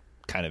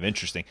kind of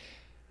interesting.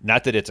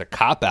 Not that it's a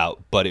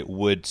cop-out, but it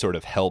would sort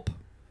of help.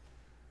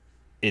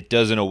 It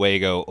does in a way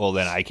go, well,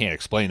 then I can't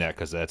explain that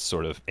because that's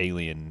sort of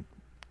alien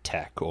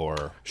tech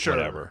or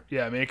whatever.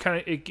 Yeah, I mean,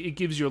 it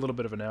gives you a little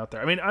bit of an out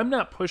there. I mean, I'm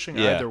not pushing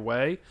either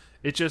way.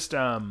 It just,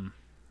 I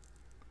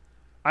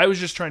was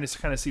just trying to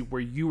kind of see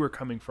where you were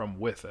coming from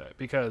with it,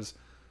 because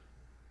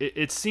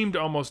it seemed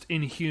almost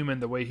inhuman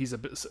the way he's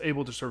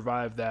able to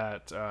survive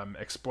that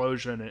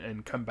explosion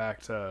and come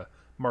back to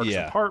Mark's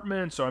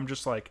apartment. So I'm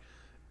just like,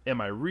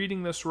 am I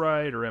reading this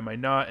right or am I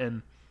not?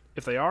 And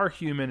if they are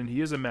human and he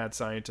is a mad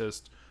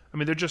scientist, I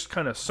mean, they're just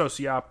kind of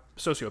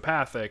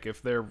sociopathic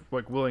if they're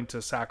like willing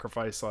to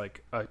sacrifice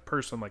like a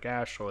person like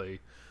Ashley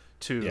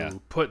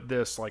to put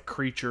this like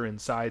creature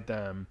inside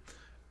them.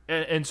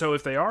 And so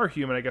if they are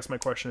human, I guess my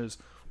question is,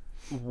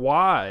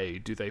 why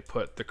do they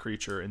put the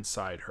creature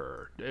inside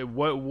her?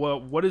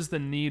 What is the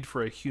need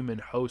for a human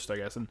host, I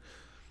guess? And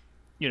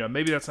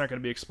maybe that's not going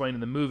to be explained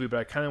in the movie,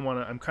 but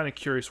I'm kind of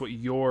curious what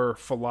your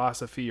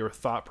philosophy or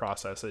thought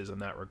process is in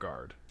that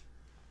regard.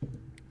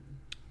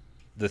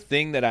 The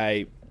thing that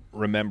I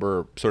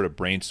remember sort of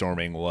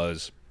brainstorming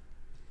was,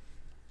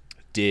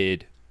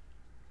 did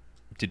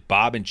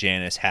Bob and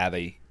Janice have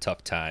a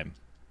tough time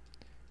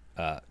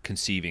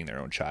conceiving their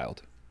own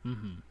child?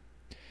 Mm-hmm.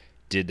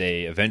 Did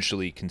they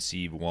eventually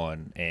conceive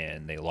one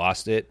and they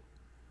lost it?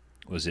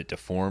 Was it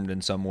deformed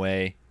in some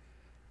way?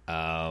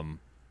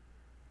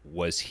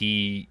 Was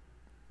he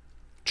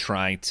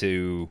trying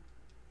to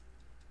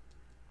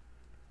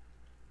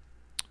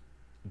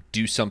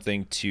do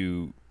something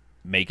to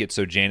make it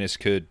so Janice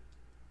could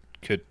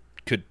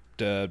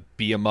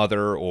be a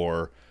mother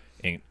or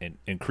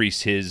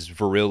increase his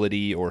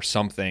virility or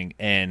something?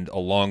 And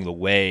along the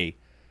way,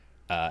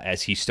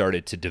 as he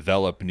started to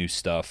develop new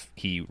stuff,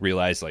 he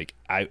realized, like,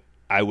 I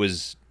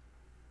was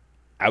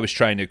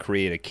trying to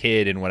create a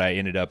kid, and what I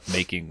ended up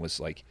making was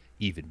like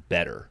even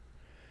better.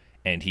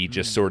 And he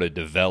just sort of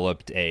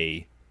developed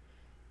a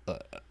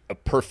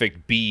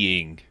perfect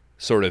being,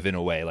 sort of, in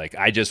a way. Like,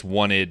 I just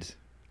wanted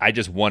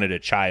a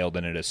child,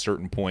 and at a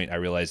certain point I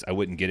realized I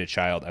wouldn't get a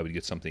child, I would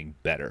get something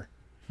better.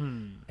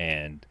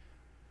 And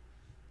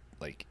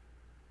like,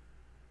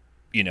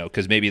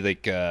 because maybe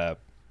like the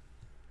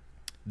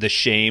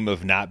shame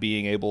of not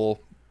being able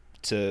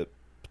to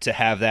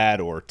have that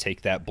or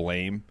take that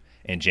blame,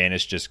 and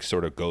Janice just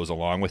sort of goes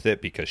along with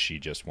it because she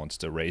just wants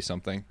to raise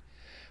something.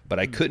 But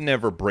I couldn't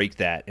ever break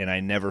that, and I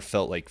never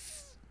felt like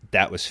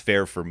that was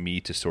fair for me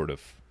to sort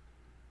of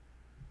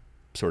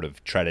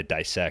try to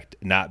dissect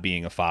not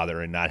being a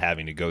father and not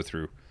having to go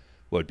through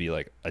what would be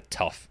like a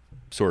tough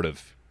sort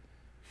of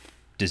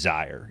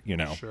desire,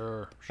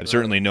 Sure. I've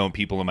certainly known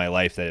people in my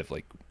life that have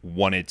like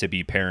wanted to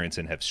be parents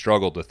and have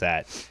struggled with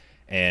that.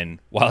 And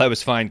while I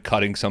was fine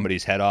cutting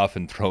somebody's head off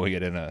and throwing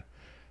it in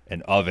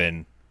an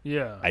oven,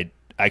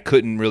 I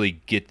couldn't really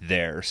get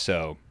there.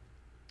 So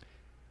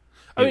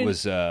it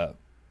was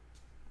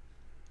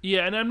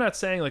yeah, and I'm not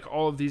saying like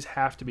all of these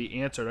have to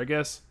be answered. I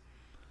guess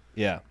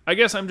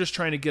I'm just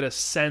trying to get a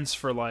sense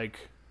for,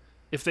 like,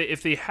 if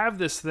they have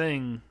this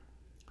thing,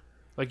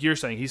 like you're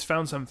saying, he's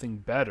found something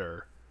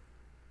better.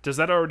 Does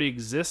that already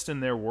exist in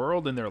their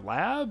world, in their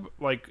lab?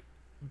 Like,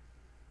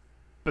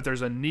 but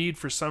there's a need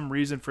for some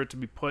reason for it to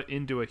be put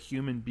into a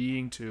human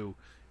being to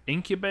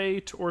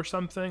incubate or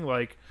something?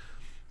 Like,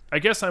 I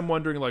guess I'm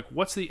wondering, like,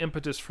 what's the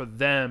impetus for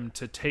them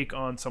to take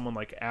on someone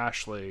like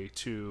Ashley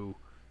to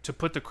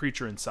put the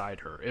creature inside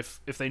her, if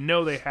they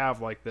know they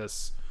have like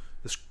this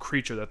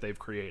creature that they've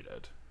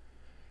created?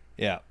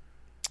 Yeah,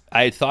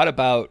 I had thought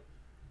about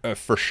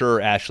for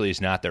sure Ashley's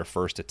not their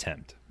first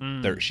attempt.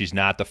 She's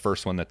not the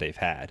first one that they've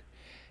had,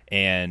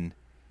 and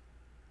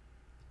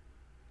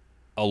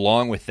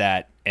along with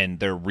that, and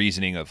their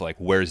reasoning of like,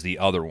 where's the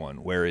other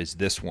one? Where is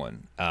this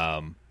one?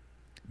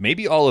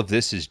 Maybe all of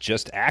this is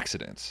just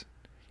accidents.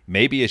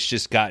 Maybe it's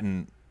just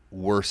gotten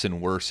worse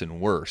and worse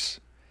and worse,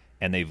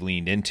 and they've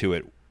leaned into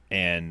it.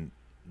 And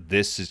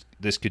this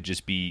could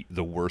just be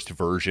the worst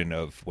version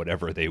of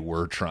whatever they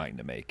were trying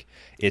to make.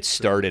 It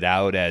started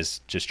out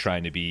as just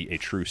trying to be a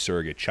true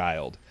surrogate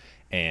child,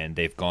 and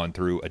they've gone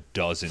through a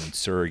dozen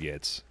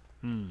surrogates.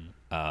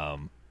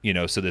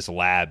 So this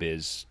lab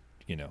is,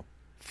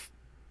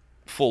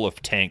 full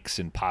of tanks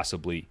and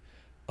possibly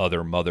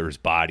other mothers'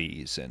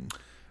 bodies, and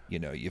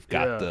you've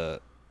got the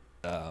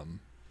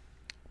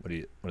what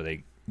are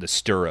they, the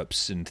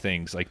stirrups and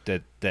things like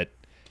that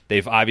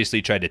they've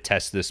obviously tried to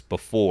test this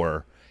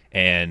before,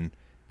 and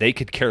they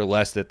could care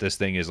less that this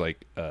thing is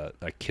like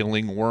a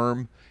killing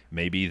worm.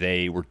 Maybe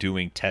they were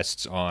doing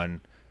tests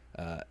on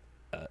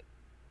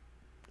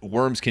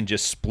worms can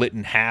just split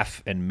in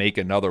half and make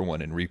another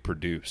one and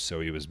reproduce. So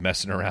he was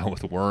messing around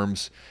with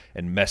worms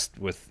and messed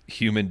with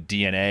human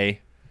DNA,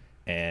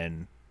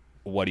 and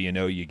what do you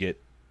know? You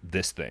get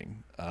this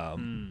thing.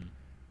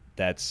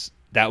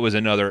 That was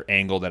another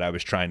angle that I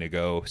was trying to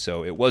go.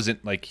 So it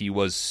wasn't like he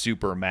was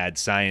super mad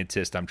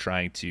scientist. I'm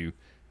trying to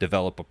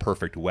develop a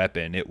perfect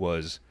weapon. It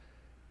was,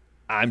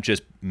 I'm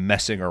just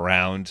messing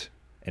around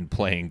and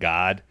playing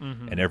God,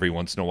 and every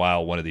once in a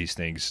while, one of these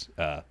things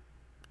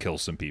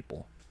kills some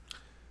people.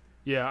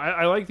 Yeah,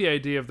 I like the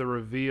idea of the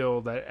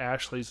reveal that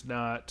Ashley's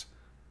not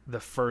the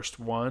first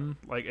one,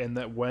 like, and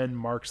that when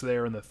Mark's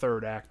there in the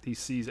third act, he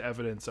sees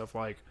evidence of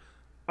like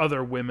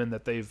other women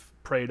that they've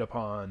preyed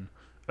upon,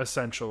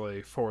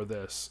 essentially, for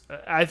this.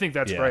 I think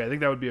that's great. I think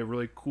that would be a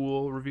really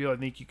cool reveal. I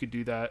think you could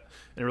do that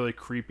in really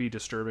creepy,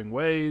 disturbing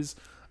ways.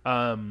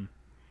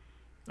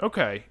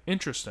 Okay,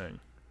 interesting.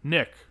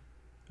 Nick,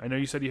 I know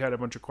you said you had a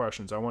bunch of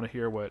questions. I want to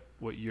hear what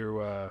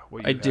you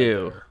I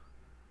do.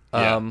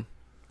 And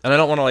I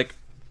don't want to like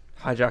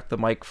hijack the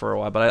mic for a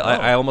while, but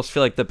I almost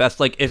feel like the best,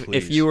 like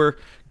if you were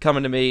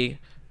coming to me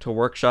to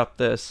workshop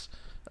this,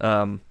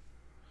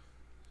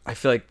 I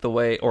feel like the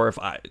way, or if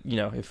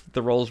if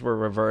the roles were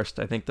reversed,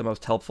 I think the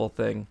most helpful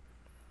thing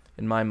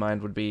in my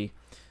mind would be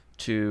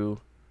to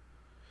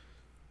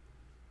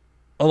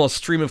almost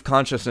stream of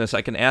consciousness.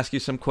 I can ask you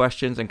some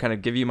questions and kind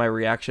of give you my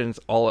reactions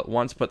all at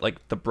once, but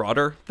like the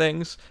broader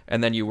things,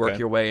 and then you work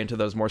your way into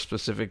those more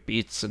specific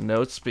beats and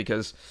notes,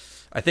 because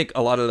I think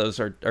a lot of those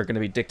are going to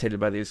be dictated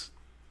by these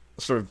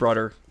sort of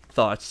broader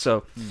thoughts.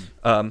 So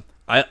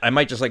I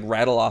might just like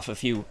rattle off a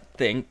few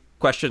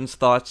questions,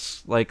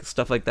 thoughts, like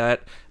stuff like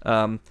that.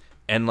 And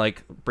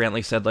like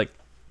Brantley said, like,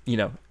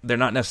 they're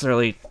not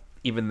necessarily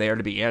even there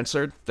to be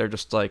answered. They're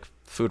just like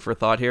food for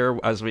thought here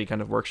as we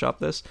kind of workshop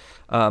this.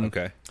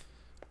 Okay.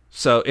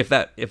 So if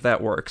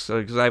that works,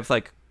 because I have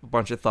like a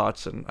bunch of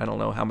thoughts, and I don't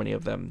know how many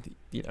of them,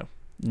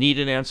 need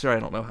an answer. I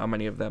don't know how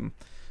many of them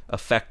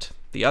affect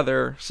the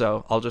other.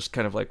 So I'll just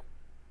kind of like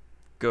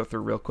go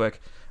through real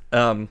quick.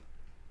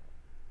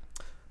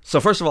 So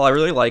first of all, I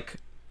really like,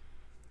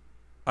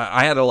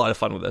 I had a lot of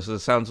fun with this. It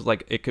sounds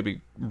like it could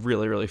be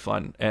really, really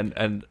fun.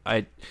 And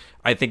I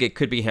think it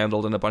could be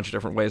handled in a bunch of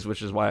different ways,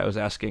 which is why I was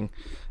asking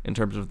in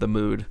terms of the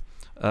mood,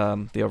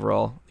 the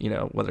overall,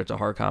 whether it's a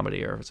horror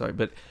comedy or sorry,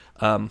 but,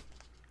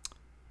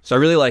 so I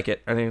really like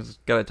it. I think it's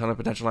got a ton of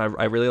potential.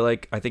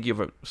 I think you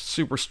have a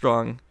super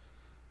strong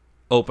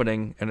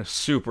opening and a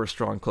super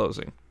strong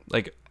closing.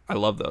 Like, I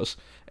love those.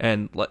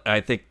 And I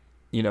think,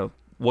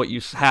 what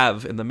you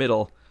have in the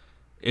middle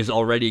is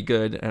already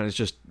good, and it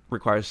just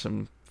requires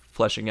some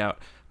fleshing out.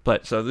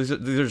 But so these are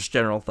just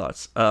general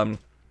thoughts. And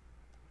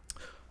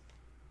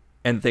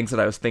things that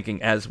I was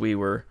thinking as we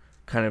were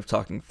kind of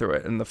talking through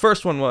it. And the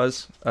first one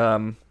was,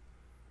 I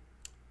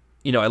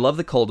love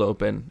the cold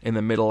open in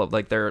the middle of,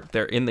 like, they're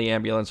in the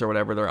ambulance or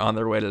whatever, they're on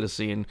their way to the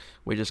scene.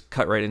 We just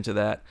cut right into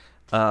that.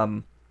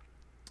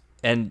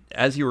 And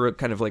as you were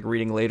kind of like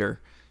reading later,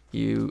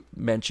 you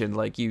mentioned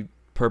like you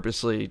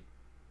purposely,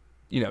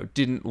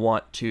 didn't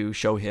want to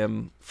show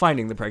him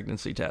finding the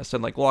pregnancy test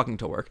and like walking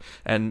to work.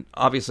 And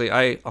obviously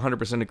I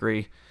 100%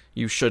 agree.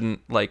 You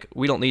shouldn't, like,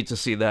 we don't need to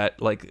see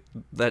that. Like,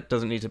 that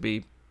doesn't need to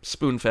be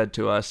spoon fed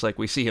to us. Like,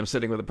 we see him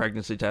sitting with a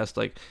pregnancy test.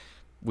 Like,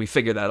 we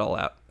figure that all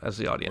out as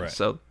the audience. Right.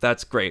 So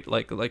that's great.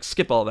 Like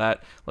skip all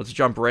that. Let's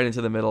jump right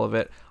into the middle of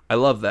it. I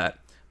love that.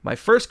 My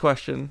first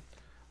question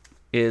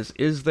is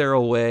there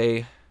a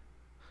way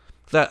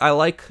that I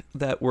like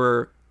that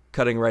we're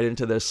cutting right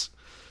into this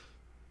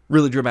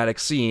really dramatic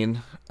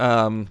scene,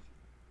 and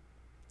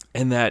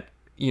that,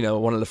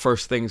 one of the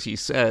first things he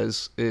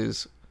says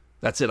is,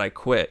 "That's it, I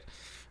quit."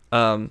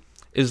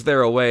 Is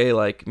there a way,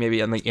 like,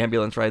 maybe on the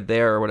ambulance ride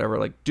there or whatever,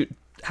 like,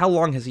 how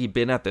long has he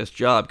been at this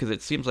job? Because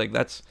it seems like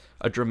that's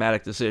a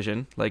dramatic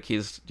decision. Like,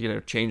 he's,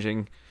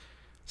 changing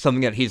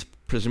something that he's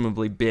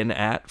presumably been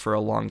at for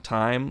a long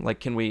time.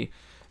 Like,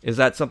 is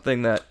that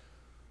something that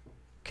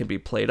can be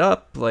played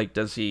up? Like,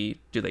 do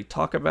they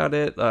talk about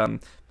it?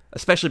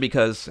 Especially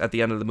because at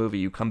the end of the movie,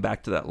 you come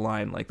back to that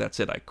line, like, "That's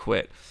it, I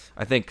quit."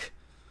 I think,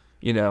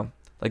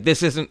 like,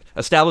 this isn't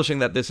establishing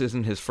that this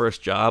isn't his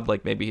first job.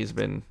 Like, maybe he's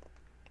been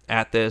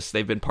at this,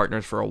 they've been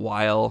partners for a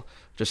while,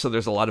 just so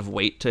there's a lot of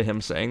weight to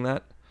him saying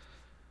that.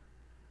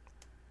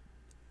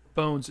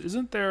 Bones,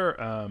 isn't there,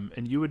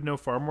 and you would know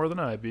far more than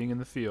I, being in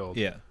the field.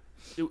 Yeah.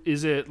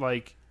 Isn't it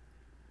like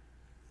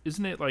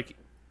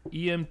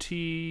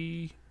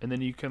EMT, and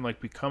then you can like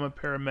become a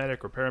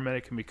paramedic, or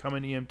paramedic can become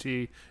an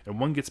EMT, and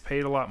one gets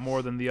paid a lot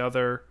more than the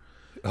other?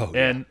 Oh,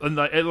 and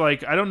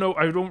like, I don't know,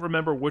 I don't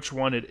remember which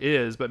one it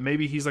is, but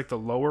maybe he's like the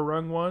lower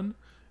rung one,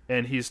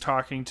 and he's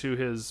talking to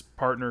his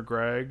partner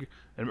Greg,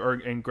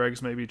 and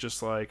Greg's maybe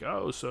just like,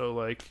 "Oh, so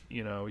like,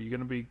 you're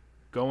gonna be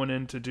going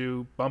in to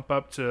do bump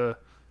up to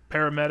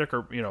paramedic,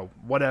 or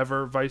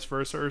whatever, vice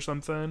versa or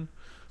something."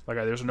 Like,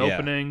 there's an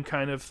opening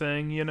kind of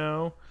thing,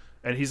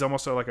 and he's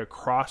almost at like a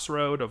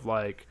crossroad of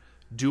like,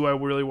 do I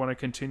really want to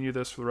continue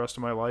this for the rest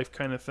of my life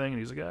kind of thing? And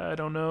he's like, I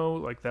don't know,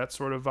 like that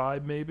sort of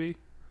vibe maybe.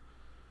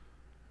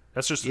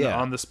 That's just an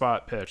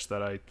on-the-spot pitch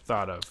that I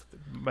thought of.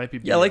 It might be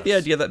BS. Yeah, I like the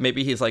idea that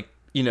maybe he's like,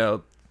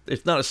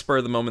 it's not a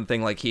spur-of-the-moment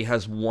thing, like he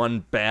has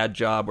one bad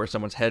job where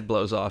someone's head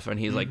blows off and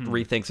he's like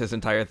rethinks his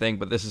entire thing,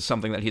 but this is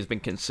something that he's been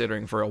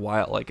considering for a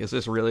while. Like, is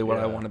this really what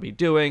I want to be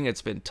doing?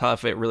 It's been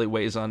tough. It really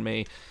weighs on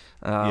me.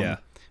 And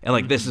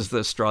like, this is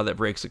the straw that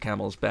breaks the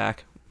camel's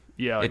back.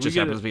 Yeah, like it just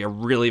happens to be a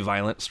really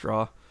violent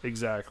straw.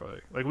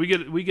 Exactly. Like,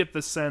 we get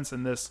the sense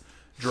in this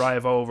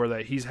drive over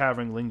that he's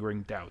having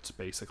lingering doubts,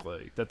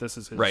 basically, that this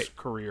is his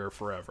career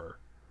forever.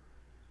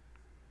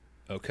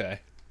 Okay.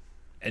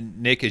 And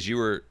Nick, as you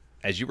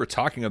were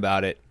talking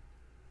about it,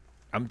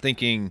 I'm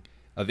thinking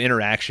of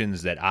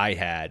interactions that I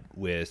had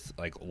with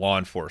like law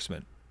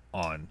enforcement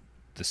on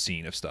the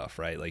scene of stuff,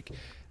 right? Like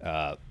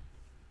the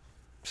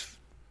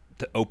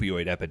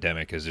opioid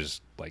epidemic has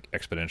just like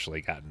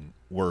exponentially gotten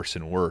worse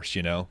and worse,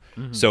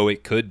 So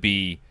it could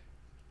be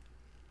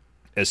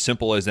as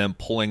simple as them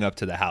pulling up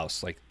to the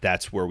house. Like,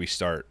 that's where we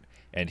start.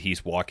 And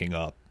he's walking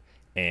up,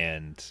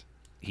 and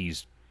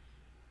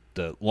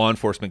the law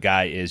enforcement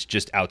guy is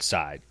just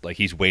outside. Like,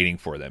 he's waiting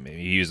for them.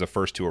 He was the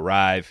first to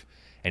arrive,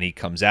 and he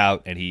comes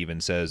out, and he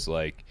even says,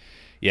 like,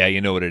 yeah, you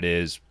know what it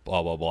is,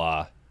 blah, blah,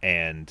 blah.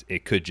 And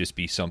it could just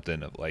be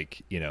something of,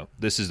 like,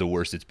 this is the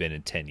worst it's been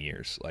in 10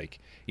 years. Like,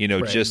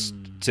 just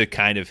to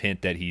kind of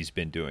hint that he's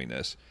been doing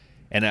this.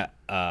 And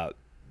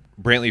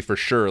Brantley, for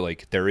sure,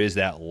 like, there is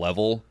that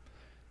level.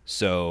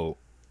 So,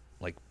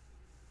 like,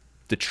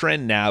 the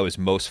trend now is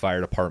most fire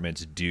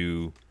departments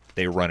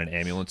they run an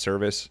ambulance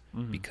service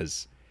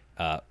because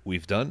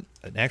we've done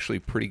an actually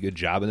pretty good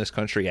job in this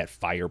country at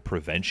fire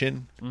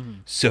prevention.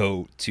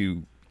 So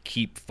to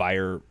keep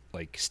fire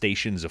like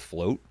stations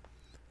afloat,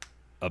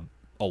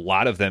 a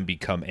lot of them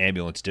become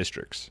ambulance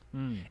districts,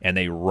 and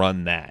they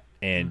run that.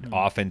 And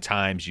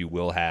oftentimes you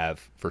will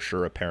have, for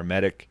sure, a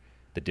paramedic.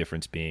 The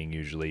difference being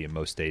usually in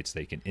most states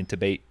they can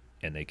intubate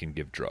and they can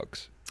give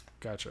drugs.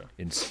 Gotcha.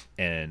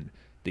 And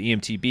the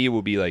EMTB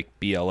will be like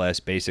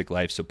BLS, basic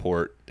life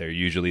support. They're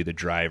usually the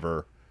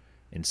driver.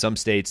 In some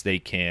states, they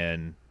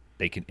can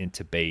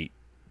intubate.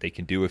 They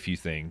can do a few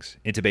things.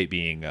 Intubate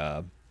being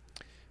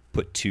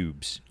put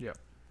tubes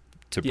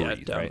to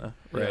breathe, right?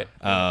 Right.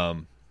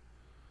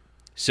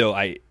 So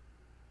I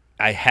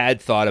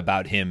had thought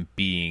about him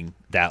being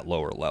that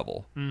lower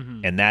level,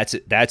 and that's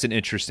an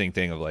interesting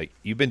thing of like,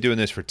 you've been doing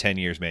this for 10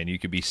 years, man. You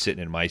could be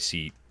sitting in my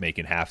seat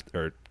making half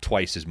or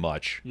twice as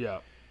much. Yeah.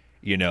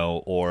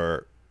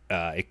 Or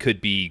it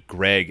could be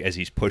Greg as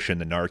he's pushing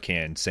the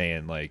Narcan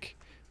saying, like,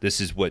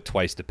 this is what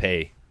twice the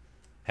pay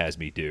has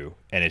me do.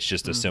 And it's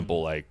just a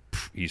simple, like,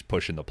 he's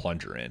pushing the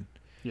plunger in.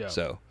 Yeah.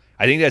 So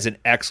I think that's an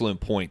excellent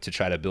point to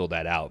try to build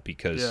that out,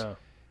 because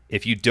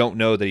if you don't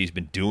know that he's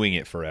been doing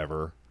it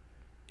forever,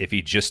 if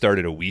he just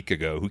started a week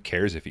ago, who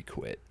cares if he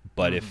quit?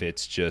 But if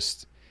it's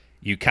just,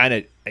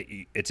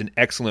 it's an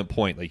excellent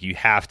point. Like, you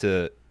have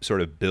to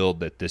sort of build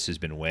that this has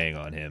been weighing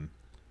on him.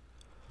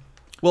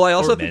 Well, I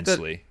also think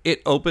that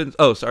it opens...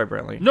 Oh, sorry,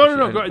 Brantley.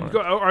 No. Go.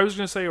 I was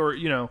going to say, or,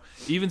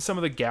 even some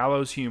of the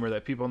gallows humor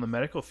that people in the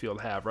medical field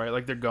have, right?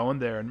 Like, they're going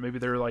there, and maybe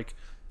they're, like,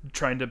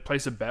 trying to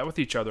place a bet with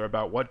each other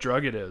about what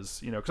drug it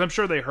is, because I'm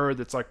sure they heard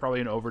that's, like, probably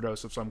an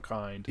overdose of some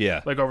kind.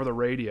 Yeah. Like, over the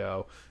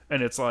radio.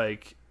 And it's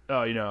like,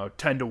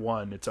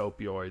 10-1, it's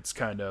opioids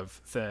kind of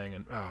thing.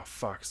 And, oh,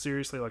 fuck,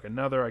 seriously? Like,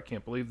 another, I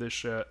can't believe this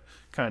shit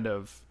kind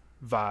of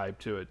vibe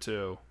to it,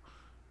 too.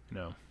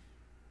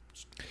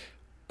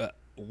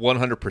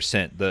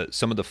 100%.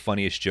 Some of the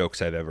funniest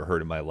jokes I've ever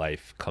heard in my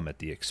life come at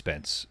the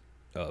expense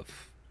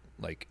of,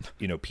 like,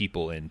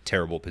 people in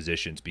terrible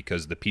positions,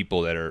 because the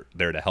people that are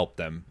there to help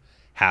them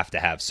have to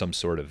have some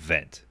sort of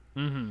vent.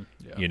 And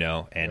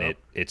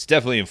it's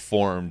definitely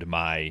informed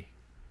my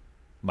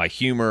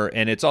humor,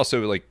 and it's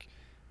also like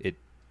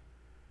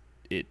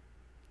it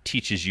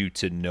teaches you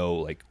to know,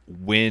 like,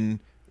 when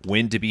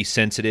to be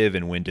sensitive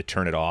and when to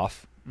turn it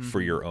off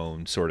for your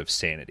own sort of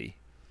sanity.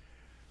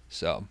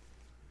 So,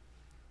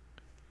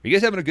 are you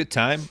guys having a good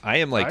time? I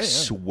am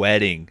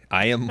sweating.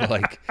 I am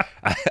like,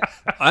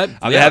 I'm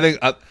having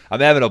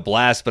a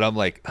blast, but I'm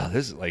like, oh,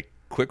 this is like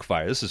quick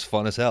fire. This is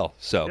fun as hell.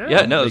 So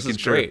this is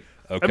great.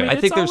 Okay. I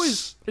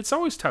mean, it's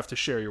always tough to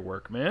share your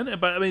work, man.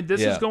 But I mean,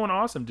 this is going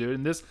awesome, dude.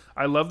 And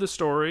I love the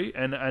story,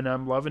 and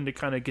I'm loving to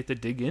kind of get to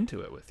dig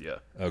into it with you.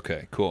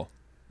 Okay, cool.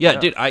 Yeah,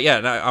 dude.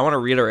 I want to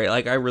reiterate,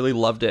 like, I really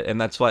loved it,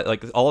 and that's why,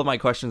 like, all of my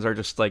questions are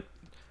just like,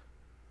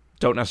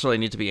 don't necessarily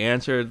need to be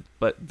answered,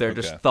 but they're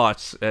just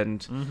thoughts.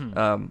 And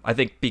I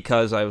think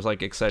because I was,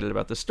 like, excited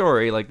about the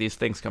story, like, these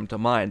things come to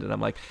mind, and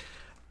I'm like,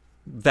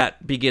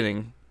 that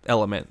beginning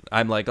element,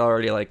 I'm like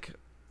already like,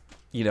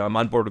 I'm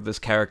on board with this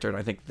character, and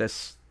I think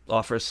this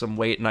offers some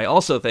weight. And I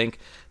also think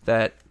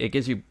that it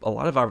gives you a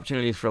lot of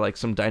opportunities for, like,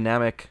 some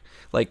dynamic,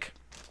 like,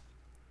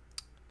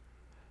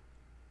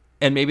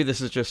 and maybe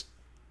this is just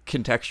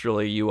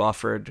contextually, you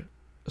offered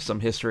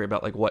some history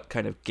about, like, what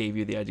kind of gave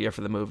you the idea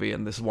for the movie,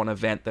 and this one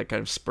event that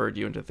kind of spurred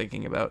you into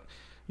thinking about,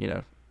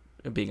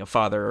 being a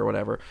father or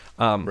whatever.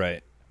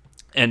 Right.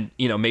 And,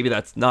 maybe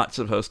that's not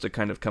supposed to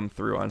kind of come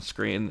through on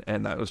screen,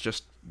 and that was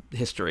just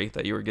history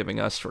that you were giving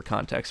us for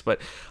context.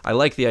 But I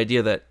like the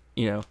idea that,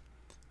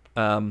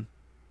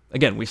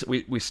 again,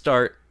 we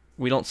start.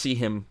 We don't see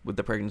him with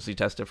the pregnancy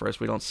test at first.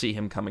 We don't see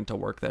him coming to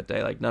work that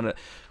day. Like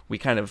we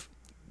kind of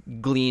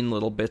glean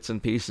little bits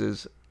and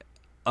pieces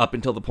up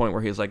until the point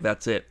where he's like,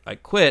 "That's it, I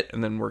quit,"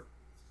 and then we're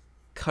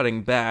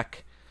cutting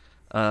back,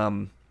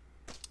 and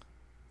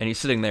he's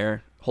sitting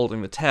there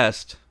holding the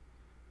test,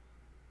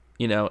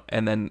 and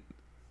then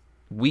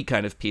we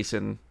kind of piece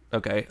in,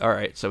 okay, all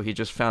right, so he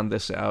just found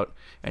this out,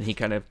 and he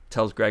kind of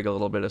tells Greg a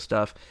little bit of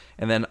stuff,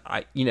 and then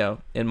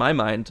in my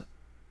mind,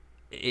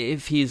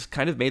 if he's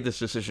kind of made this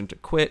decision to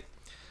quit,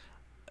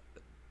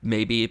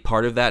 maybe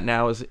part of that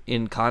now is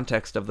in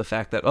context of the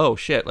fact that, oh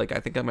shit, like I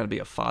think I'm going to be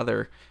a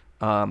father.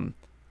 I'm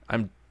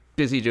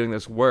busy doing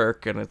this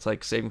work and it's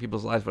like saving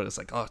people's lives, but it's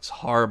like, oh, it's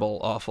horrible,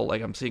 awful.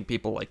 Like I'm seeing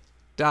people like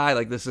die.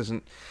 Like this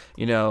isn't,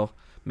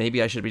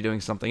 maybe I should be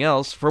doing something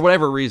else for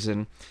whatever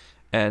reason.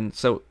 And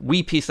so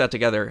we piece that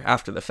together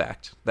after the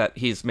fact that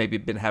he's maybe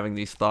been having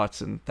these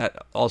thoughts, and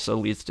that also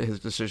leads to his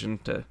decision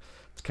to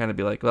kind of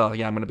be like, well,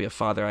 yeah, I'm going to be a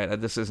father.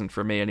 This isn't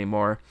for me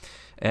anymore.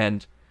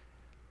 And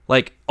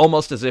like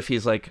almost as if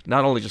he's like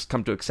not only just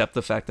come to accept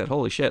the fact that,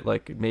 holy shit,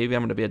 like maybe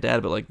I'm going to be a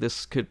dad, but like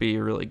this could be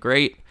really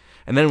great.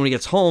 And then when he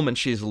gets home and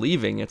she's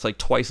leaving, it's like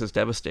twice as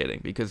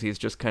devastating because he's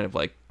just kind of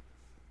like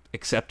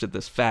accepted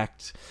this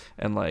fact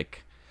and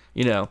like,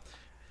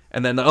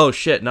 and then, oh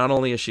shit, not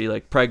only is she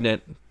like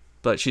pregnant,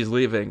 but she's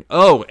leaving.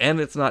 Oh, and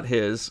it's not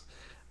his.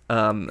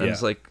 And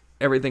it's like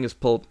everything is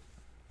pulled.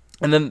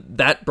 And then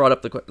that brought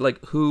up the question,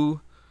 like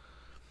who,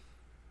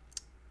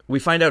 we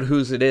find out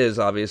whose it is,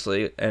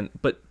 obviously.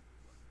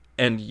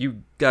 And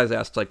you guys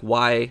asked like,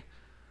 why,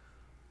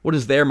 what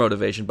is their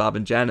motivation, Bob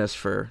and Janice,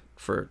 for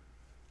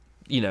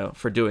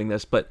doing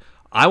this? But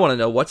I want to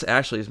know what's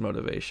Ashley's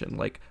motivation.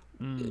 Like,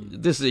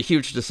 this is a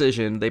huge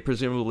decision. They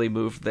presumably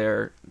moved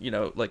there,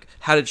 like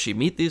how did she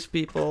meet these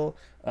people?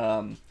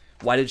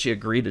 Why did she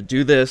agree to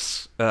do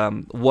this?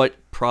 What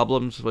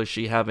problems was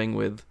she having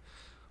with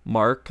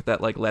Mark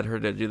that like led her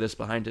to do this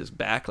behind his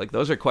back? Like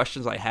those are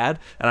questions I had,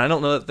 and I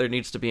don't know that there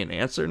needs to be an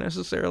answer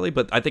necessarily,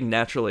 but I think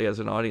naturally as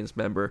an audience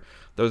member,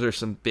 those are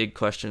some big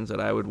questions that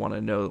I would want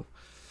to know,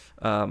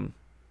 or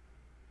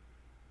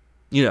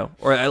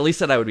at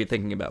least that I would be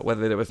thinking about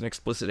whether there was an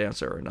explicit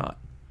answer or not.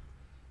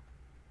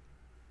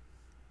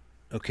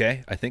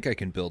 Okay, I think I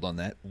can build on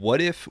that.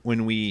 What if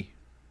when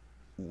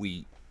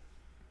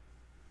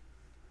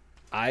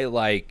I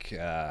like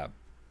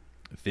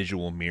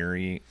visual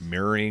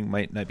mirroring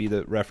might not be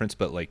the reference,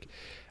 but like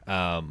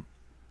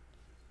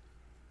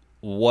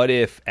what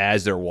if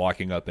as they're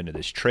walking up into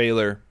this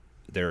trailer,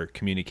 they're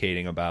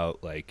communicating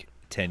about like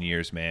 10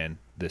 years, man,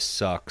 this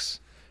sucks.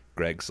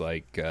 Greg's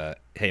like,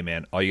 hey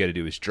man, all you got to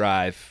do is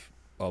drive,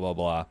 blah, blah,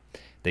 blah.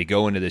 They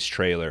go into this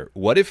trailer.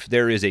 What if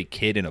there is a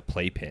kid in a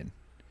playpen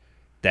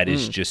that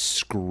is just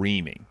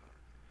screaming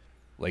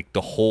like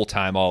the whole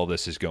time all of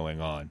this is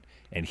going on,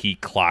 and he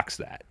clocks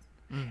that?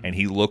 And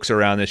he looks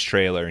around this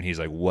trailer and he's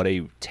like, what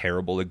a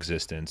terrible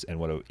existence, and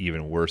what an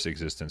even worse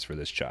existence for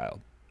this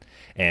child.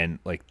 And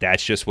like,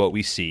 that's just what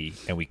we see.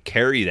 And we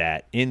carry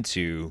that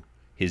into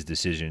his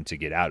decision to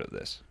get out of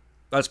this.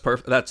 That's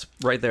perfect. That's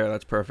right there.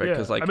 That's perfect.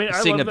 Because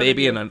seeing a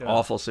baby in an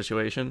awful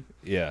situation.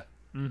 Yeah.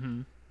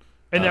 Mm-hmm.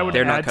 And that would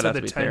add to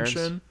the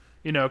tension,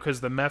 because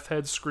the meth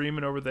head's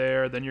screaming over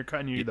there. Then you're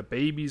the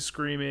baby's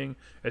screaming.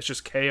 It's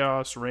just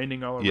chaos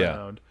raining all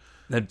around.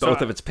 Then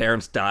both of its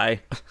parents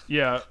die.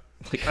 Yeah.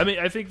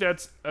 I think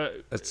that's a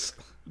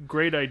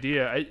great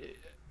idea.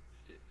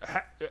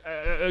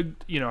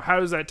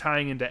 How is that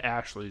tying into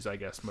Ashley's, I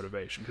guess,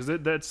 motivation? Because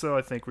that's still,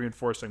 I think,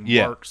 reinforcing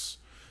Mark's,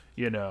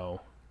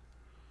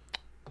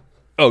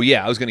 Oh,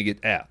 yeah, I was going to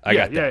get... I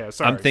got that. Yeah,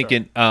 sorry, I'm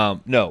thinking...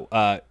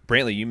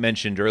 Brantley, you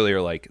mentioned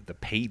earlier, like, the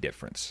pay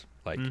difference.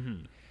 Like,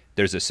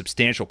 there's a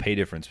substantial pay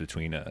difference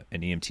between an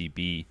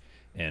EMTB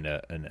and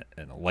a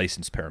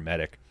licensed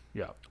paramedic.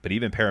 Yeah. But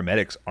even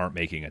paramedics aren't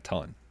making a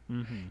ton.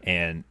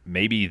 And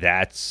maybe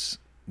that's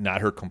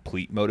not her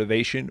complete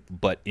motivation,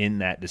 but in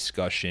that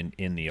discussion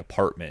in the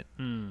apartment,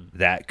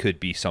 that could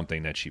be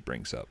something that she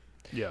brings up.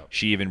 Yeah.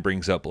 She even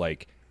brings up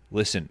like,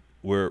 listen,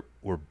 we're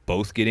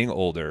both getting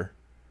older.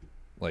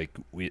 Like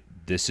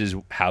this is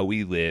how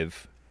we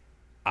live.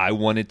 I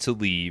wanted to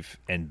leave,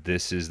 and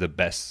this is the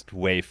best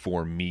way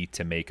for me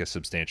to make a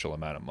substantial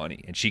amount of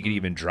money. And she could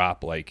even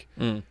drop like,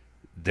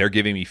 they're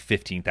giving me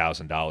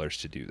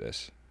 $15,000 to do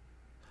this.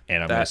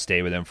 And I'm going to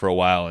stay with them for a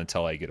while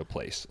until I get a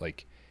place.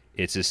 Like,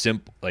 it's as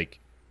simple, like,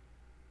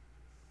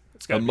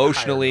 it's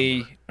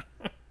emotionally,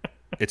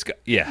 it's got,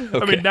 yeah.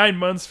 Okay. I mean, 9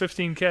 months,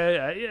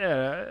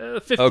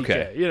 $15K, 50K,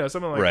 okay.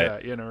 Something like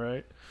that,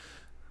 right?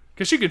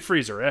 Because she could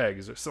freeze her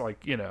eggs, or so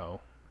like,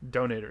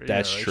 donate her.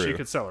 That's true. She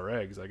could sell her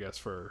eggs, I guess,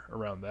 for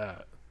around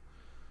that.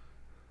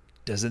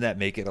 Doesn't that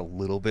make it a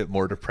little bit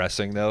more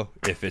depressing, though?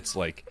 If it's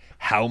like,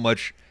 how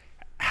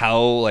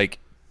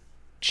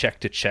check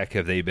to check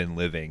have they been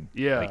living?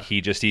 Yeah. Like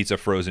he just eats a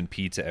frozen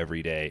pizza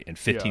every day, and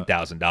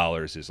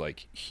 $15,000 is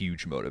like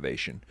huge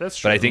motivation. That's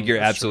true. But I think you're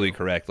absolutely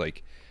correct.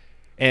 Like,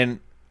 and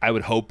I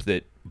would hope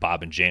that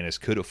Bob and Janice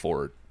could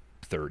afford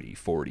 $30,000,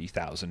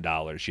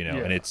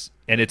 $40,000,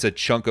 and it's a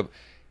chunk of,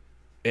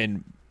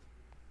 and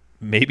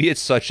maybe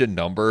it's such a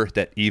number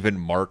that even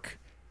Mark,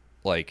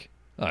 like,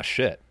 oh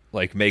shit,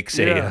 like makes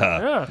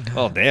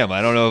oh damn,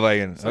 I don't know if I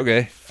can.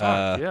 Okay,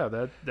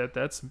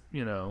 that's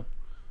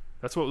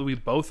that's what we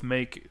both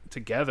make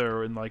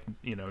together in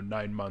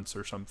 9 months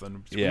or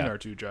something between our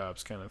two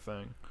jobs, kind of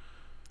thing.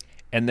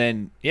 And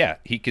then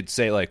he could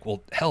say like,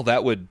 well, hell,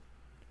 that would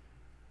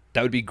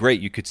be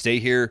great. You could stay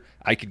here,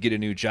 I could get a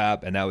new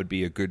job, and that would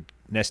be a good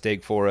nest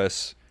egg for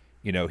us.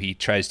 He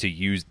tries to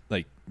use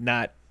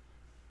not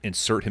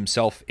insert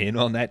himself in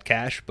on that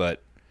cash,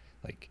 but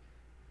like,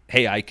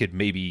 hey, I could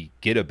maybe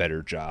get a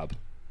better job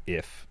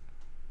if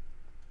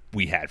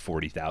we had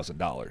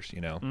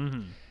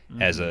 $40,000,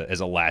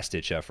 as a last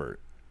ditch effort.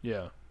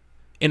 Yeah.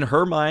 In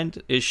her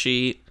mind, is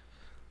she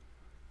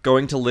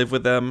going to live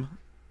with them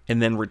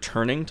and then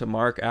returning to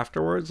Mark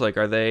afterwards? Like,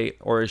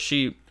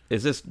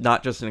 is this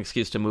not just an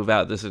excuse to move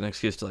out? This is an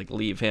excuse to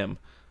leave him.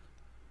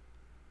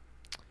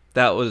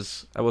 I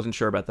wasn't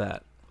sure about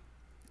that.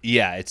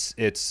 Yeah,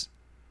 it's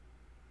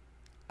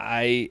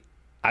I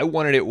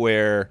wanted it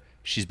where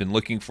she's been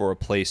looking for a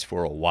place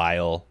for a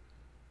while.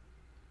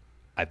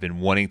 I've been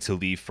wanting to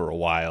leave for a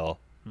while.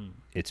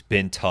 It's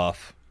been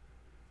tough,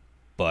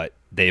 but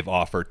they've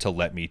offered to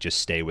let me just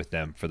stay with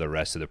them for the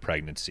rest of the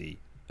pregnancy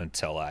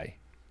until I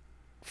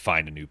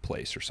find a new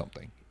place or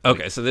something.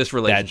 Okay, so this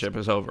relationship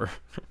is over.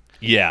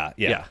 Yeah.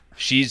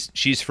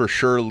 She's for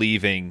sure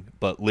leaving,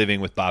 but living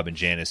with Bob and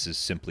Janice is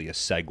simply a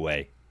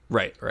segue.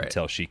 Right.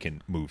 Until she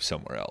can move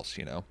somewhere else,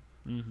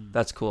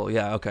 That's cool.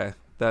 Yeah, okay.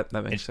 That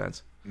makes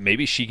sense.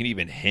 Maybe she can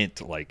even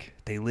hint like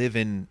they live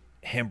in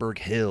Hamburg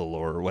Hill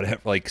or whatever,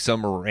 like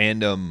some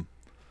random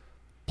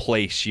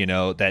place,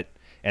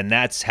 and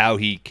that's how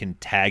he can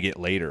tag it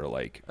later.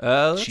 Like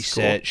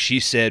she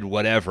said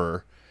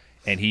whatever,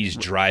 and he's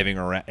driving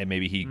around, and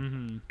maybe he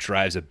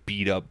drives a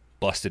beat up,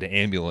 busted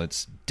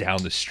ambulance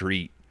down the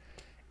street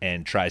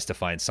and tries to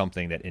find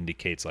something that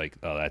indicates like,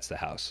 oh, that's the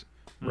house.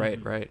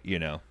 Right.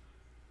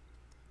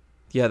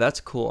 Yeah, that's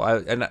cool.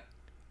 That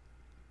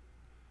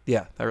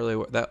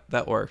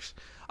works.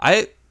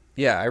 I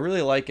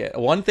really like it.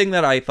 One thing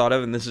that I thought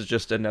of, and this is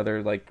just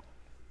another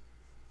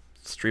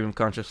stream of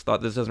conscious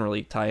thought. This doesn't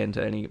really tie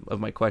into any of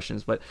my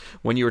questions, but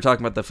when you were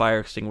talking about the fire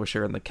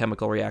extinguisher and the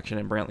chemical reaction,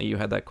 and Brantley, you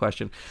had that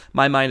question.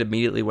 My mind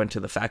immediately went to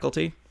The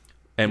Faculty,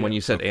 and when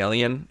you said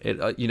alien, it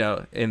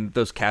in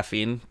those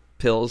caffeine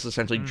pills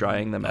essentially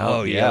drying them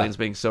out. The aliens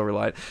being so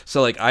reliant.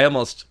 So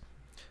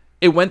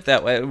it went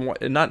that way,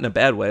 not in a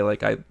bad way.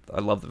 Like I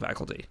love The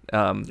Faculty.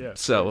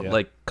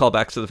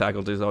 Callbacks to The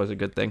Faculty is always a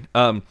good thing.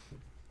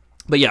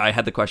 But yeah, I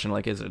had the question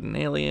is it an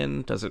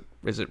alien? Is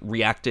it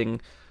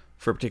reacting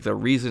for a particular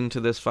reason to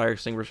this fire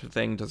extinguisher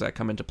thing? Does that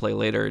come into play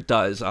later? It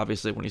does,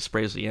 obviously, when he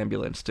sprays the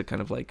ambulance to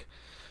kind of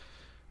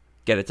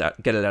get it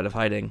out of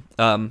hiding.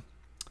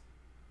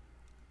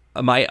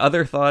 My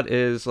other thought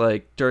is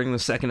during the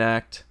second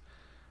act,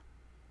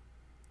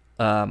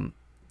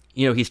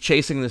 he's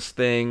chasing this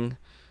thing.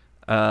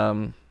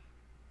 I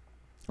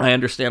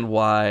understand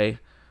why.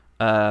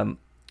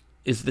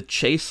 Is the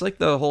chase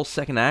the whole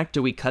second act?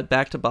 Do we cut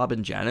back to Bob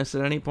and Janice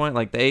at any point?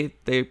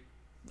 They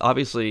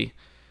obviously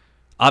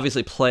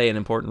play an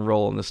important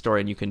role in the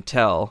story, and you can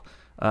tell.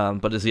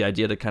 But is the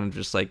idea to kind of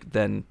just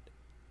then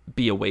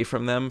be away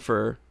from them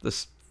for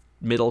this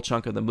middle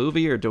chunk of the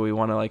movie, or do we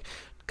want to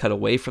cut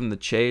away from the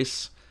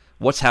chase?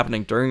 What's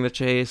happening during the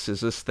chase?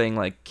 Is this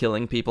thing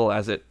killing people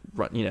as it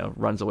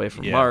runs away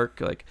from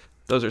Mark?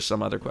 Those are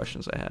some other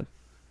questions I had.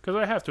 Because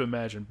I have to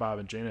imagine Bob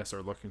and Janice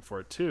are looking for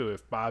it too.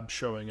 If Bob's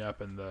showing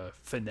up in the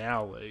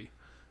finale,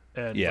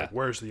 and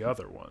where's the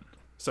other one?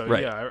 So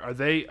are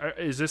they?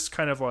 Is this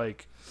kind of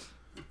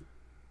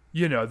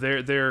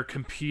they're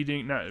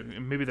competing?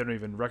 Maybe they don't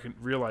even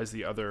realize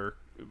the other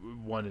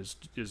one is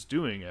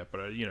doing it.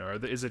 But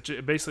is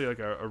it basically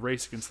a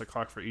race against the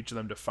clock for each of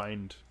them to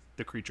find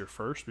the creature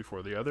first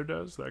before the other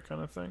does? That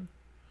kind of thing.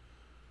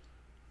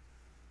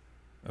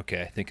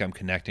 Okay, I think I'm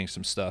connecting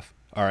some stuff.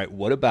 All right,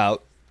 what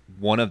about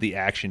one of the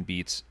action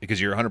beats?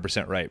 Because you're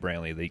 100% right,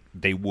 Brantley.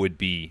 They would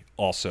be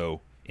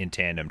also in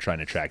tandem trying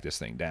to track this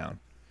thing down.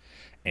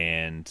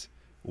 And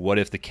what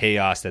if the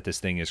chaos that this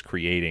thing is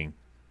creating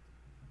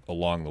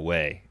along the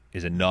way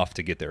is enough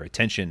to get their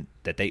attention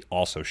that they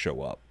also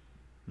show up?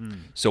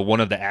 So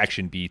one of the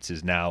action beats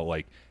is now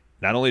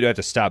not only do I have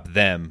to stop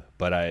them,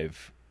 but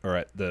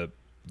the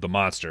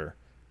monster,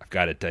 I've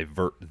got to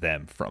divert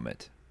them from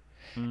it.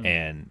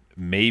 And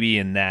maybe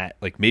in that,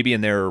 maybe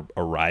in their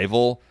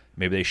arrival,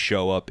 maybe they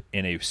show up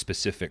in a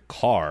specific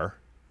car.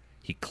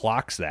 He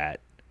clocks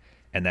that,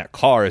 and that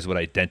car is what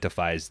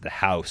identifies the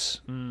house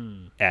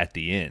at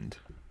the end.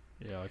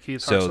 Yeah, he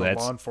talks to a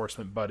law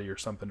enforcement buddy or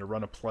something to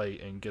run a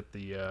plate and get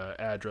the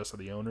address of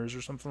the owners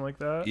or something like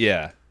that.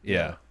 Yeah.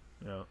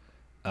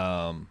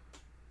 I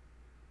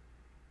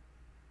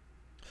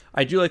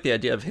do like the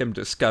idea of him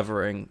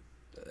discovering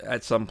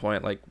at some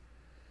point,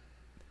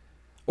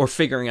 or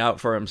figuring out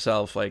for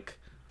himself,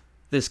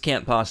 this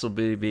can't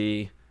possibly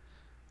be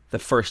the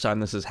first time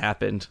this has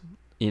happened.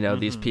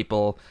 These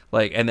people,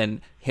 and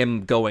then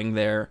him going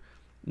there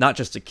not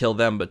just to kill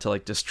them, but to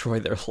like destroy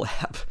their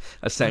lab,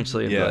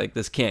 essentially. And be like,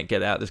 this can't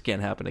get out. This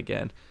can't happen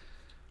again.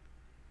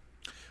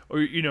 Or,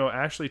 you know,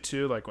 Ashley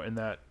too, like in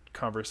that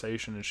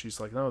conversation, and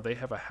she's like, no, they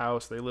have a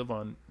house. They live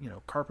on, you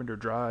know, Carpenter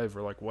Drive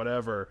or like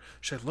whatever.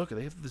 She's like, look,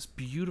 they have this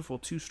beautiful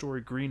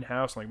 2-story green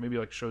house. Like maybe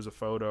like shows a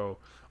photo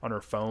on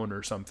her phone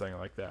or something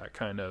like that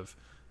kind of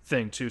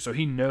thing too. So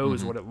he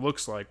knows what it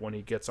looks like when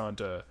he gets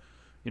onto,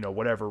 you know,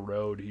 whatever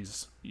road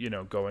he's, you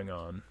know, going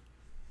on.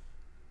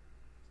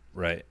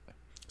 Right.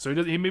 So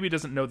he maybe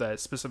doesn't know that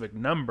specific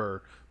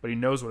number, but he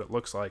knows what it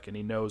looks like, and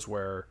he knows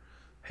where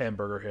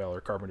Hamburger Hill or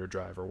Carpenter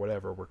Drive or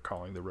whatever we're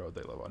calling the road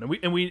they live on.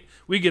 And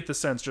we get the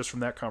sense just from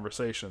that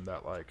conversation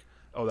that like,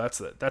 oh, that's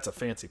a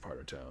fancy part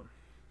of town.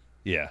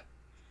 Yeah.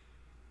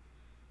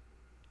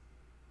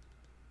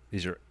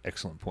 These are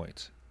excellent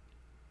points.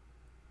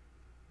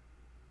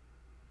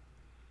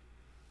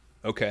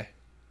 Okay.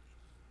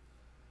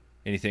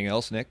 Anything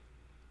else, Nick?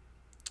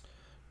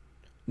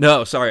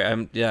 No, sorry.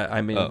 I'm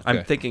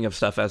thinking of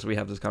stuff as we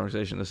have this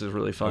conversation. This is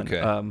really fun.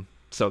 Okay.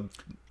 So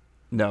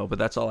no, but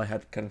that's all I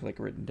had kind of like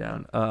written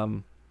down.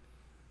 And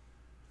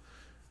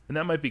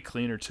that might be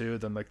cleaner too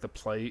than like the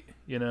plate,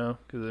 you know,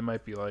 because it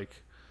might be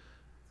like,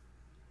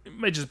 it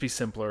might just be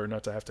simpler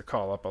not to have to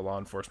call up a law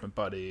enforcement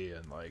buddy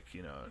and like,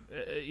 you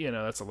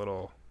know, that's a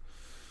little,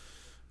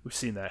 we've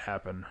seen that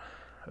happen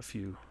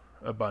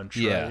a bunch,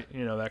 right?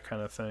 You know, that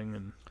kind of thing.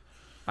 And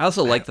I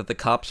also like that the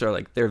cops are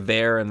like, they're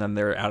there and then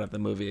they're out of the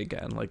movie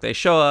again. Like they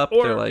show up,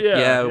 they're like, we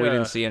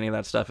didn't see any of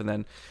that stuff. And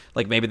then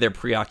like maybe they're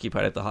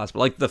preoccupied at the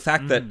hospital. Like the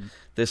fact that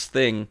this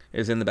thing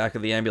is in the back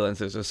of the ambulance,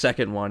 there's a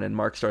second one and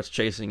Mark starts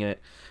chasing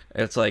it.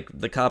 It's like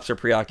the cops are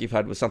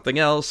preoccupied with something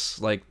else.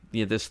 Like,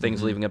 you know, this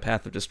thing's leaving a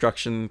path of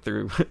destruction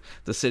through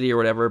the city or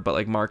whatever. But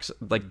like Mark's,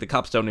 like the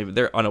cops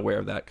they're unaware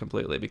of that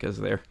completely because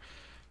they're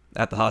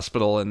at the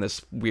hospital and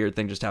this weird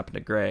thing just happened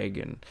to Greg.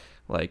 And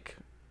like,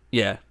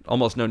 yeah,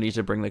 almost no need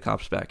to bring the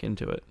cops back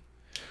into it.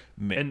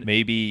 And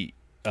maybe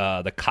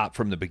the cop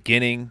from the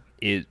beginning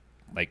is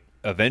like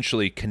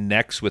eventually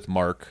connects with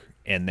Mark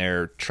and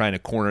they're trying to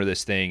corner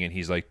this thing. And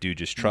he's like, dude,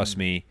 just trust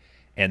me.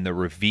 And the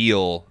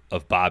reveal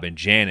of Bob and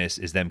Janice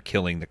is them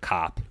killing the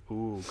cop.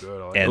 Ooh,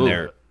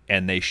 good.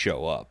 And they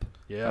show up.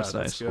 Yeah, that's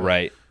nice. Good.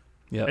 Right.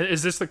 Yeah.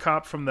 Is this the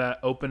cop from that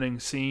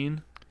opening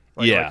scene?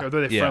 Like, are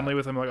they friendly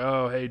with him? Like,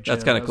 oh, hey, Jim,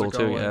 that's kind of cool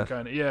too.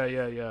 Yeah.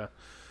 Yeah.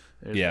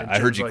 And I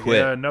heard you quit.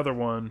 Yeah, another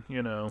one.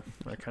 You know,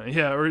 that kind of.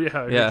 I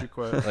heard you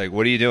quit. Like,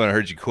 what are you doing? I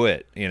heard you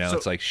quit. You know,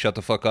 it's like, shut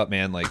the fuck up,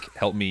 man. Like,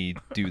 help me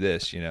do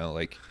this. You know,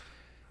 like,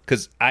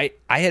 because I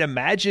had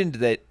imagined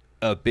that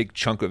a big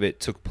chunk of it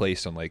took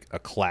place on like a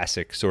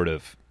classic sort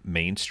of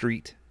Main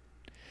Street,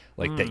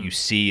 like that you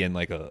see in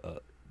like a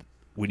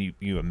when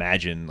you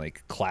imagine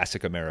like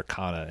classic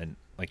Americana, and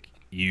like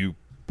you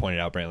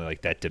pointed out, Brantley,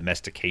 like that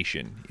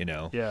domestication. You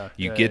know,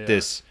 you get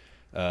this,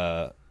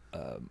 and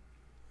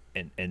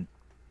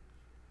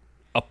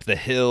up the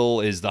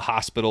hill is the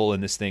hospital,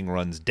 and this thing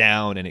runs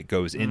down, and it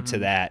goes into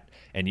that,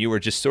 and you were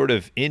just sort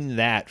of in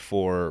that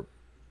for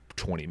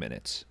 20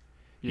 minutes.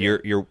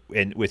 You're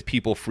and with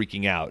people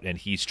freaking out, and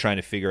he's trying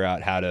to figure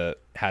out how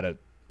to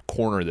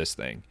corner this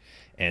thing,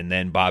 and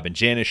then Bob and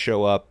Janice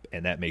show up,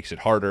 and that makes it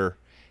harder,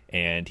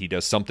 and he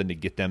does something to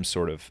get them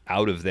sort of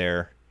out of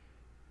there.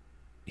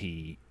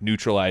 He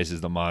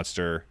neutralizes the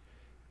monster,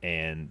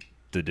 and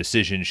the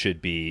decision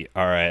should be,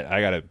 all right,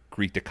 I gotta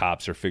greet the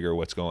cops or figure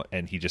what's going,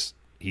 and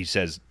he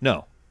says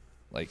no,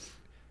 like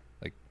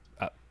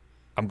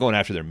I'm going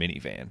after their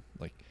minivan.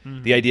 Like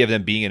the idea of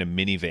them being in a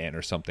minivan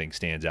or something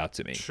stands out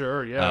to me.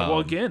 Sure, yeah. Well,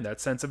 again, that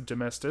sense of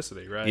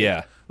domesticity, right?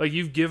 Yeah. Like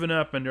you've given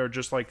up and are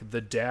just like the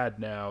dad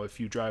now if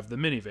you drive the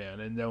minivan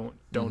and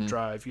don't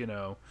drive, you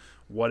know,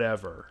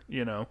 whatever,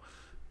 you know.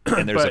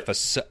 And there's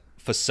a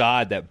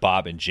facade that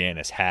Bob and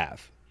Janice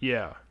have.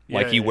 Yeah.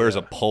 Like he wears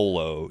a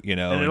polo, you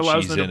know, and it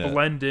allows them to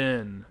blend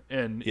in,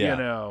 and you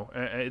know,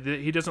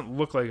 he doesn't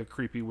look like a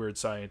creepy weird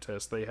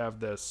scientist. They have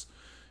this,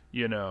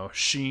 you know,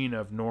 sheen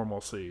of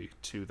normalcy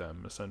to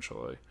them,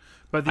 essentially.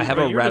 But I have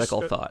a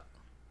radical thought.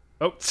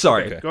 Oh,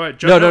 sorry. Okay. Go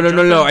ahead.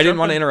 No. I didn't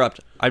want to interrupt.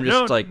 I'm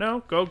just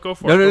go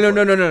for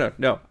it.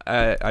 No.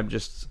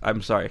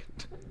 I'm sorry.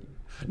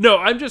 No,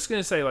 I'm just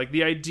gonna say, like,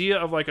 the idea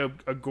of like a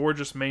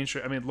gorgeous Main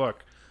Street. I mean,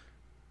 look,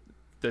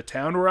 the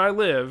town where I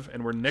live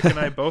and where Nick and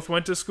I both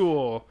went to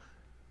school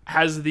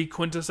has the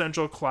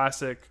quintessential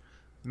classic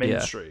Main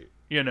Street.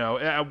 You know,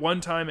 at one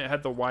time it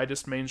had the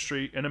widest Main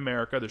Street in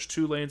America. There's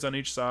 2 lanes on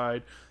each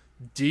side,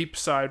 deep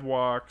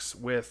sidewalks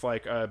with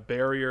like a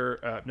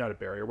barrier, not a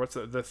barrier. What's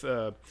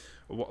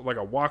like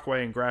a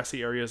walkway and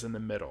grassy areas in the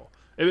middle.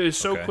 It is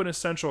so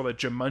quintessential that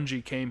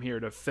Jumanji came here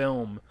to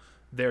film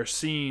their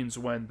scenes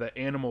when the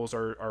animals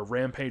are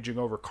rampaging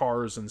over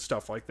cars and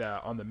stuff like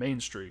that on the Main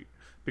Street,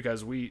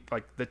 because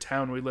the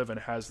town we live in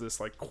has this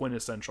like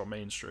quintessential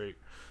Main Street.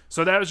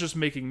 So that was just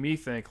making me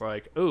think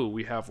like, oh,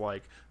 we have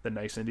like the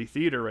nice indie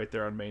theater right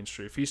there on Main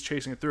Street. If he's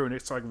chasing it through and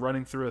it's like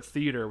running through a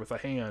theater with a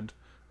hand,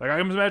 like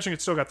I'm imagining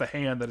it's still got the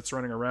hand that it's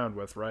running around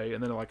with, right?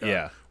 And then like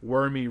a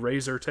wormy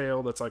razor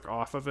tail that's like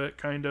off of it,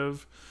 kind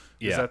of.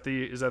 Is that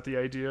the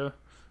idea,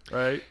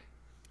 right?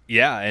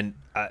 Yeah, and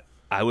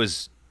I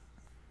was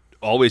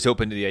always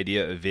open to the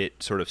idea of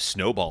it sort of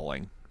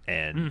snowballing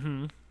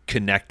and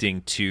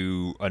connecting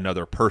to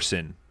another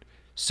person.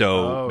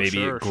 So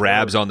maybe it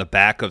grabs on the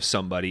back of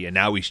somebody, and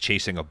now he's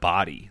chasing a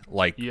body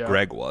like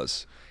Greg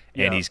was.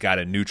 And he's got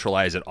to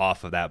neutralize it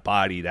off of that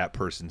body. That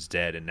person's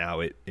dead, and now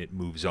it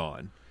moves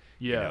on.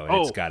 Yeah. And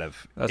it's got to...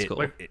 That's cool.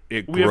 Like,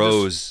 it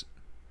grows...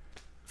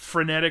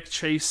 frenetic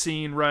chase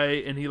scene,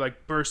 right? And he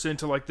like bursts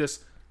into like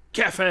this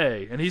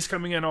cafe, and he's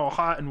coming in all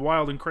hot and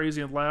wild and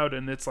crazy and loud,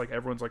 and it's like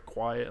everyone's like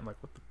quiet and like,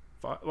 what the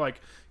fuck?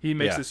 Like, he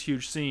makes this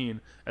huge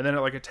scene, and then it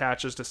like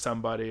attaches to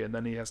somebody, and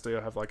then he has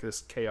to have like this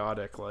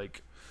chaotic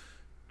like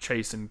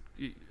chase. And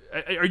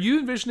are you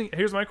envisioning,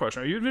 here's my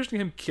question, are you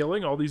envisioning him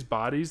killing all these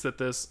bodies that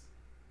this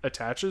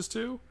attaches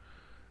to?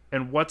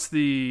 And what's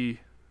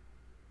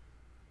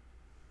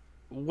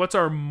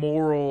our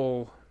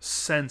moral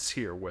sense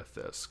here with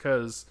this?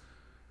 Because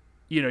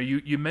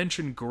you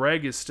mentioned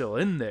Greg is still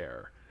in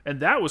there, and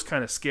that was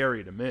kind of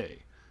scary to me,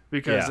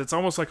 because it's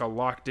almost like a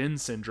locked-in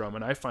syndrome,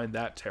 and I find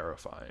that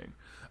terrifying.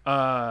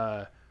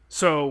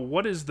 So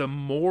what is the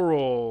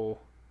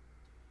moral,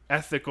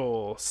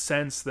 ethical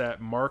sense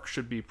that Mark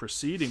should be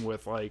proceeding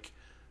with? Like,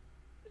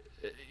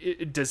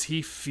 does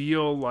he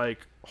feel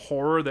like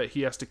horror that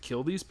he has to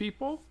kill these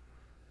people?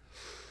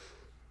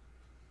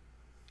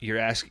 You're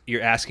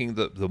asking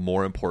the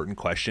more important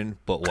question,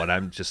 but what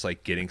I'm just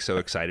like getting so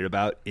excited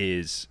about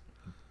is,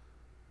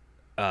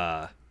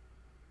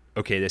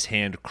 okay, this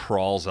hand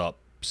crawls up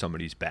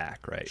somebody's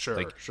back, right?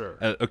 Sure.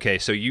 Okay,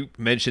 so you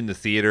mentioned the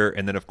theater,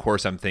 and then of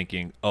course I'm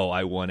thinking,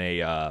 I want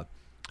a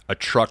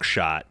truck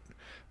shot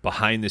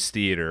behind this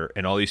theater,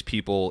 and all these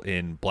people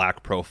in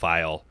black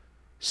profile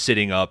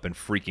sitting up and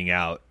freaking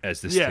out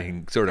as this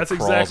thing sort of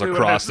crawls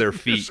across their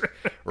feet,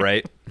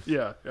 right?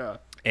 Yeah.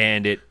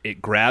 And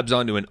it grabs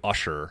onto an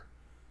usher,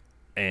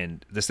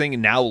 and this thing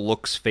now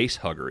looks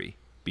face-huggery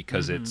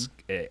because it's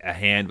a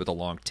hand with a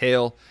long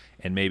tail,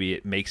 and maybe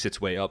it makes its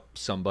way up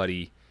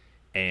somebody,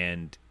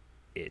 and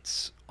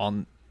it's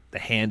on the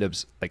hand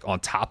of, like, on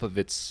top of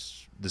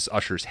this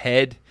usher's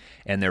head,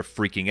 and they're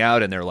freaking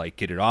out, and they're like,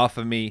 get it off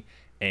of me,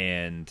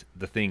 and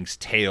the thing's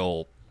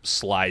tail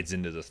slides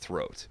into the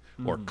throat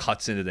or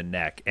cuts into the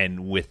neck,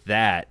 and with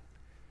that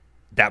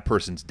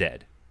person's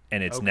dead,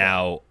 and it's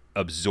now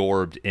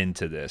absorbed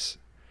into this.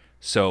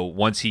 So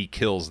once he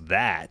kills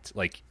that,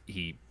 like,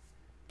 he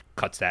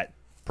cuts that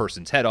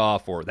person's head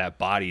off, or that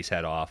body's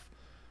head off,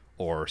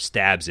 or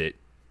stabs it,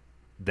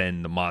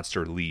 then the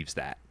monster leaves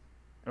that.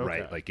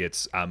 Right? Like,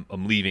 it's I'm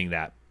leaving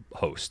that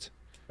host.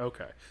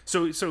 Okay.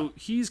 So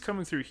he's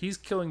coming through, he's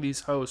killing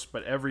these hosts,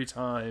 but every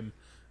time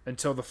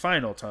until the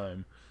final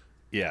time,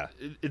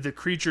 the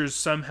creature's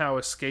somehow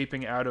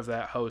escaping out of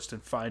that host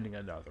and finding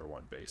another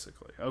one,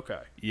 basically.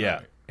 Okay. Yeah.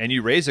 Right. And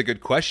you raise a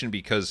good question,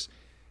 because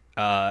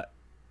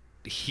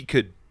he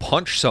could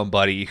punch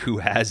somebody who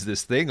has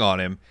this thing on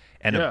him,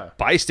 and a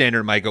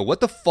bystander might go, what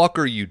the fuck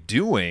are you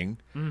doing?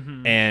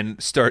 And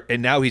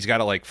now he's got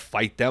to, like,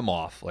 fight them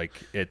off. Like,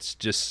 it's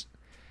just,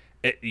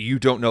 you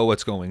don't know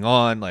what's going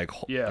on. Like,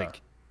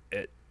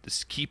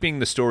 it's keeping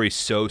the story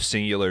so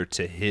singular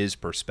to his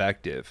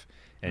perspective,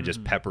 and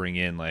just peppering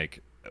in,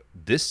 like,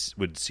 this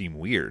would seem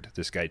weird,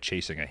 this guy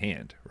chasing a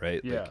hand,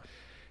 right? Yeah. Like,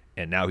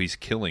 and now he's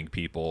killing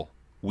people.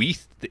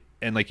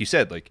 And like you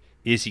said, like,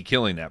 is he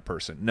killing that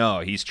person? No,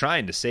 he's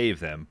trying to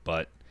save them,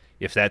 but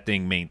if that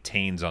thing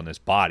maintains on this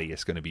body,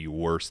 it's going to be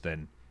worse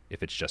than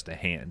if it's just a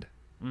hand.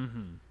 I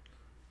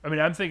mean,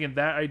 I'm thinking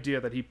that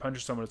idea that he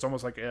punches someone, it's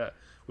almost like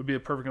would be a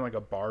perfect, like,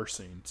 a bar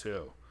scene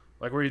too,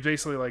 like, where he's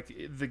basically, like,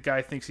 the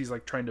guy thinks he's,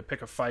 like, trying to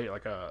pick a fight,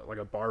 like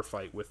a bar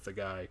fight with the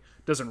guy,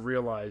 doesn't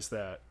realize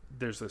that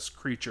there's this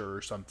creature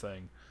or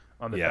something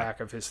on the back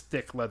of his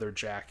thick leather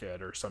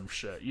jacket or some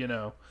shit,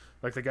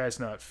 like the guy's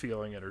not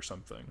feeling it or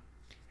something.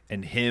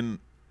 And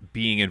him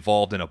being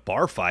involved in a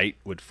bar fight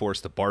would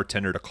force the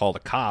bartender to call the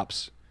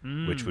cops,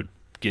 which would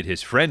get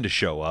his friend to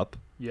show up.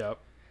 Yep.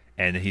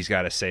 And he's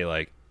got to say,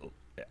 like,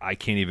 I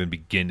can't even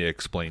begin to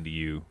explain to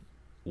you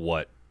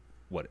what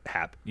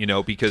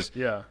happened, because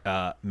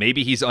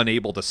maybe he's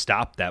unable to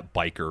stop that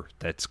biker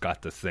that's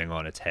got the thing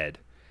on its head,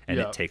 and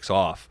it takes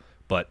off,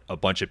 but a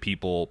bunch of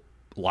people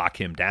lock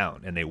him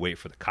down, and they wait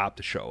for the cop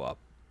to show up.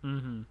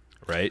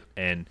 Right?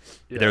 And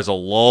there's a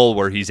lull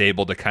where he's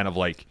able to kind of,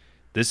 like,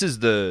 this is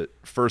the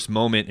first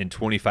moment in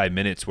 25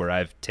 minutes where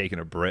I've taken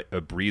a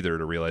breather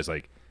to realize,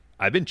 like,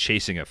 I've been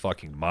chasing a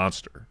fucking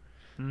monster.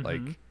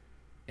 Like,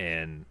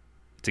 and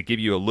to give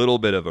you a little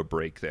bit of a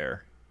break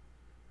there,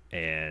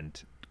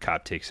 and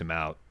cop takes him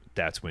out,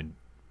 that's when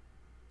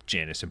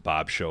Janice and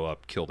Bob show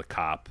up, kill the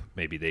cop.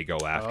 Maybe they go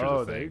after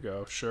the thing. There you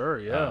go. Sure,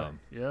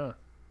 yeah.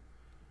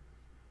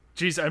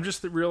 Geez, I'm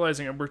just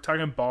realizing we're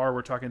talking bar,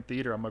 we're talking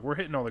theater. I'm like, we're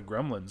hitting all the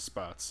Gremlins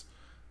spots,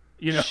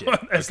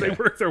 as they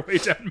work their way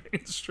down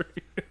Main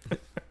Street.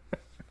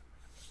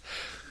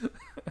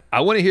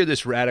 I want to hear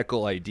this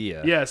radical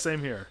idea. Yeah,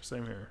 same here.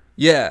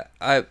 Yeah,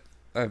 I've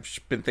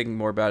been thinking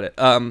more about it.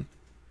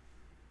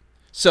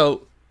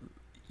 So,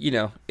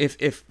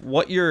 if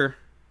what you're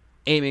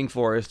aiming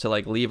for is to,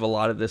 like, leave a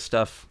lot of this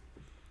stuff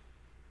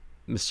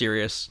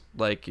mysterious,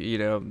 like,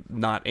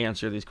 not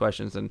answer these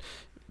questions, and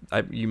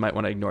you might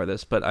want to ignore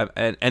this. But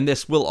and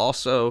this will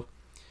also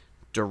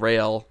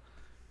derail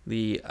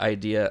the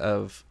idea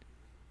of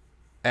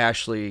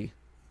Ashley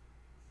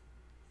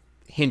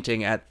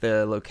hinting at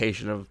the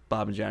location of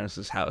Bob and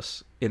Janice's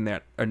house in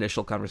that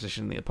initial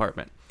conversation in the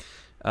apartment.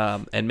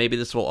 And maybe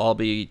this will all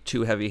be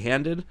too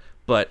heavy-handed,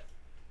 but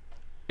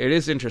it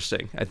is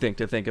interesting, I think,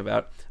 to think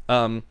about.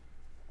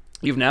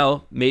 You've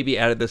now maybe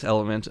added this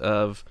element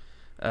of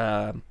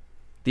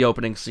the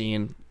opening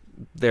scene,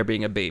 there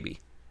being a baby,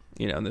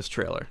 in this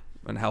trailer,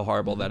 and how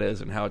horrible that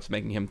is, and how it's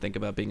making him think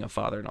about being a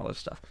father and all this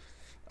stuff.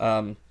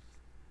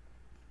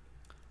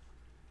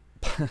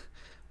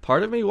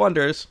 Part of me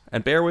wonders,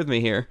 and bear with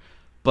me here,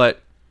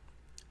 but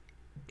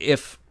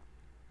if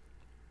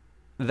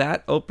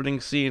that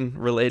opening scene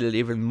related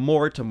even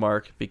more to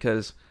Mark,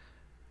 because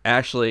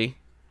Ashley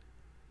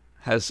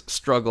has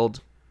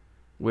struggled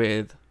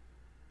with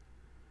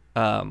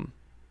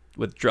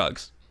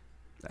drugs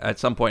at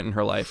some point in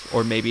her life,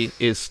 or maybe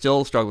is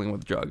still struggling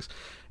with drugs,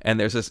 and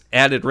there's this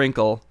added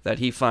wrinkle that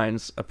he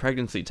finds a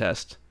pregnancy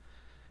test,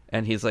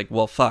 and he's like,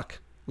 well, fuck,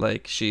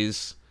 like,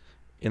 she's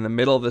in the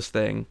middle of this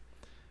thing,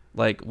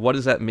 like, what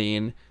does that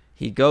mean?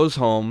 He goes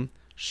home,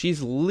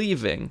 she's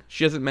leaving,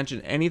 she doesn't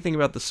mention anything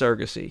about the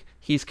surrogacy,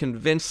 he's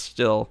convinced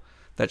still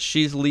that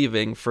she's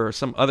leaving for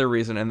some other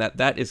reason, and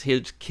that is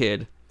his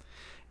kid.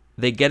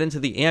 They get into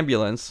the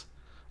ambulance,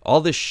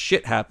 all this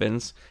shit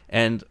happens,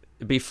 and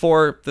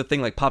before the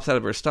thing, like, pops out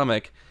of her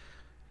stomach,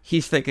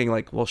 he's thinking,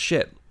 like, well,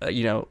 shit,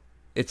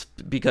 it's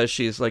because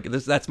she's like,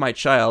 that's my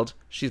child,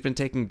 she's been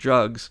taking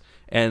drugs,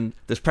 and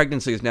this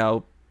pregnancy is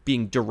now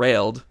being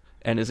derailed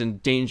and is in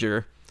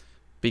danger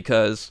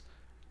because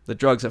the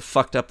drugs have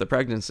fucked up the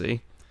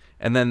pregnancy.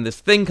 And then this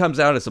thing comes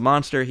out, it's a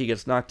monster, he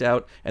gets knocked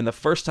out, and the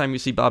first time you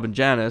see Bob and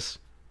Janice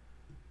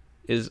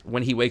is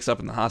when he wakes up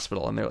in the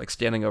hospital, and they're, like,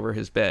 standing over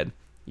his bed.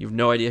 You have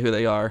no idea who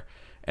they are.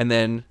 And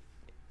then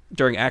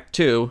during Act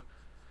 2,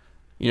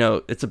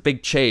 it's a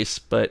big chase,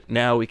 but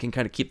now we can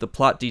kind of keep the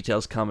plot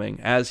details coming.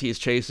 As he's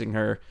chasing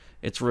her,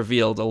 it's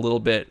revealed a little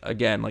bit,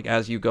 again, like,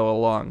 as you go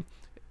along.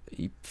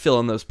 You fill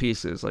in those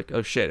pieces, like,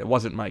 oh shit, it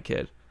wasn't my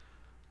kid.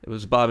 It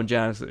was Bob and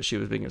Janice that she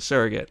was being a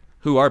surrogate.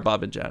 Who are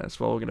Bob and Janice?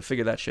 Well, we're going to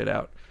figure that shit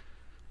out.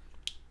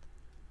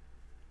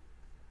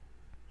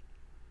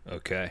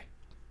 Okay.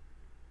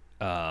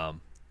 I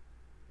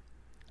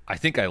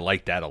think I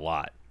like that a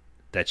lot,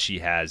 that she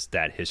has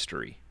that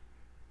history.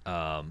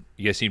 You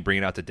guys seen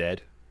Bringing Out the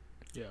Dead?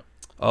 Yeah.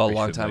 Oh, a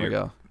long time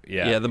ago.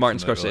 Yeah, the Martin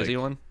Scorsese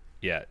one?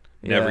 Yeah.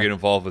 Never get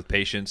involved with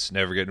patients,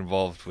 never get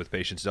involved with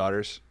patients'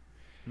 daughters.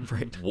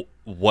 Right.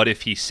 What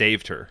if he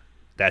saved her?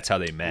 That's how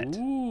they met.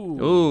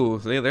 Ooh,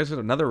 there's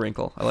another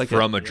wrinkle. I like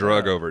From a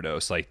drug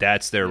overdose. Like,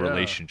 that's their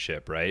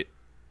relationship, right?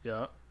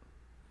 Yeah.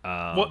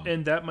 Well,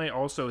 and that might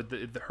also,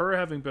 her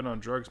having been on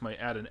drugs might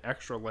add an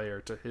extra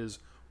layer to his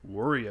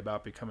worry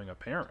about becoming a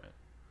parent.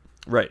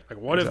 Right. Like,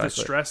 what if the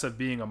stress of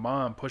being a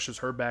mom pushes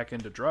her back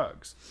into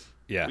drugs?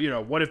 Yeah.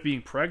 What if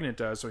being pregnant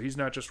does? So he's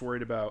not just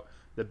worried about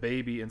the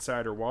baby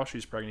inside her while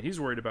she's pregnant. He's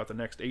worried about the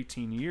next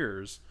 18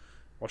 years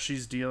while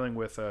she's dealing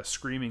with a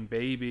screaming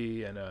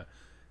baby and a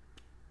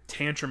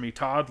tantrumy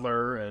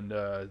toddler and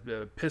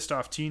a pissed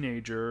off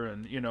teenager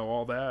and,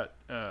 all that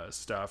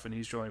stuff. And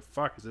he's just like,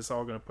 fuck, is this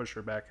all going to push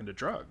her back into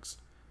drugs?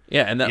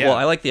 Yeah, and well,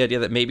 I like the idea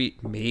that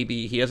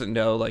maybe he doesn't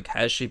know, like,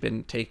 has she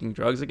been taking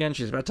drugs again?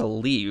 She's about to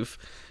leave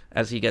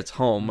as he gets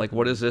home. Like,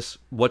 what is this?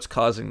 What's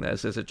causing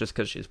this? Is it just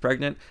because she's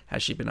pregnant?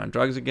 Has she been on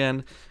drugs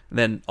again? And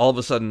then all of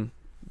a sudden,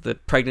 the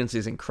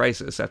pregnancy's in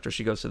crisis after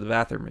she goes to the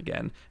bathroom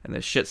again, and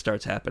this shit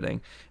starts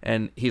happening.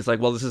 And he's like,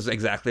 well, this is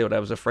exactly what I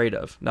was afraid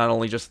of. Not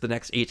only just the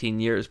next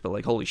 18 years, but,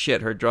 like, holy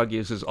shit, her drug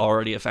use is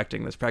already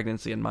affecting this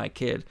pregnancy and my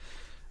kid.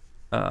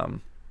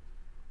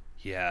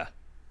 Yeah.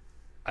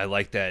 I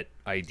like that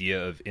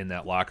idea of, in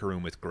that locker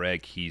room with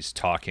Greg, he's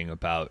talking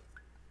about,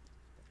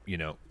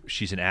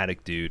 she's an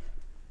addict, dude.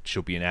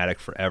 She'll be an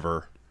addict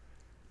forever.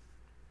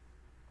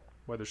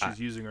 Whether she's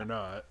using or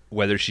not.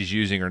 Whether she's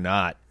using or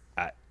not.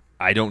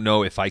 I don't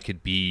know if I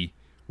could be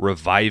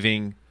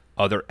reviving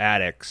other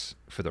addicts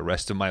for the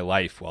rest of my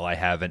life while I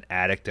have an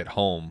addict at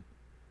home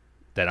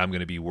that I'm going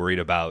to be worried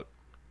about.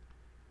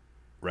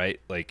 Right?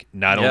 Like,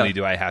 not only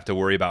do I have to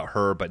worry about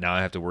her, but now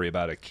I have to worry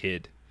about a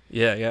kid.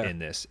 In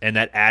this. And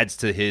that adds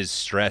to his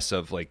stress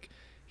of, like,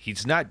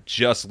 he's not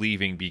just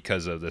leaving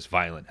because of this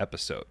violent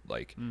episode.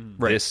 Like,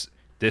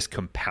 this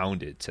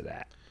compounded to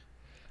that.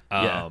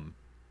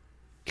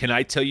 Can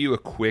I tell you a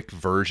quick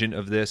version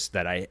of this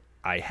that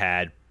I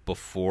had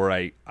before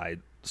I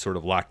sort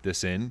of locked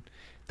this in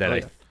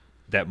that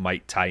that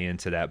might tie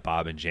into that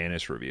Bob and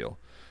Janice reveal?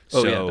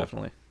 Oh, yeah,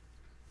 definitely.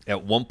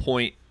 At one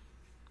point,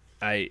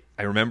 I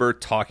remember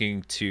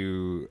talking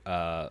to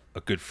a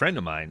good friend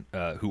of mine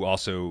who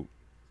also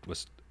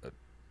was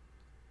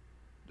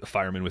a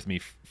fireman with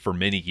me for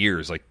many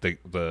years. Like,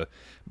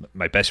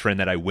 my best friend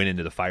that I went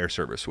into the fire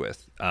service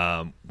with.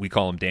 We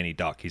call him Danny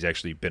Duck. He's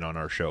actually been on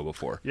our show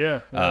before.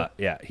 Yeah.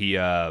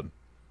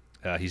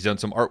 He's done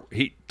some art.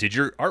 He did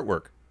your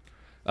artwork.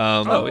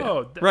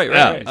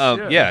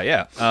 Right.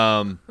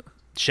 Yeah.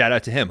 Shout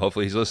out to him.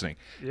 Hopefully he's listening.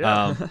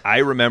 Yeah. I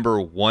remember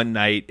one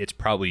night, it's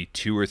probably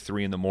 2 or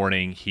 3 in the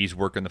morning. He's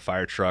working the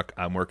fire truck.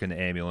 I'm working the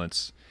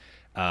ambulance.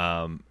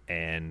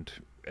 And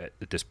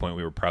at this point,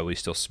 we were probably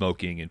still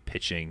smoking and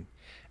pitching.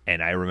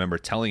 And I remember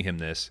telling him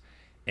this.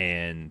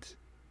 And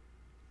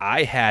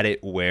I had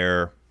it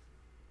where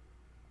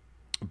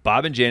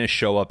Bob and Janice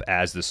show up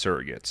as the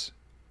surrogates.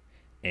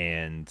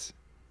 And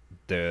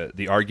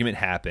the argument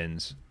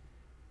happens.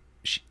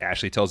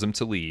 Ashley tells them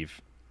to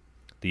leave.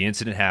 The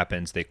incident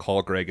happens. They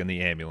call Greg in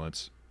the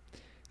ambulance.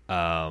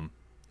 As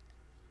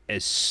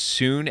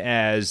soon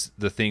as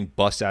the thing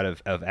busts out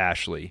of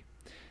Ashley,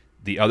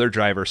 the other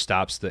driver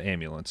stops the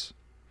ambulance.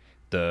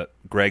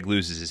 Greg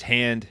loses his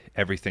hand,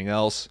 everything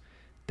else.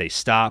 They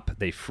stop.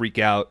 They freak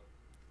out.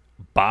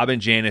 Bob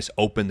and Janice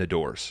open the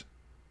doors.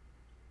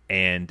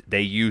 And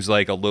they use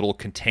like a little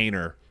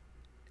container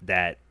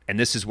that, and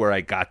this is where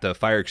I got the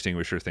fire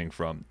extinguisher thing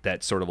from,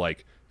 that sort of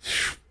like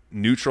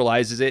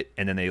neutralizes it,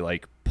 and then they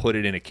like put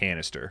it in a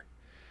canister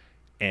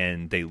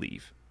and they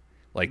leave.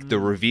 Like the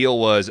reveal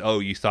was, oh,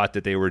 you thought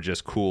that they were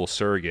just cool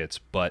surrogates,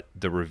 but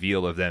the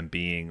reveal of them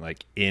being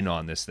like in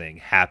on this thing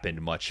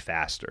happened much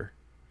faster.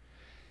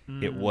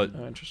 It was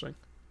interesting.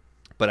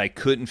 But I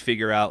couldn't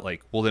figure out,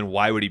 like, well, then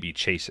why would he be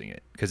chasing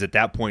it? Because at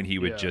that point he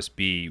would just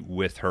be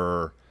with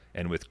her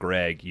and with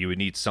Greg. You would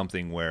need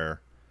something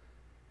where,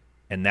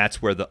 and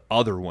that's where the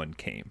other one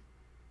came.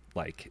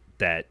 Like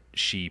that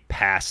she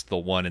passed the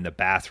one in the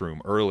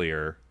bathroom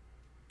earlier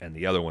and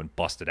the other one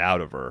busted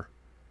out of her.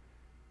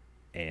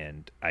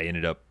 And I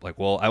ended up like,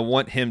 well, I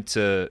want him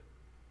to,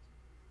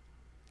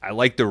 I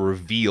like the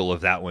reveal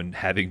of that one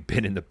having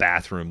been in the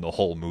bathroom the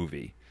whole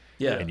movie.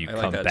 Yeah. And you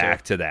come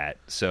back to that.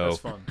 So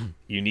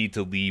you need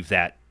to leave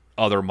that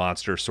other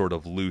monster sort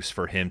of loose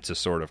for him to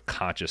sort of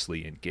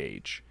consciously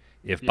engage.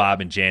 If Bob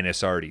and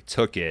Janice already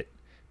took it,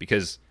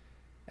 because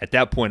at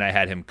that point I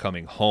had him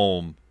coming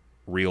home,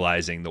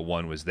 realizing the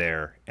one was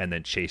there, and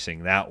then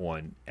chasing that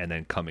one, and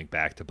then coming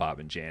back to Bob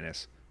and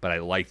Janice. But I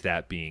liked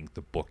that being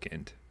the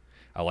bookend.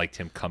 I liked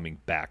him coming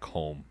back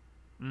home.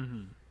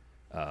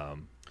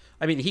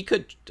 I mean, he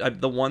could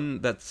the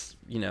one that's,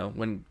 you know,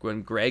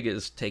 when Greg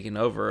is taking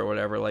over or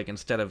whatever, like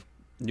instead of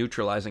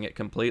neutralizing it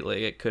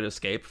completely, it could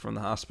escape from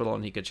the hospital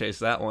and he could chase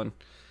that one,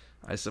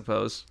 I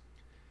suppose.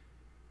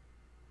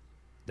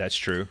 That's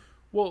true.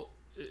 Well,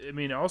 I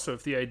mean, also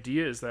if the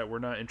idea is that we're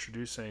not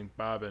introducing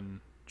Bob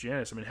and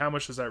Janice, I mean, how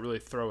much does that really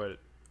throw it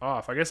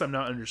off? I guess I'm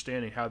not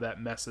understanding how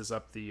that messes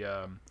up the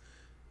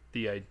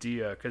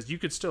idea, because you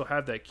could still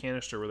have that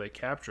canister where they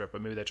capture it,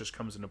 but maybe that just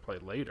comes into play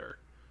later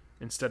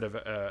instead of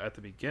at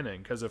the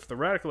beginning. Because if the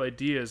radical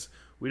idea is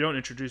we don't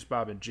introduce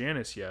Bob and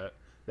Janice yet,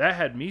 that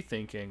had me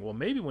thinking, well,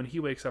 maybe when he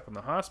wakes up in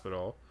the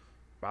hospital,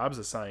 Bob's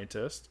a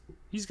scientist,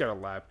 he's got a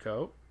lab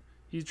coat,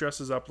 he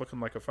dresses up looking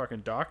like a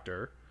fucking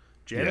doctor,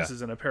 Janice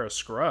is in a pair of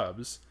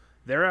scrubs,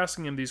 they're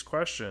asking him these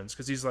questions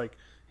because he's like,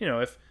 you know,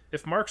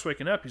 if Mark's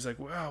waking up, he's like,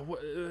 wow,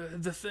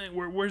 the thing,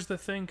 where's the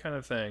thing kind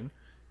of thing,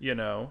 you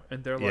know?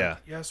 And they're like,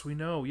 yes, we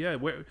know. Yeah.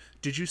 Where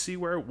did you see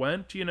where it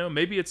went? You know,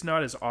 maybe it's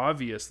not as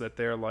obvious that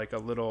they're like a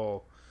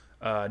little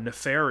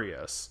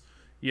nefarious,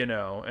 you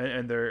know,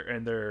 and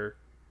their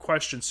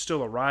questions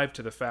still arrive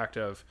to the fact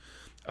of,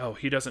 oh,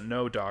 he doesn't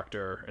know,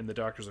 doctor. And the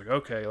doctor's like,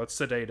 okay, let's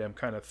sedate him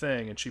kind of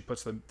thing. And she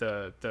puts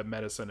the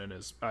medicine in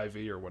his IV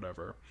or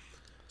whatever.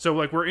 So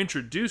like we're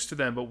introduced to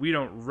them, but we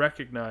don't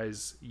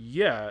recognize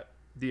yet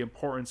the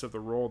importance of the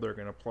role they're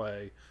going to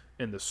play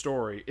in the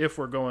story if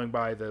we're going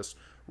by this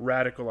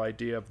radical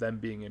idea of them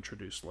being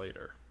introduced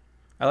later.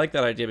 I like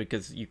that idea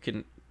because you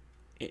can,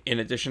 in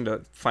addition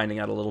to finding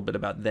out a little bit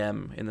about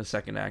them in the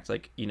second act,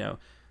 like, you know,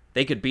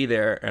 they could be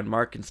there and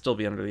Mark can still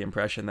be under the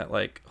impression that,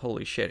 like,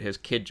 holy shit, his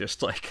kid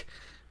just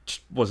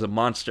was a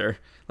monster.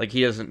 Like,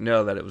 he doesn't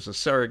know that it was a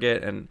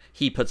surrogate, and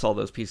he puts all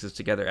those pieces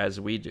together as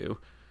we do,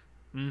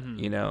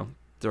 you know,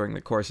 during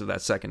the course of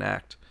that second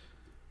act.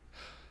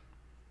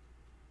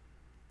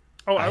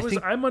 Oh,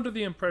 I'm under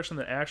the impression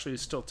that Ashley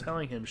is still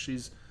telling him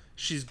she's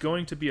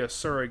going to be a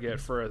surrogate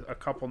for a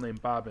couple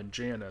named Bob and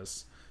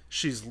Janice.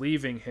 She's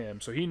leaving him,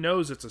 so he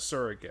knows it's a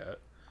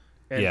surrogate,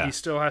 and he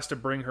still has to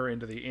bring her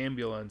into the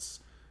ambulance,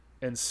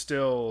 and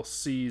still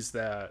sees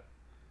that,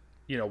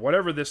 you know,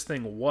 whatever this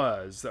thing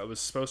was that was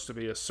supposed to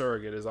be a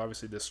surrogate is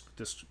obviously this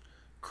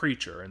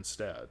creature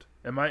instead.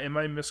 Am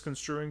I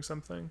misconstruing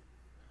something?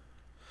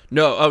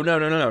 No. Oh,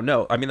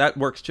 no. I mean, that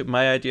works too.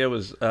 My idea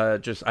was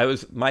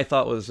my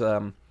thought was,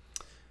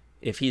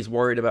 if he's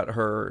worried about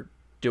her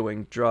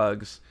doing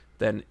drugs,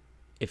 then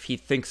if he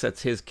thinks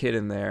that's his kid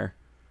in there,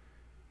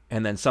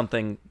 and then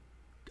something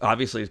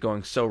obviously is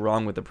going so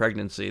wrong with the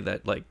pregnancy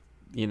that, like,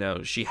 you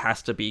know, she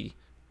has to be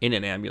in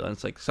an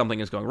ambulance, like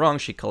something is going wrong,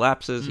 she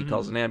collapses, he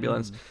calls an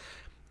ambulance.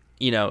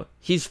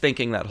 he's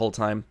thinking that whole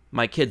time,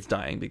 my kid's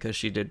dying because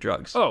she did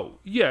drugs. Oh,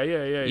 yeah.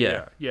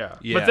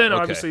 But then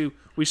obviously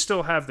we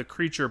still have the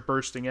creature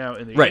bursting out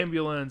in the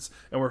ambulance,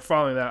 and we're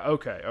following that.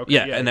 Okay.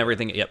 Yeah, and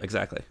everything. Yep,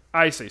 exactly.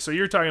 I see. So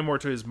you're talking more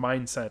to his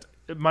mindset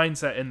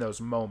in those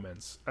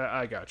moments.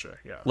 I gotcha.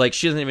 Yeah. Like,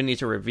 she doesn't even need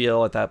to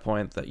reveal at that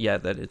point that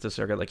it's a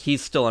surrogate. Like,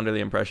 he's still under the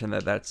impression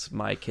that that's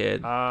my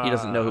kid. He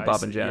doesn't know who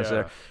Bob and Janice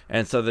are,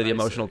 and so the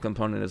emotional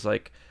component is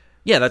like,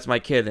 yeah, that's my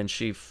kid, and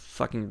she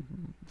fucking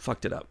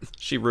fucked it up.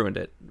 She ruined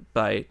it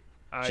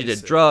she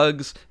did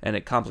drugs, and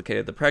it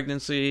complicated the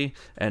pregnancy,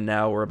 and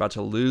now we're about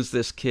to lose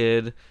this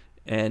kid,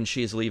 and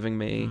she's leaving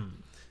me.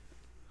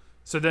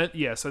 So then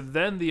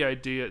the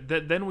idea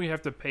that then we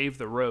have to pave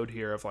the road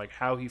here of like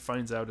how he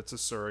finds out it's a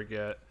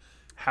surrogate,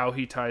 how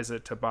he ties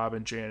it to Bob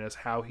and Janice,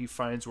 how he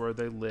finds where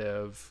they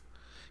live.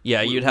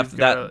 Yeah, we'd have to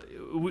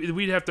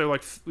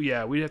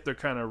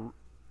kind of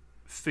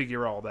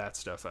figure all that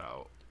stuff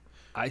out.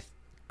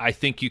 I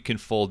think you can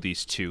fold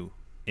these two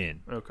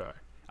in. Okay.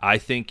 I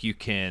think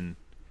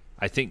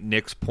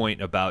Nick's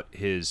point about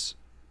his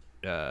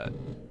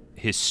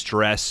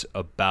stress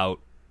about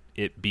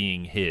it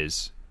being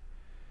his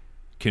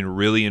can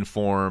really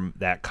inform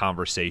that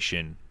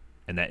conversation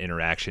and that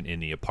interaction in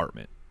the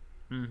apartment.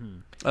 Mm-hmm.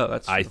 Oh,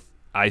 that's true.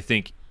 I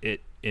think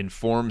it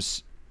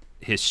informs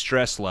his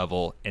stress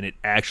level, and it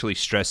actually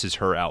stresses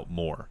her out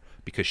more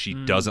because she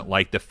doesn't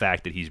like the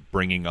fact that he's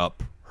bringing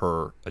up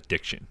her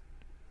addiction.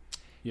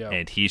 Yeah.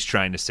 And he's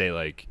trying to say,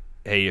 like,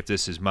 hey, if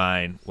this is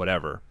mine,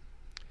 whatever.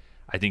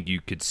 I think you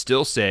could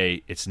still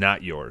say it's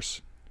not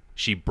yours.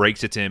 She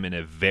breaks it to him in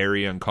a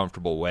very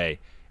uncomfortable way,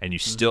 and you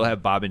still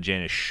have Bob and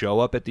Janice show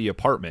up at the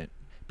apartment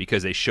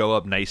because they show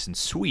up nice and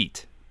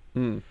sweet.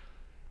 And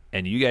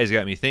you guys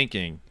got me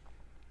thinking,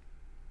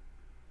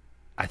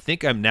 I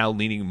think I'm now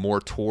leaning more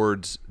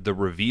towards the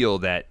reveal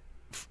that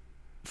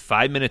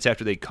 5 minutes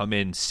after they come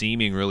in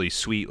seeming really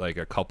sweet, like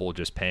a couple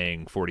just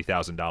paying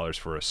 $40,000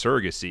 for a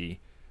surrogacy,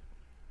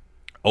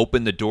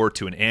 open the door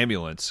to an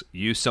ambulance,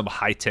 use some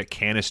high-tech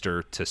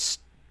canister to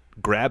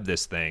grab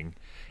this thing,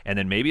 and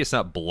then maybe it's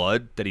not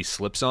blood that he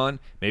slips on.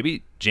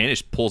 Maybe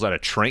Janice pulls out a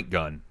tranq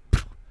gun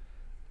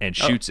and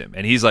shoots him.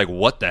 And he's like,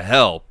 what the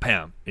hell?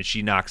 Pam. And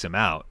she knocks him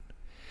out.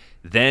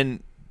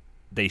 Then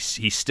he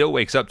still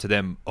wakes up to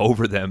them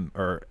over him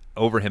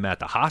at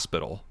the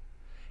hospital,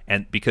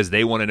 and because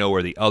they want to know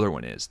where the other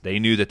one is. They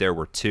knew that there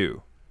were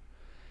two.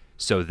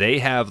 So they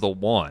have the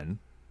one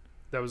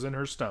that was in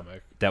her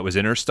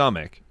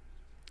stomach.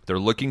 They're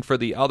looking for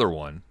the other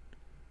one.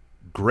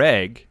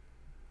 Greg,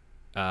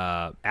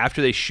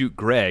 after they shoot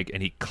Greg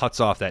and he cuts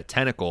off that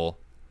tentacle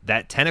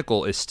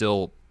is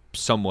still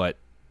somewhat...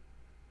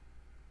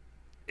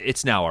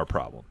 It's now our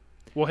problem.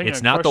 Well,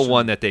 it's not the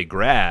one that they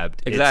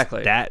grabbed.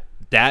 Exactly. It's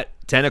that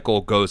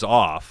tentacle goes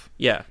off.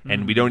 Yeah.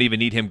 And we don't even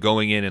need him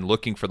going in and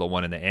looking for the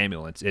one in the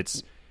ambulance.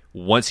 It's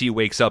once he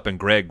wakes up and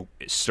Greg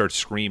starts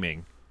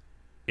screaming,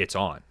 it's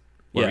on.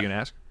 What are you going to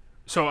ask?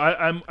 So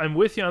I'm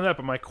with you on that,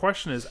 but my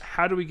question is,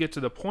 how do we get to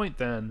the point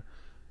then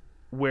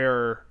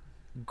where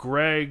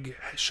Greg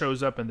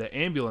shows up in the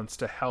ambulance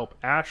to help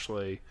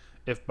Ashley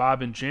if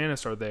Bob and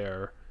Janice are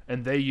there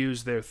and they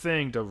use their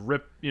thing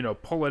to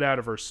pull it out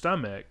of her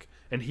stomach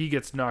and he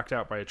gets knocked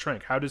out by a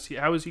tranq?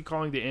 How is he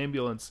calling the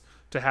ambulance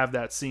to have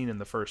that scene in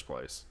the first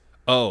place?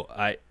 Oh,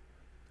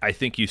 I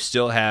think you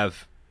still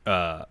have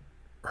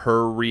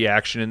her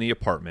reaction in the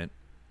apartment,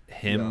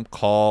 him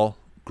call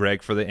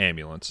Greg for the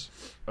ambulance.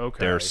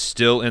 Okay. They're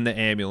still in the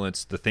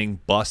ambulance. The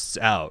thing busts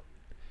out.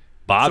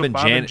 Bob and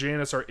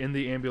Janice are in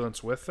the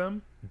ambulance with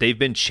them? They've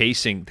been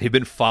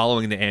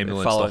following the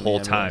ambulance the whole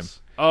time.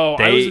 Oh,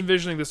 I was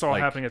envisioning this all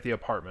happening at the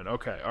apartment.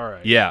 Okay, all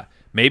right. Yeah.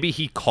 Maybe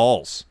he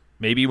calls.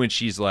 Maybe when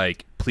she's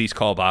like, please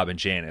call Bob and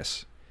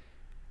Janice,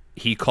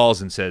 he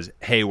calls and says,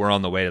 hey, we're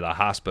on the way to the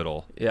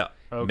hospital. Yeah.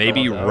 Okay.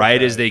 Maybe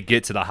as they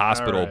get to the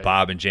hospital,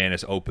 Bob and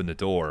Janice open the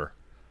door.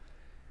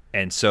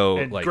 And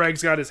so,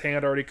 Greg's got his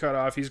hand already cut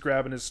off. He's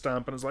grabbing his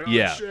stump and is like,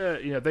 "Oh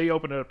shit!" They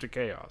open it up to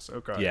chaos.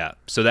 Okay. Yeah.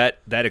 So that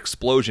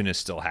explosion has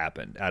still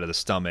happened out of the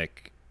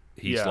stomach.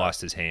 He's lost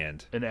his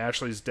hand, and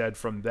Ashley's dead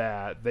from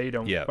that. They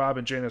don't. Yeah. Bob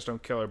and Janice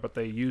don't kill her, but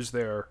they use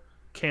their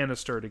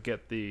canister to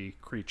get the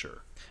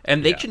creature.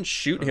 And they can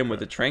shoot him with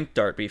a tranq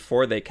dart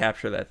before they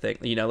capture that thing.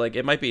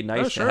 It might be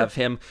nice to have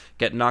him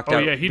get knocked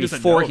out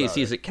before he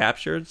sees it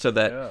captured, so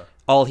that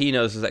all he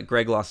knows is that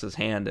Greg lost his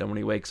hand, and when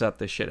he wakes up,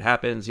 this shit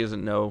happens. He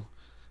doesn't know.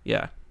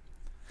 Yeah.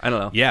 I don't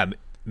know. Yeah.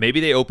 Maybe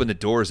they open the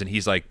doors and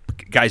he's like,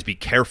 guys, be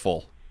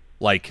careful.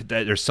 Like,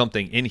 there's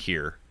something in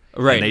here.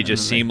 Right. And they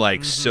just seem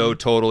like so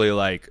totally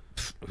like,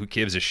 who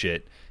gives a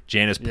shit?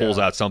 Janice pulls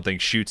out something,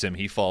 shoots him.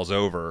 He falls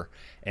over.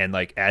 And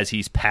like, as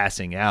he's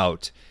passing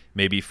out,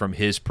 maybe from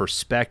his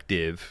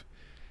perspective,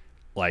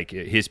 like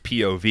his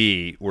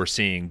POV, we're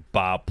seeing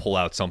Bob pull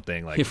out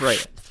something like,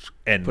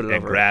 and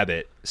grab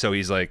it. So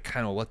he's like,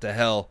 kind of, what the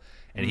hell?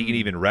 And he can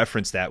even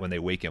reference that when they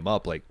wake him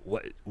up, like,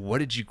 what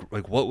did you,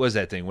 like, what was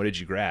that thing? What did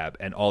you grab?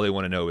 And all they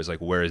want to know is, like,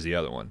 where is the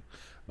other one?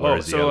 Where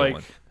is the other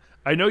one?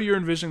 I know you're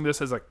envisioning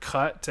this as a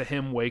cut to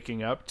him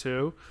waking up,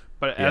 too,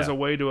 but as a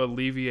way to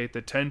alleviate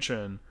the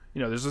tension,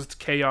 there's this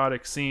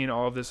chaotic scene.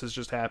 All of this has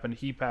just happened.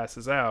 He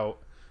passes out,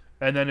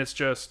 and then it's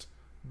just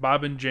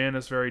Bob and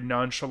Janice very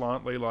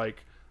nonchalantly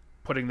like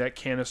putting that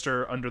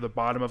canister under the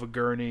bottom of a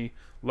gurney,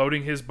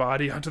 loading his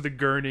body onto the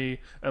gurney,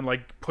 and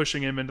like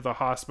pushing him into the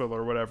hospital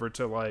or whatever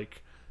to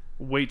like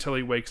wait till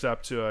he wakes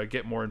up to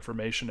get more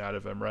information out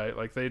of him, right?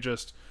 Like they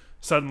just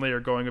suddenly are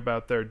going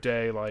about their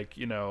day like,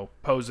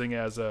 posing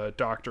as a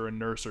doctor and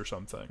nurse or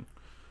something.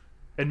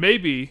 And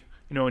maybe,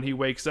 when he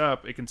wakes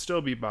up, it can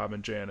still be Bob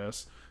and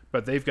Janice,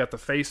 but they've got the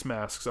face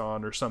masks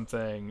on or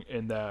something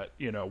in that,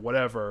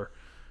 whatever,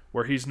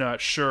 where he's not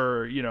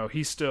sure,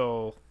 he's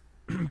still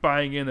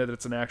buying in that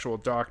it's an actual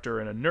doctor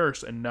and a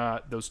nurse and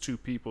not those two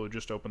people who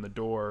just opened the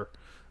door,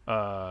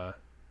 kind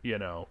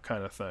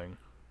of thing.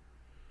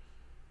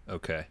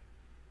 Okay.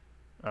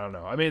 I don't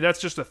know. I mean,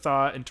 that's just a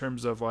thought in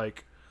terms of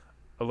like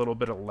a little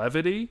bit of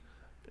levity.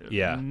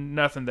 Yeah.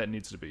 Nothing that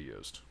needs to be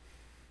used.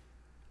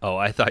 Oh,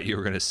 I thought you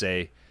were going to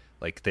say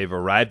like they've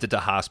arrived at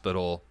the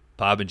hospital.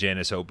 Bob and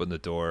Janice open the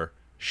door.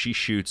 She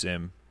shoots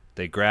him.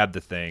 They grab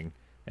the thing.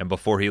 And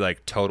before he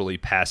like totally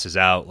passes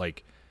out,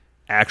 like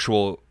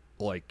actual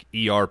like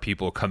ER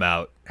people come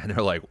out and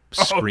they're like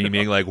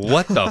screaming, like,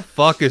 what the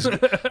fuck is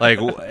like,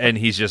 and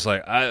he's just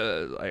like,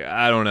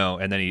 I don't know.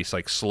 And then he's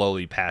like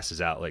slowly passes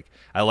out. Like,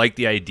 I like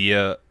the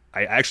idea.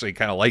 I actually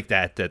kind of like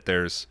that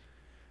there's,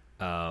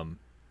 so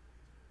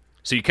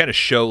you kind of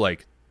show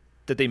like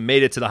that they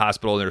made it to the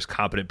hospital and there's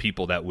competent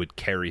people that would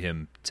carry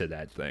him to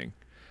that thing.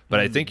 But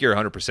I think you're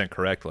 100%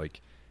 correct.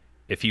 Like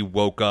if he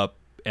woke up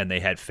and they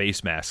had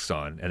face masks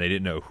on and they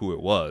didn't know who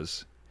it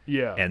was,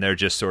 yeah, and they're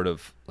just sort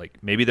of like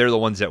maybe they're the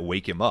ones that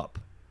wake him up.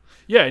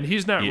 Yeah, and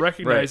he's not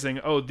recognizing,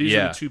 right. These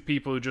are the two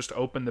people who just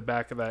opened the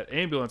back of that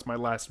ambulance, my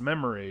last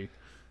memory.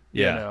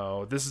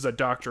 Yeah. This is a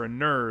doctor and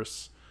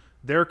nurse.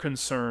 They're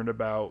concerned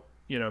about,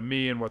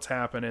 me and what's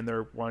happened, and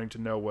they're wanting to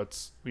know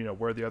what's,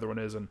 where the other one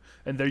is. And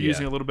they're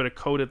using a little bit of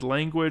coded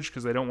language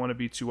because they don't want to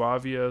be too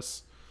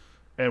obvious.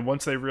 And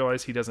once they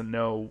realize he doesn't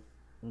know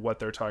what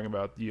they're talking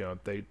about,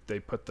 they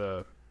put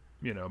the,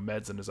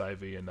 meds in his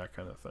IV and that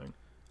kind of thing.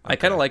 I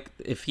kind of like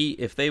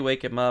if they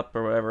wake him up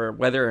or whatever,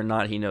 whether or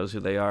not he knows who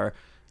they are,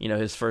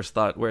 his first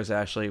thought, where's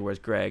Ashley? Where's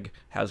Greg?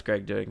 How's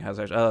Greg doing? How's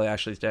Ashley? Oh,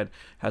 Ashley's dead.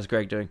 How's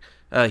Greg doing?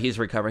 He's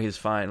recovering. He's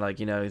fine. Like,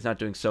 he's not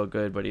doing so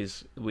good, but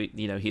he's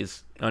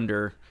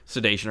under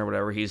sedation or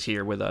whatever. He's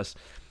here with us.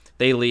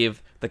 They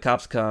leave. The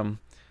cops come.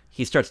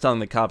 He starts telling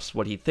the cops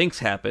what he thinks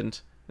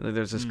happened. And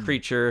there's this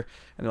creature,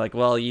 and they're like,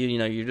 well,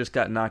 you just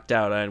got knocked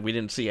out, and we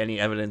didn't see any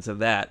evidence of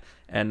that.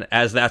 And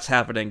as that's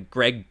happening,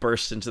 Greg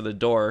bursts into the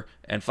door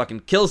and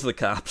fucking kills the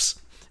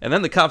cops. And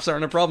then the cops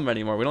aren't a problem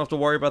anymore. We don't have to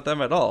worry about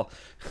them at all.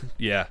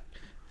 Yeah.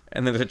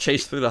 And then there's a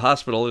chase through the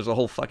hospital. There's a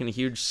whole fucking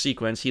huge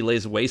sequence. He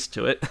lays waste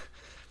to it.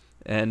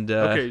 And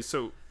okay,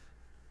 so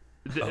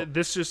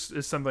this just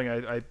is something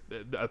I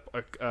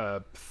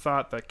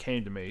thought that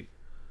came to me.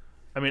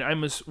 I mean,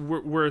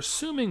 we're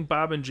assuming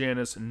Bob and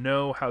Janice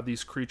know how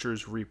these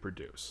creatures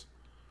reproduce.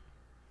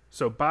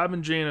 So Bob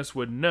and Janice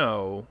would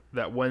know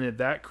that when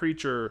that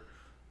creature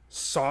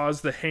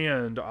saws the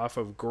hand off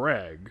of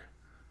Greg,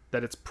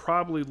 that it's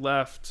probably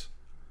left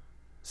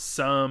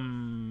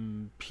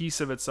some piece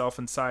of itself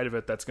inside of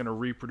it that's going to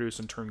reproduce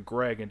and turn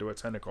Greg into a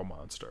tentacle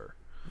monster.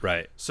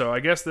 Right. So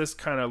I guess this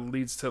kind of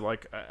leads to,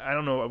 like, I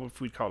don't know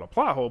if we'd call it a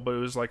plot hole, but it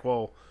was like,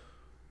 well,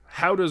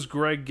 how does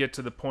Greg get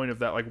to the point of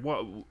that? Like,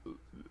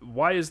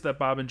 why is that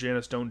Bob and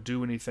Janice don't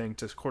do anything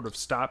to sort of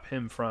stop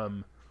him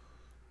from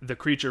the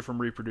creature from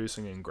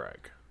reproducing in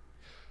Greg?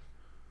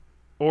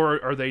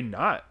 Or are they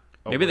not?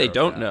 Maybe they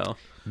don't know.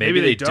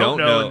 Maybe they don't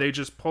know, and they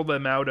just pull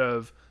them out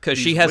of because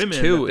she has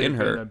two in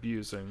her.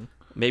 Abusing.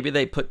 Maybe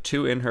they put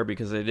two in her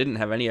because they didn't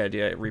have any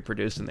idea it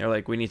reproduced, and they're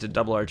like, we need to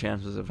double our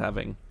chances of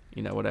having,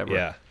 whatever.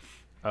 Yeah.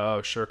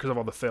 Oh, sure, because of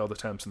all the failed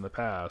attempts in the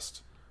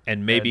past.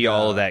 And maybe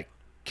all of that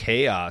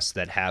chaos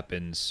that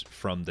happens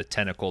from the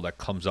tentacle that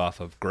comes off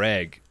of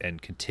Greg and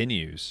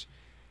continues,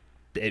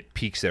 it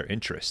piques their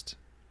interest.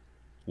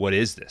 What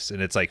is this?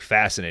 And it's like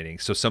fascinating.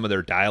 So some of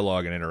their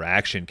dialogue and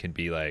interaction can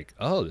be like,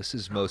 oh, this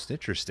is most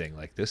interesting.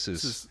 Like this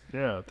is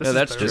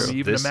that's true.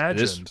 Even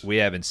imagined. We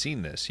haven't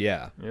seen this.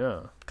 Yeah.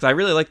 Yeah. Because I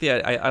really like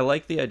I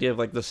like the idea of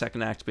like the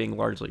second act being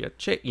largely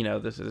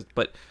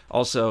but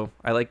also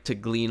I like to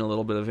glean a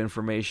little bit of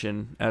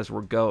information as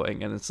we're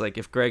going. And it's like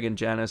if Bob and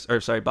Janice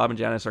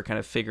are kind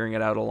of figuring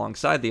it out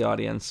alongside the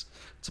audience,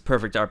 it's a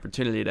perfect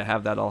opportunity to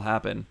have that all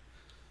happen.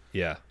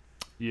 Yeah.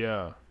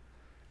 Yeah.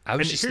 I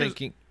was just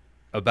thinking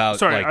about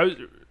go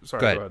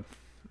ahead.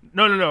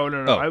 No.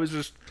 Oh. I was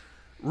just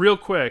real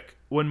quick.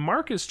 When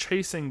Mark is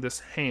chasing this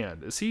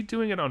hand, is he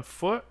doing it on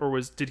foot,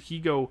 or did he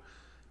get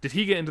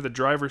into the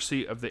driver's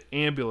seat of the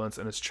ambulance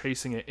and is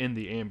chasing it in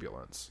the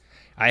ambulance?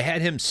 I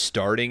had him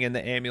starting in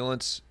the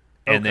ambulance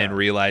and then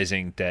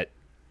realizing that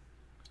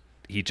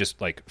he just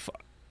like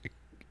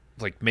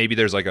maybe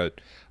there's like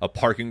a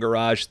parking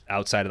garage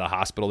outside of the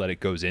hospital that it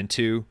goes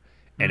into,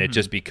 and it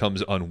just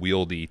becomes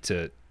unwieldy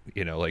to.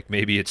 Like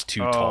maybe it's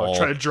too tall.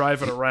 Try to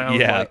drive it around.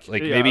 Yeah,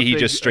 maybe he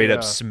just straight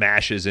up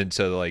smashes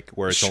into like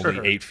where it's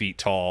only 8 feet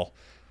tall.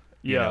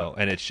 You know,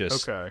 and it's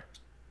just okay.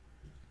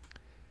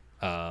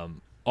 I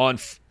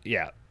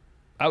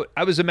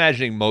was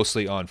imagining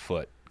mostly on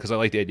foot because I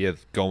like the idea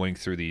of going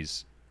through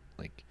these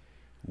like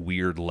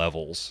weird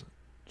levels.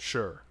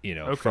 Sure.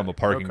 From a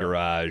parking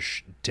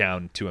garage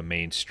down to a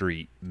main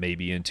street,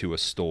 maybe into a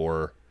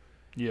store.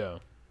 Yeah.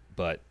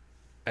 But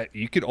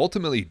you could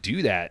ultimately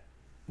do that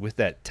with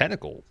that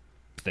tentacle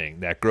thing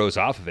that grows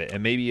off of it,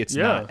 and maybe it's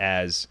not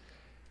as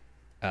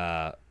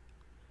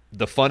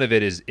the fun of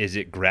it is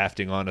it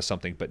grafting onto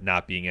something but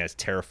not being as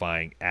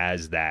terrifying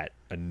as that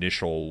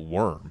initial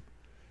worm,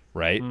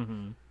 right?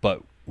 Mm-hmm.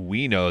 But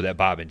we know that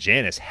Bob and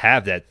Janice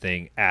have that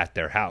thing at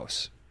their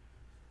house.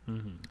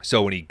 Mm-hmm.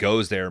 So when he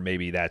goes there,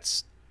 maybe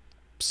that's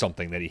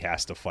something that he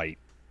has to fight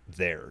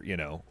there,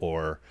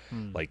 or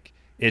like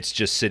it's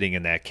just sitting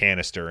in that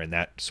canister, and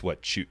that's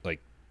what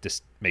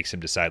this makes him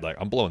decide, like,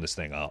 I'm blowing this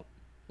thing up.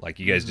 Like,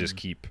 you guys just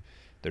keep,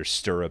 there's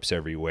stirrups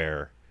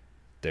everywhere.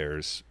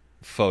 There's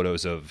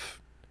photos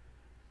of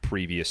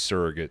previous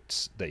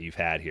surrogates that you've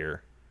had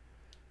here.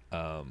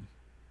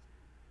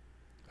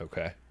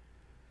 Okay.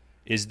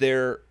 Is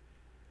there,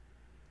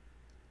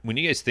 when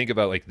you guys think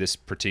about like this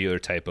particular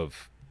type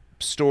of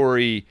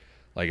story,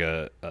 like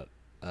a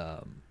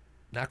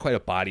not quite a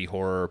body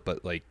horror,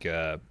 but like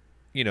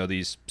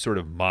these sort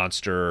of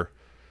monster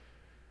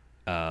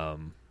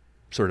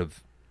sort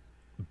of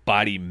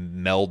body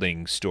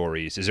melding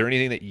stories, is there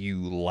anything that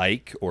you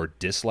like or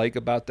dislike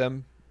about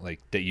them, like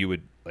that you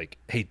would like,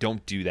 hey,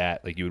 don't do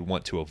that, like you would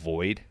want to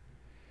avoid?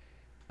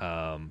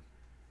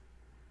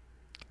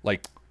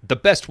 Like the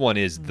best one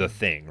is The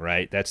Thing,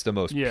 right? That's the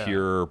most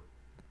pure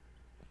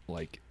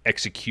like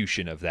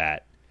execution of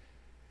that,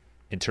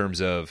 in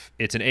terms of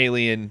it's an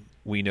alien,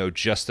 we know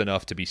just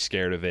enough to be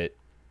scared of it,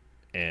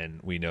 and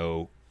we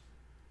know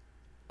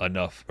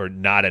enough or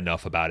not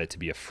enough about it to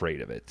be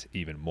afraid of it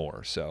even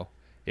more. So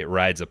it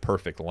rides a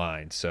perfect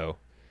line. So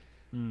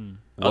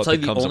I'll tell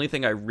you the only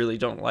thing I really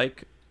don't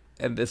like,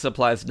 and this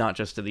applies not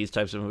just to these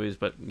types of movies,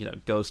 but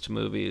ghost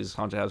movies,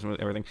 haunted house movies,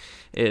 everything,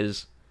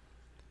 is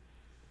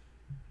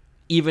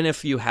even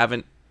if you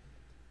haven't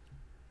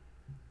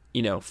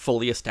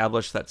fully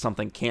established that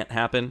something can't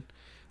happen,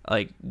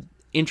 like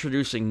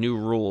introducing new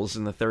rules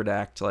in the third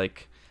act,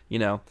 like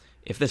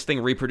if this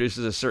thing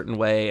reproduces a certain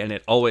way and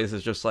it always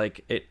is just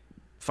like it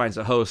finds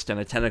a host and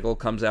a tentacle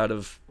comes out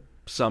of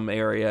some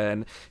area,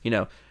 and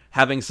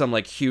having some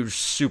like huge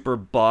super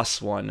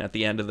boss one at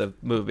the end of the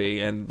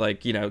movie, and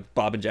like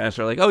Bob and Janice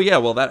are like, oh yeah,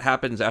 well that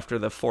happens after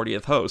the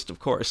 40th host, of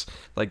course,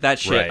 like that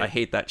shit. Right. I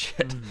hate that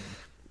shit.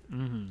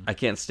 I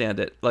can't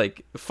stand it.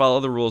 Like, follow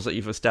the rules that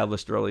you've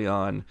established early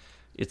on.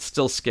 It's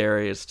still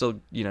scary. It's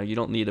still, you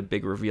don't need a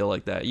big reveal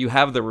like that. You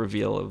have the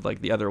reveal of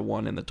like the other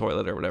one in the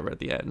toilet or whatever at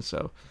the end.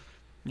 So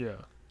yeah,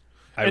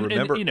 I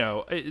remember. And,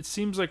 it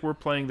seems like we're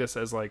playing this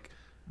as like,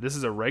 this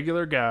is a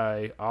regular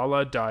guy, a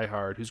la Die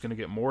Hard, who's going to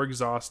get more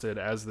exhausted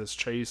as this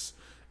chase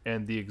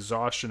and the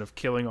exhaustion of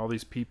killing all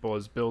these people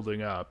is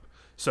building up.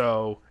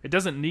 So it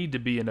doesn't need to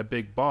be in a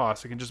big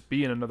boss. It can just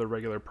be in another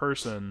regular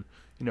person,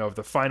 of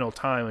the final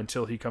time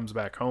until he comes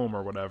back home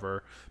or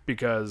whatever,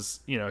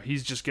 because,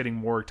 he's just getting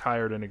more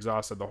tired and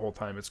exhausted the whole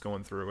time it's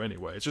going through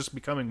anyway. It's just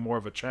becoming more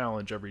of a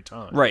challenge every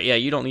time. Right, yeah,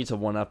 you don't need to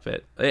one-up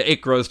it. It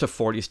grows to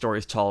 40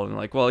 stories tall, and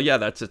like, well, yeah,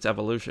 that's its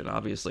evolution.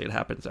 Obviously, it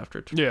happens after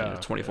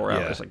 24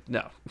 hours. Like,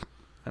 no,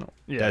 I don't.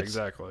 Yeah,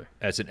 exactly.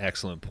 That's an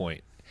excellent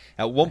point.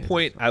 At one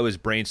point, I was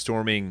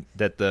brainstorming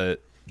that the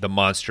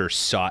monster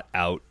sought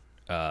out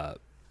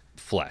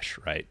flesh,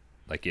 right?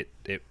 Like it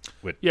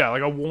would,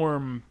 like a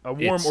warm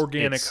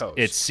organic host.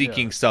 It's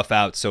seeking stuff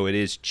out, so it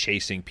is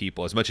chasing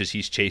people as much as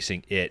he's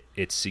chasing it.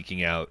 It's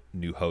seeking out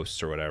new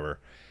hosts or whatever.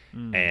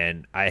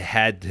 And I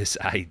had this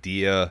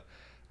idea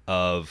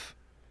of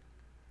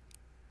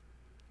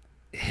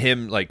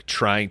him like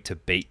trying to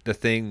bait the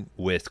thing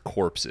with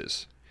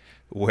corpses,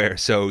 where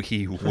so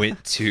he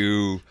went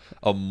to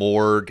a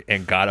morgue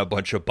and got a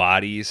bunch of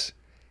bodies,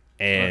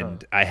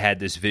 and I had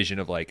this vision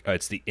of like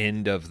it's the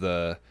end of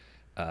the.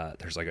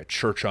 There's like a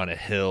church on a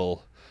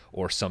hill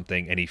or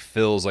something, and he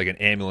fills like an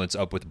ambulance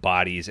up with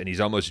bodies, and he's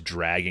almost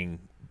dragging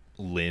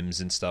limbs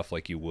and stuff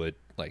like you would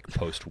like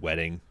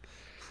post-wedding,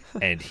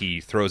 and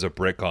he throws a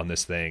brick on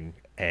this thing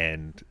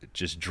and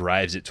just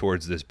drives it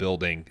towards this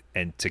building,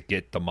 and to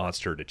get the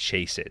monster to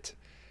chase it,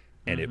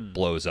 and it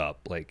blows up.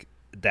 Like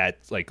that,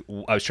 like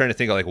I was trying to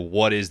think of like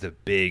what is the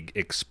big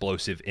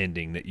explosive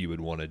ending that you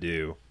would want to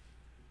do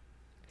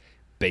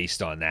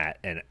based on that,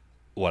 and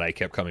what I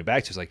kept coming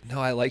back to is like, no,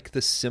 I like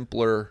the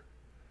simpler,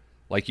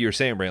 like you were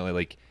saying, Brantley,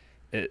 like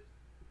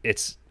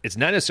it's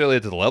not necessarily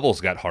that the levels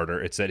got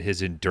harder, it's that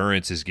his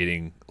endurance is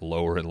getting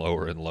lower and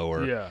lower and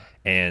lower. Yeah.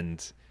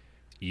 And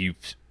you've,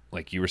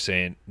 like you were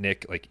saying,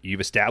 Nick, like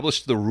you've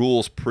established the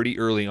rules pretty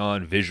early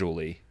on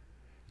visually.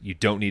 You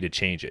don't need to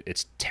change it.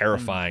 It's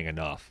terrifying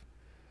enough.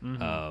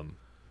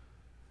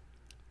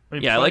 I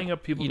mean, playing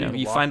up people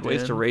you find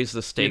ways to raise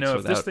the stakes if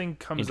without this thing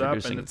comes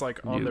up and it's like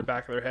on their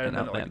back of their head and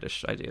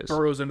outlandish ideas,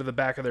 burrows into the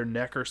back of their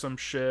neck or some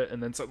shit,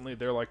 and then suddenly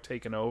they're like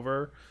taken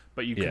over,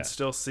 but you can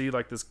still see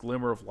like this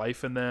glimmer of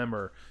life in them,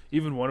 or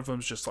even one of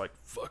them's just like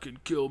fucking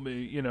kill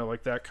me,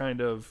 like that kind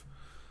of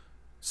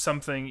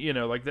something, you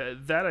know, like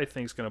that I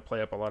think is going to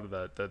play up a lot of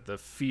the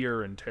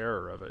fear and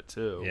terror of it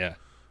too. Yeah.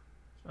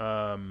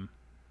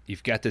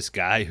 You've got this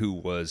guy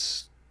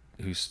who's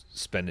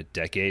spent a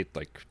decade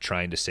like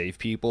trying to save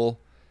people,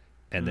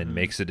 and then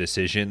makes a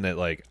decision that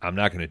like, I'm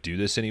not going to do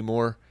this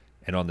anymore,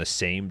 and on the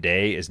same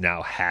day is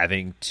now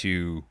having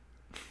to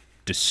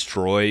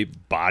destroy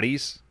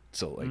bodies.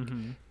 So like,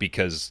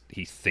 because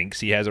he thinks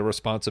he has a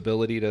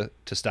responsibility to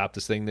stop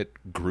this thing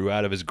that grew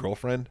out of his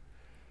girlfriend.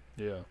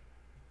 Yeah.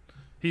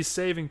 He's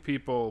saving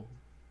people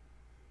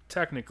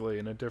technically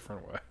in a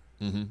different way.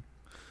 Mm-hmm.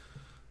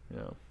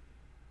 Yeah.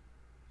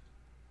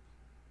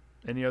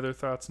 Any other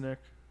thoughts, Nick?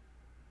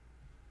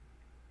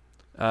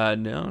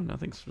 No,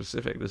 nothing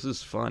specific. This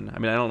is fun. I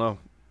mean, I don't know.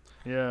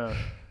 Yeah.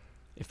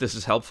 If this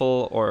is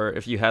helpful, or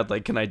if you had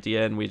like an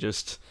idea and we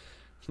just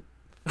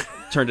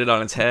turned it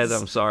on its head,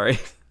 I'm sorry.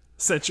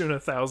 Sent you in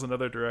 1,000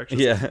 other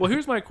directions. Yeah. Well,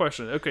 here's my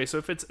question. Okay, so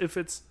if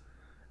it's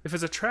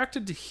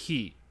attracted to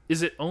heat,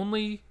 is it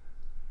only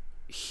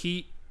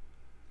heat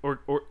or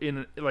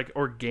in like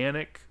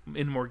organic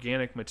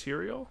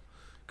material?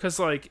 Because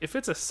like if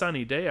it's a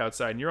sunny day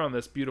outside and you're on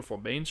this beautiful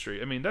main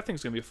street, I mean that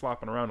thing's gonna be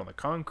flopping around on the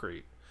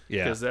concrete.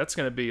 Yeah. Because that's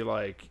gonna be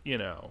like, you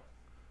know,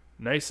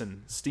 nice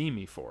and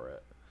steamy for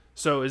it.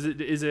 So is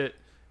it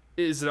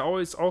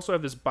always also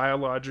have this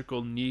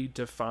biological need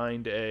to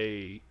find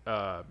a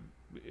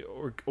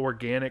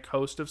organic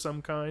host of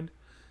some kind?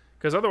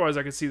 Because otherwise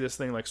I could see this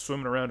thing like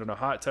swimming around in a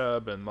hot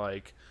tub and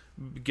like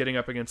getting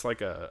up against like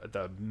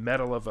the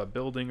metal of a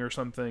building or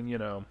something, you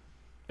know,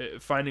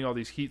 finding all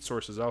these heat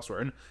sources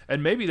elsewhere.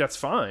 And maybe that's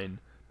fine,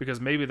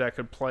 because maybe that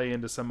could play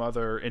into some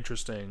other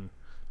interesting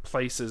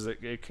places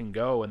it can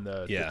go in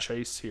the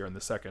chase here in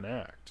the second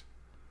act.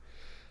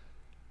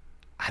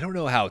 I don't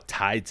know how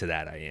tied to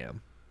that I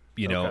am.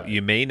 You know,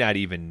 you may not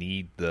even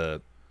need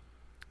the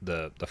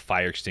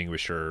fire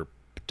extinguisher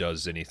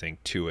does anything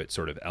to it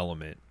sort of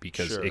element,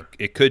 because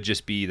it could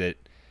just be that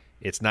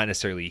it's not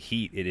necessarily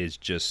heat. It is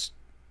just,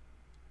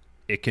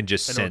 it can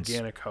just sense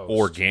organic host.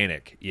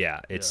 Organic. Yeah.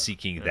 It's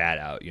seeking that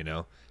out, you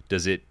know.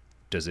 Does it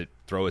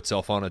throw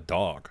itself on a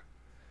dog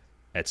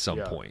at some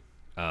point?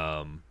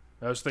 I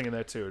was thinking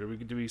that too.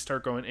 Do we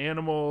start going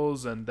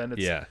animals, and then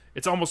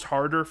it's almost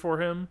harder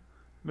for him,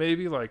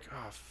 maybe, like,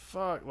 oh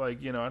fuck,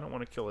 like, you know, I don't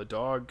want to kill a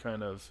dog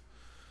kind of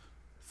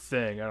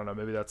thing. I don't know,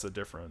 maybe that's a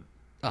different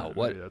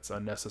maybe that's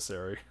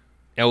unnecessary.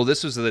 Yeah, well,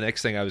 this was the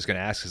next thing I was going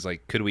to ask, is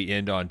like, could we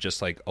end on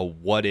just like a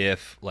what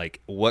if,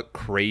 like what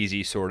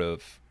crazy sort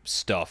of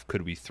stuff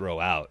could we throw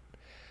out,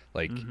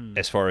 like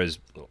as far as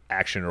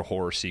action or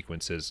horror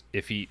sequences?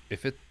 If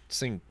this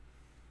thing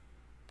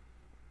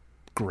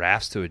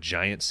grafts to a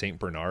giant Saint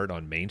Bernard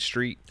on Main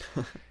Street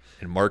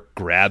and Mark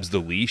grabs the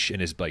leash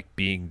and is like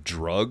being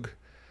drug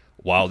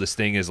while this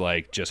thing is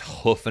like just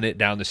hoofing it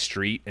down the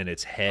street, and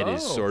its head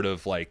is sort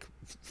of like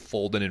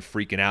folding and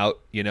freaking out,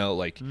 you know,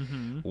 like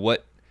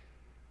what?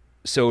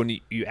 So when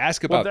you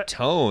ask about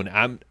tone,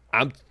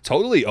 I'm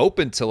totally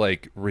open to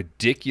like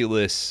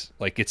ridiculous,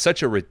 like it's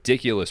such a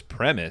ridiculous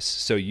premise.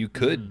 So you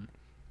could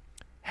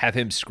have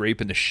him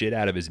scraping the shit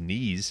out of his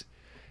knees,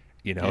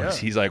 you know,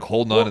 he's like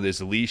holding on to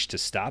this leash to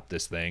stop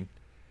this thing.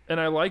 And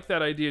I like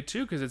that idea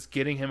too, because it's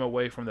getting him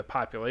away from the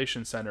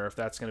population center, if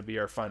that's going to be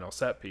our final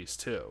set piece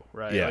too,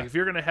 right? Yeah. Like if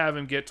you're going to have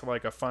him get to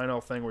like a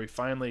final thing where he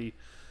finally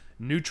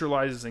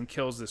neutralizes and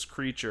kills this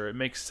creature, it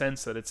makes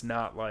sense that it's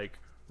not like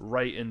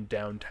right in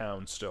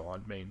downtown still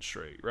on Main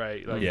Street,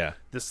 right? Like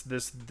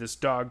this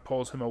dog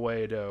pulls him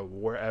away to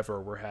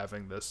wherever we're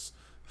having this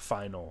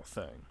final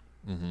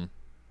thing.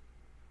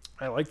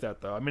 I like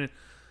that though. I mean,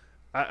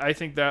 I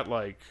think that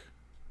like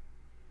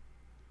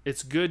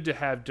it's good to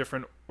have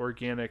different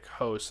organic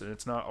hosts, and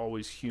it's not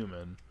always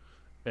human.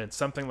 And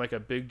something like a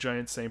big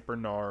giant Saint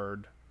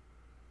Bernard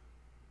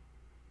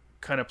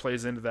kind of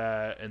plays into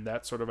that, and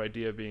that sort of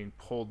idea of being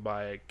pulled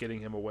by it,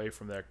 getting him away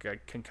from that,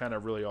 can kind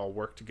of really all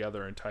work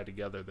together and tie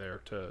together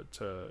there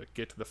to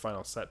get to the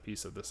final set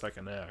piece of the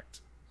second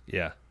act.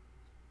 Yeah.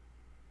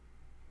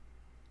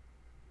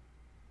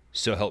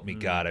 So help me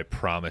God, I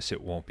promise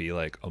it won't be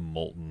like a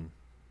molten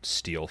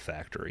steel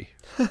factory.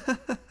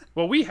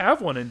 Well, we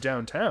have one in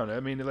downtown. I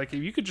mean, like,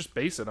 you could just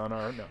base it on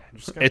our... No, I'm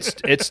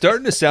just it's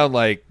starting to sound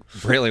like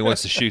Brantley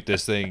wants to shoot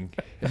this thing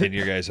in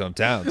your guys'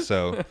 hometown.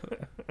 So,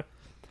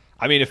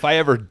 I mean, if I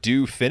ever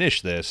do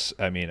finish this,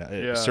 I mean,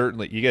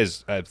 certainly, you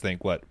guys, I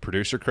think, what,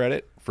 producer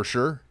credit for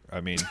sure? I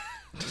mean...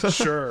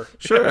 Sure.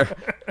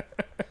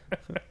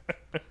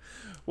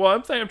 Well,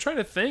 I'm trying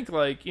to think,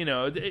 like, you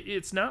know,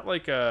 it's not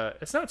like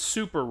it's not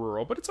super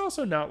rural, but it's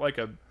also not like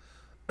a...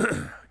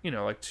 you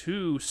know, like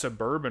too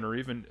suburban, or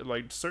even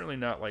like certainly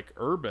not like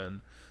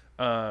urban.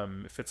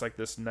 If it's like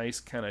this nice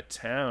kind of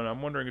town,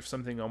 I'm wondering if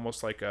something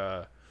almost like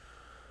a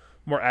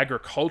more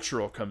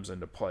agricultural comes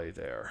into play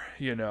there.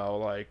 You know,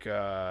 like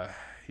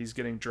he's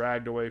getting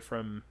dragged away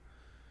from,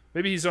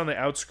 maybe he's on the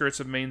outskirts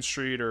of Main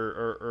Street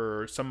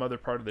or some other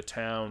part of the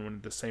town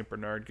when the Saint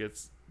Bernard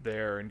gets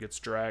there and gets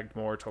dragged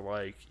more to,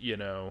 like, you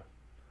know,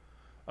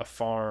 a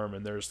farm,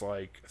 and there's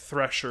like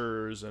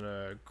threshers and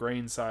a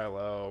grain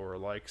silo or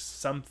like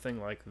something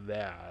like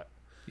that.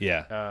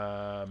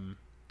 Yeah.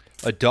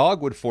 A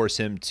dog would force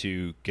him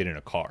to get in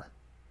a car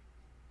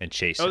and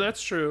chase him. Oh,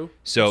 that's true.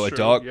 So that's a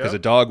dog, because a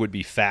dog would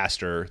be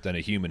faster than a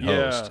human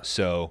host. Yeah.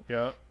 So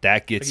yeah.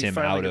 that gets he him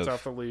finally out gets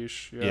off the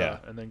leash. Yeah,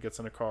 and then gets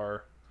in a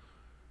car.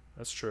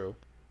 That's true.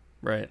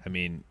 Right. I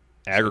mean,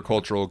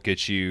 agricultural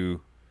gets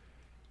you,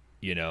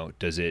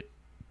 does it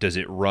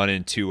run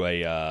into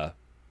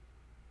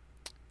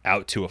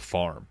out to a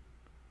farm?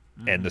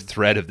 And the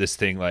threat of this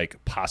thing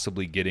like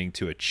possibly getting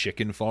to a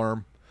chicken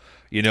farm,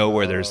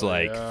 where there's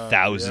like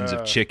thousands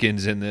of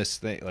chickens in this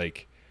thing,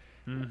 like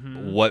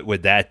what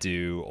would that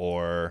do?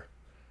 Or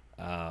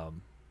I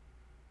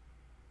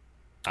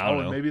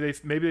don't know. Maybe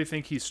they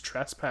think he's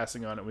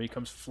trespassing on it when he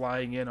comes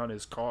flying in on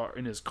his car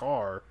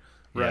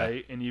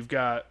right? And you've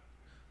got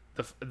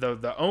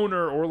the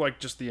owner or like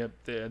just the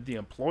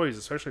employees,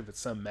 especially if it's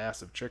some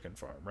massive chicken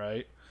farm,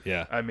 right?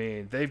 Yeah. I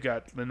mean, they've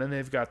got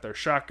their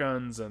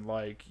shotguns and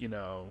like,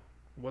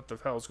 what the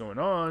hell's going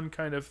on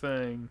kind of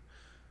thing.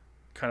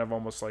 Kind of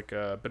almost like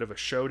a bit of a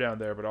showdown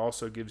there, but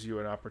also gives you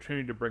an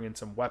opportunity to bring in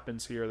some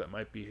weapons here that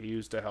might be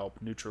used to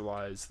help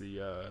neutralize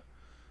the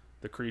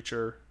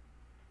creature.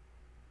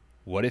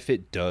 What if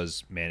it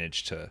does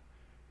manage to?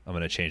 I'm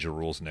going to change the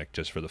rules, Nick,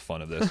 just for the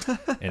fun of this.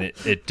 And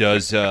it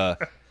does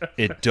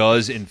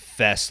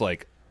infest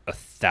like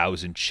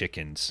 1,000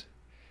 chickens,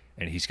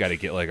 and he's got to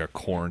get like a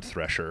corn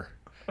thresher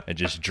and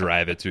just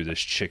drive it through this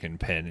chicken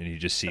pen, and you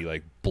just see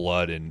like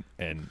blood and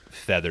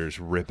feathers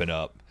ripping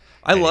up.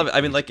 I love it.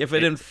 I mean, like if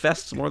it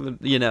infests more than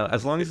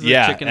as long as the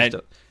chickens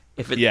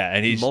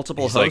and he's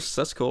multiple hosts,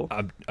 like, that's cool.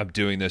 I'm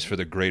doing this for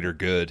the greater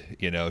good.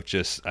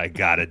 Just I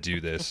gotta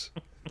do this.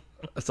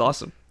 That's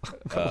awesome.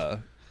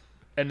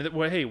 And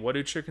hey, what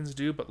do chickens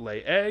do but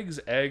lay eggs?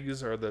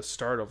 Eggs are the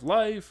start of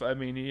life. I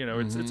mean,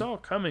 it's all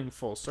coming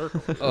full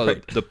circle. Oh,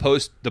 right.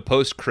 the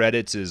post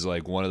credits is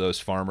like one of those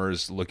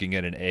farmers looking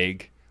at an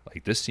egg.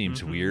 Like, this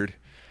seems weird,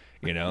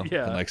 and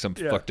like some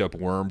fucked up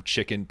worm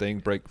chicken thing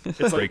breaks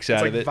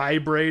out of it,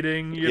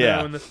 vibrating,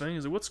 and the thing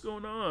is like, what's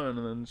going on?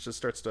 And then it just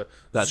starts to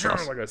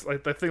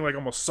like that thing like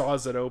almost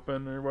saws it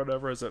open or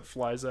whatever as it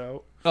flies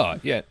out. Oh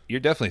yeah, you're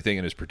definitely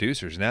thinking as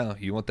producers now.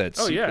 You want that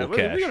sequel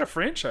cash. We got to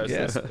franchise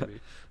this maybe.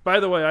 By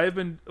the way, I've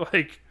been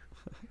like,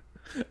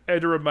 I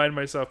had to remind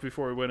myself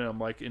before we went in. I'm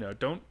like,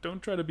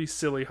 don't try to be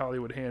silly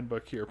Hollywood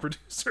Handbook here,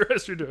 producer,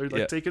 as you're doing.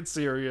 Like, take it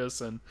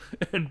serious and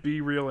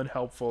be real and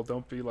helpful.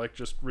 Don't be like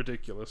just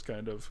ridiculous,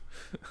 kind of.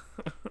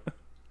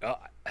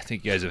 I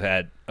think you guys have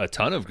had a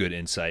ton of good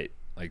insight.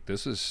 Like,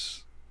 this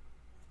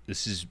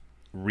is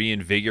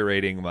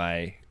reinvigorating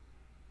my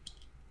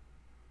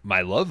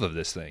love of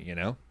this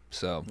thing.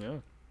 So yeah,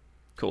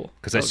 cool.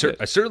 Because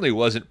I certainly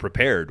wasn't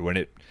prepared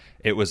when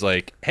it was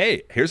like,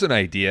 hey, here's an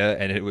idea,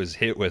 and it was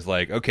hit with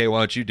like, okay, why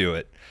don't you do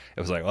it? It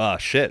was like, oh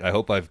shit, I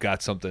hope I've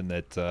got something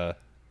that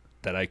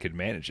I could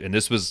manage. And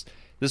this was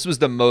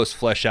the most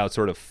fleshed out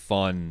sort of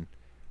fun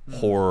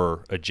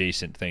horror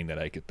adjacent thing that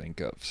I could think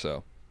of.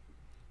 So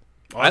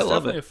I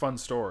love it. A fun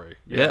story.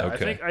 Yeah.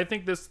 Okay. I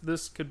think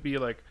this could be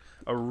like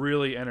a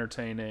really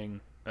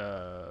entertaining,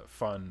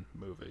 fun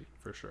movie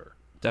for sure.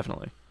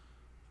 Definitely.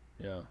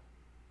 Yeah.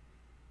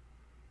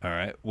 All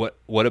right.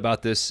 What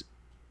about this?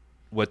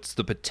 What's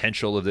the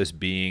potential of this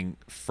being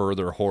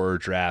further horror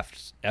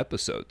draft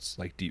episodes?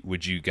 Like,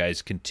 would you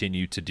guys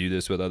continue to do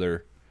this with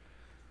other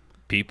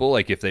people?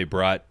 Like, if they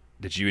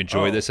did you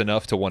enjoy this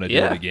enough to want to do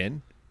it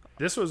again?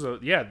 This was I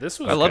great.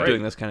 love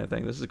doing this kind of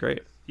thing. This is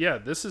great. Yeah,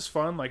 this is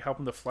fun, like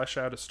helping to flesh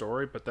out a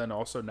story, but then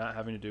also not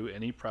having to do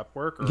any prep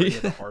work or any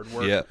of the hard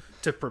work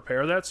to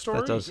prepare that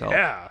story. That does help.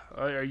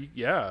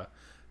 Yeah.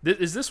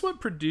 Is this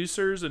what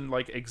producers and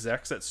like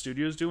execs at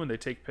studios do when they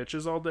take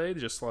pitches all day? To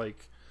just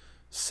like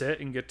sit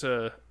and get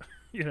to,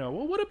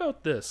 well, what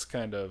about this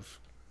kind of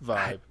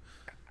vibe?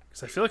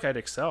 Because I feel like I'd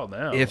excel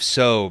now. If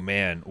so,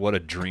 man, what a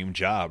dream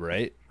job,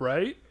 right?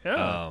 Right?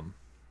 Yeah.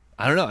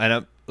 I don't know, and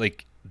I'm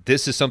like,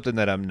 this is something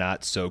that I'm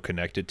not so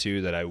connected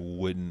to that I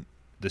wouldn't.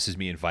 This is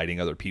me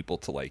inviting other people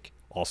to like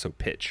also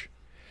pitch,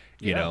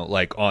 you know,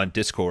 like on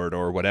Discord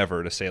or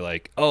whatever, to say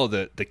like, oh,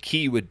 the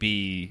key would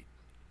be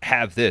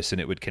have this,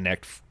 and it would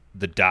connect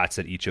the dots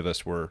that each of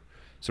us were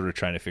sort of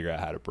trying to figure out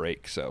how to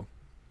break. So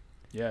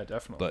yeah,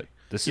 definitely. But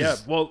this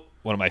is one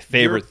of my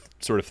favorite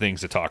sort of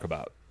things to talk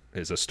about.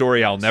 Is a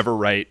story I'll never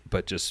write,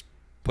 but just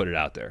put it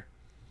out there.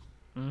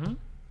 Mm-hmm.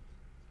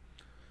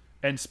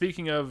 And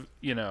speaking of,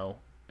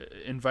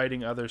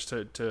 inviting others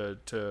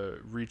to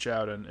reach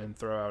out and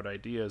throw out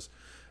ideas,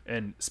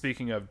 and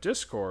speaking of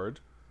Discord,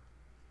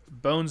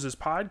 Bones'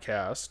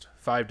 podcast,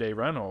 5 Day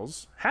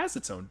Rentals, has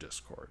its own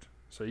Discord.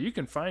 So you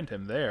can find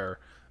him there.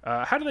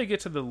 How do they get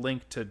to the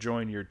link to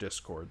join your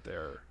Discord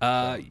there?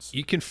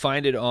 You can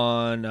find it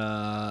on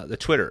the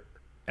Twitter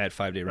at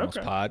 5 Day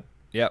Rentals Pod.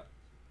 Yep.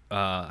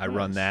 I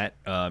run that.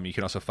 You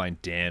can also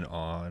find Dan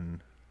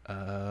on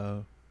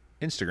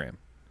Instagram.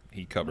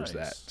 He covers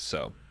that.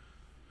 So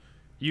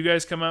You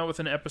guys come out with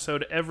an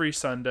episode every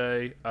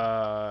Sunday.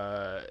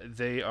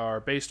 They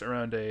are based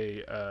around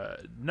a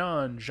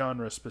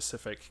non-genre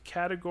specific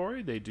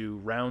category. They do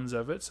rounds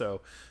of it,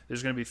 so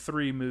there's going to be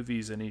 3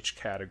 movies in each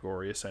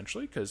category,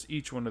 essentially, because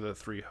each one of the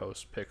 3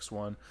 hosts picks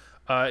one.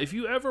 If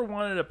you ever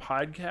wanted a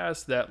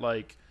podcast that,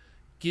 like,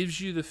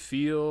 gives you the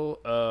feel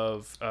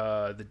of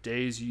the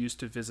days you used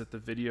to visit the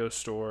video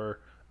store,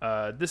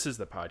 this is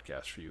the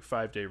podcast for you,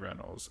 5 Day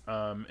Rentals.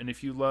 And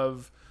if you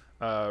love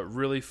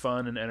really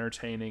fun and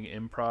entertaining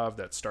improv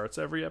that starts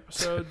every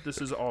episode, this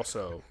is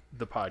also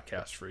the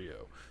podcast for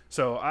you.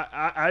 So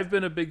I've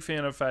been a big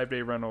fan of 5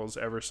 Day Rentals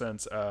ever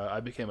since I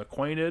became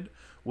acquainted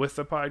with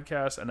the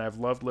podcast, and I've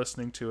loved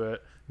listening to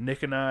it.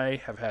 Nick and I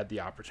have had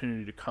the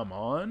opportunity to come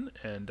on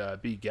and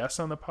be guests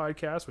on the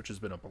podcast, which has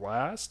been a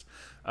blast.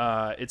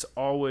 It's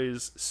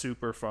always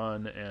super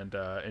fun and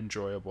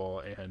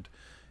enjoyable, and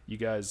you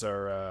guys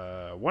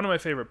are one of my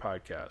favorite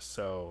podcasts.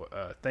 So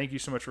thank you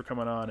so much for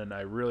coming on, and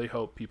I really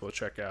hope people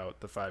check out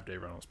the 5 Day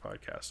Rentals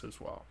podcast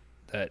as well.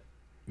 That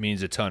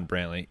means a ton,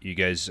 Brantley. You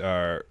guys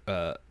are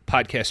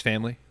podcast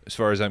family, as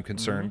far as I'm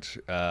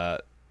concerned.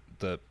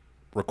 The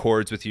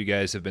records with you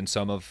guys have been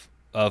some of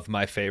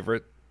my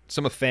favorite,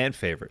 some of fan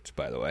favorites,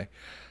 by the way.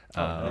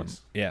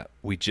 Nice. Yeah,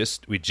 we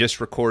just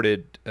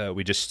recorded.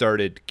 We just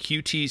started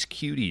QT's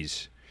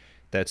Cuties.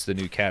 That's the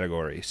new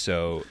category.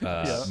 So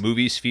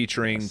movies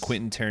featuring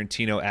Quentin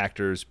Tarantino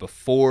actors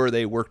before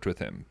they worked with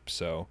him.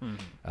 So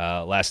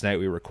last night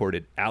we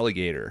recorded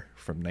Alligator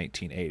from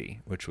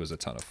 1980, which was a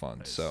ton of fun.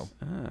 Nice. So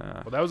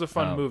well, that was a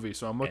fun movie,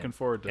 so I'm looking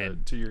forward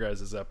to your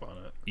guys' up on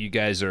it. You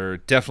guys are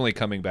definitely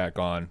coming back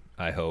on,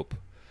 I hope.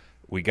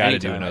 We got to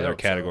do another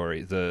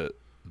category. So.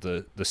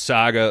 The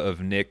saga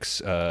of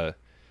Nick's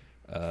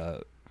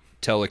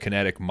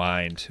telekinetic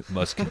mind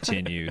must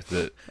continue.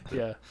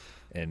 Yeah.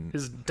 And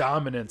his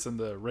dominance in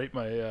the rate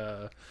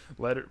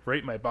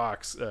my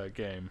box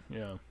game.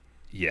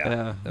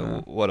 Yeah.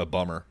 What a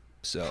bummer.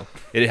 So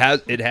it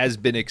has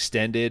been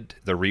extended.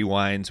 The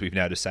rewinds, we've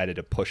now decided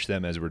to push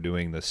them as we're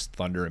doing this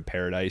Thunder in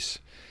Paradise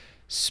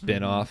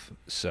spin-off.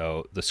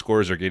 So the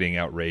scores are getting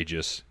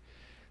outrageous.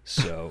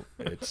 So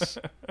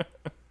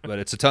but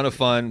it's a ton of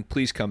fun.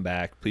 Please come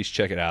back. Please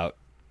check it out.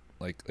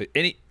 Like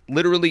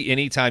literally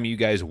anytime you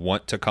guys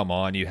want to come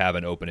on, you have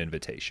an open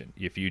invitation.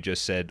 If you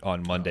just said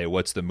on Monday,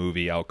 what's the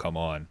movie, I'll come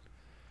on.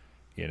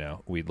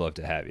 We'd love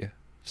to have you.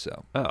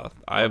 So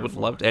I would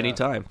love to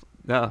anytime.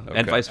 No, okay.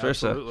 And vice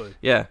versa. Absolutely.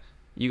 Yeah,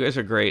 you guys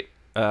are great.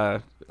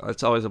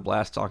 It's always a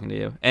blast talking to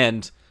you.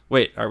 And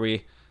wait, are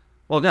we?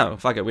 Well, no,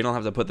 fuck it. We don't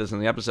have to put this in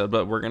the episode,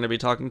 but we're going to be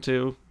talking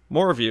to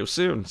more of you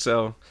soon.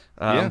 So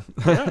yeah.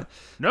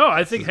 No,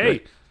 I think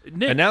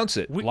Nick, announce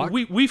it.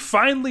 We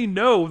finally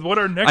know what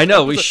our next. I know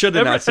episode, we should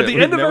announce it. At the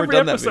end of every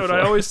episode,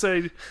 I always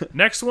say,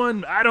 "Next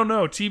one, I don't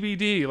know,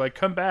 TBD." Like,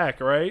 come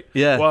back, right?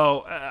 Yeah.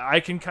 Well, I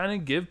can kind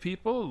of give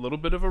people a little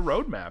bit of a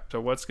roadmap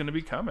to what's going to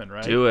be coming,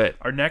 right? Do it.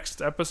 Our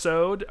next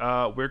episode,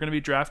 we're going to be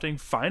drafting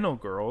Final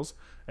Girls,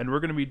 and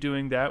we're going to be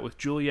doing that with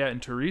Juliet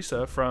and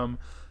Teresa from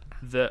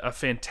a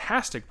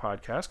fantastic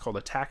podcast called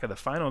Attack of the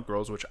Final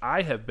Girls, which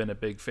I have been a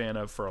big fan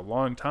of for a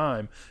long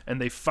time,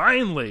 and they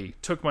finally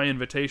took my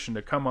invitation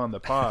to come on the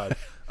pod.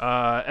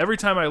 Every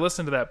time I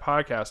listen to that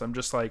podcast, I'm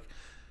just like,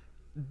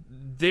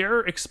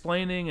 they're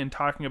explaining and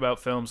talking about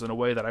films in a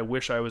way that I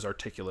wish I was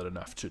articulate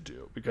enough to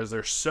do, because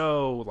they're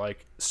so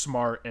like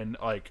smart and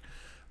like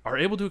are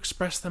able to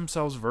express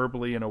themselves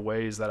verbally in a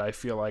ways that I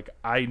feel like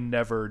I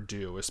never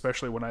do,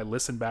 especially when I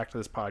listen back to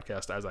this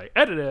podcast as I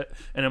edit it,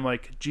 and I'm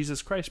like,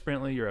 Jesus Christ,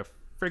 Brantley, you're a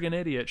friggin'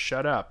 idiot,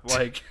 shut up,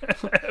 like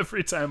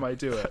every time I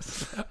do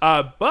it.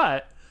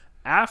 But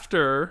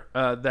after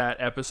that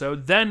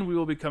episode, then we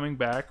will be coming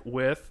back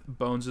with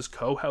Bones'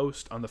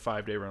 co-host on the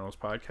 5 Day Rentals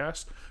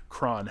podcast,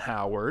 Cron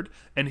Howard,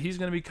 and he's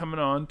going to be coming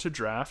on to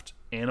draft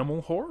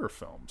animal horror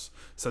films.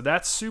 So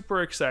that's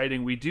super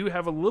exciting. We do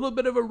have a little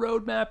bit of a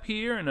roadmap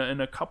here and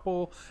a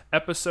couple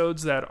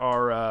episodes that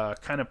are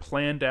kind of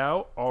planned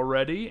out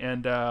already,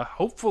 and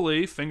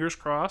hopefully, fingers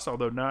crossed,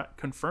 although not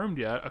confirmed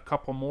yet, a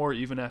couple more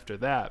even after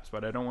that,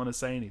 but I don't want to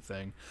say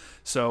anything.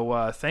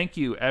 So thank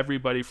you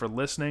everybody for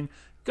listening.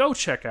 Go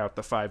check out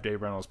the 5 Day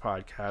Rentals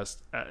podcast.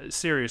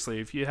 Seriously,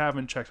 if you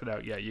haven't checked it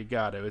out yet, you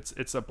got to.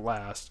 It's a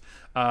blast.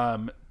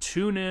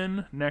 Tune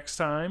in next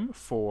time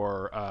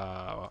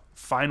for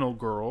Final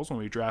Girls, when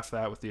we draft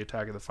that with the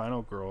Attack of the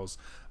Final Girls,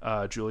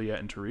 Juliet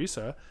and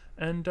Teresa.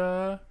 And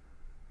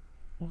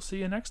we'll see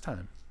you next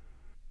time.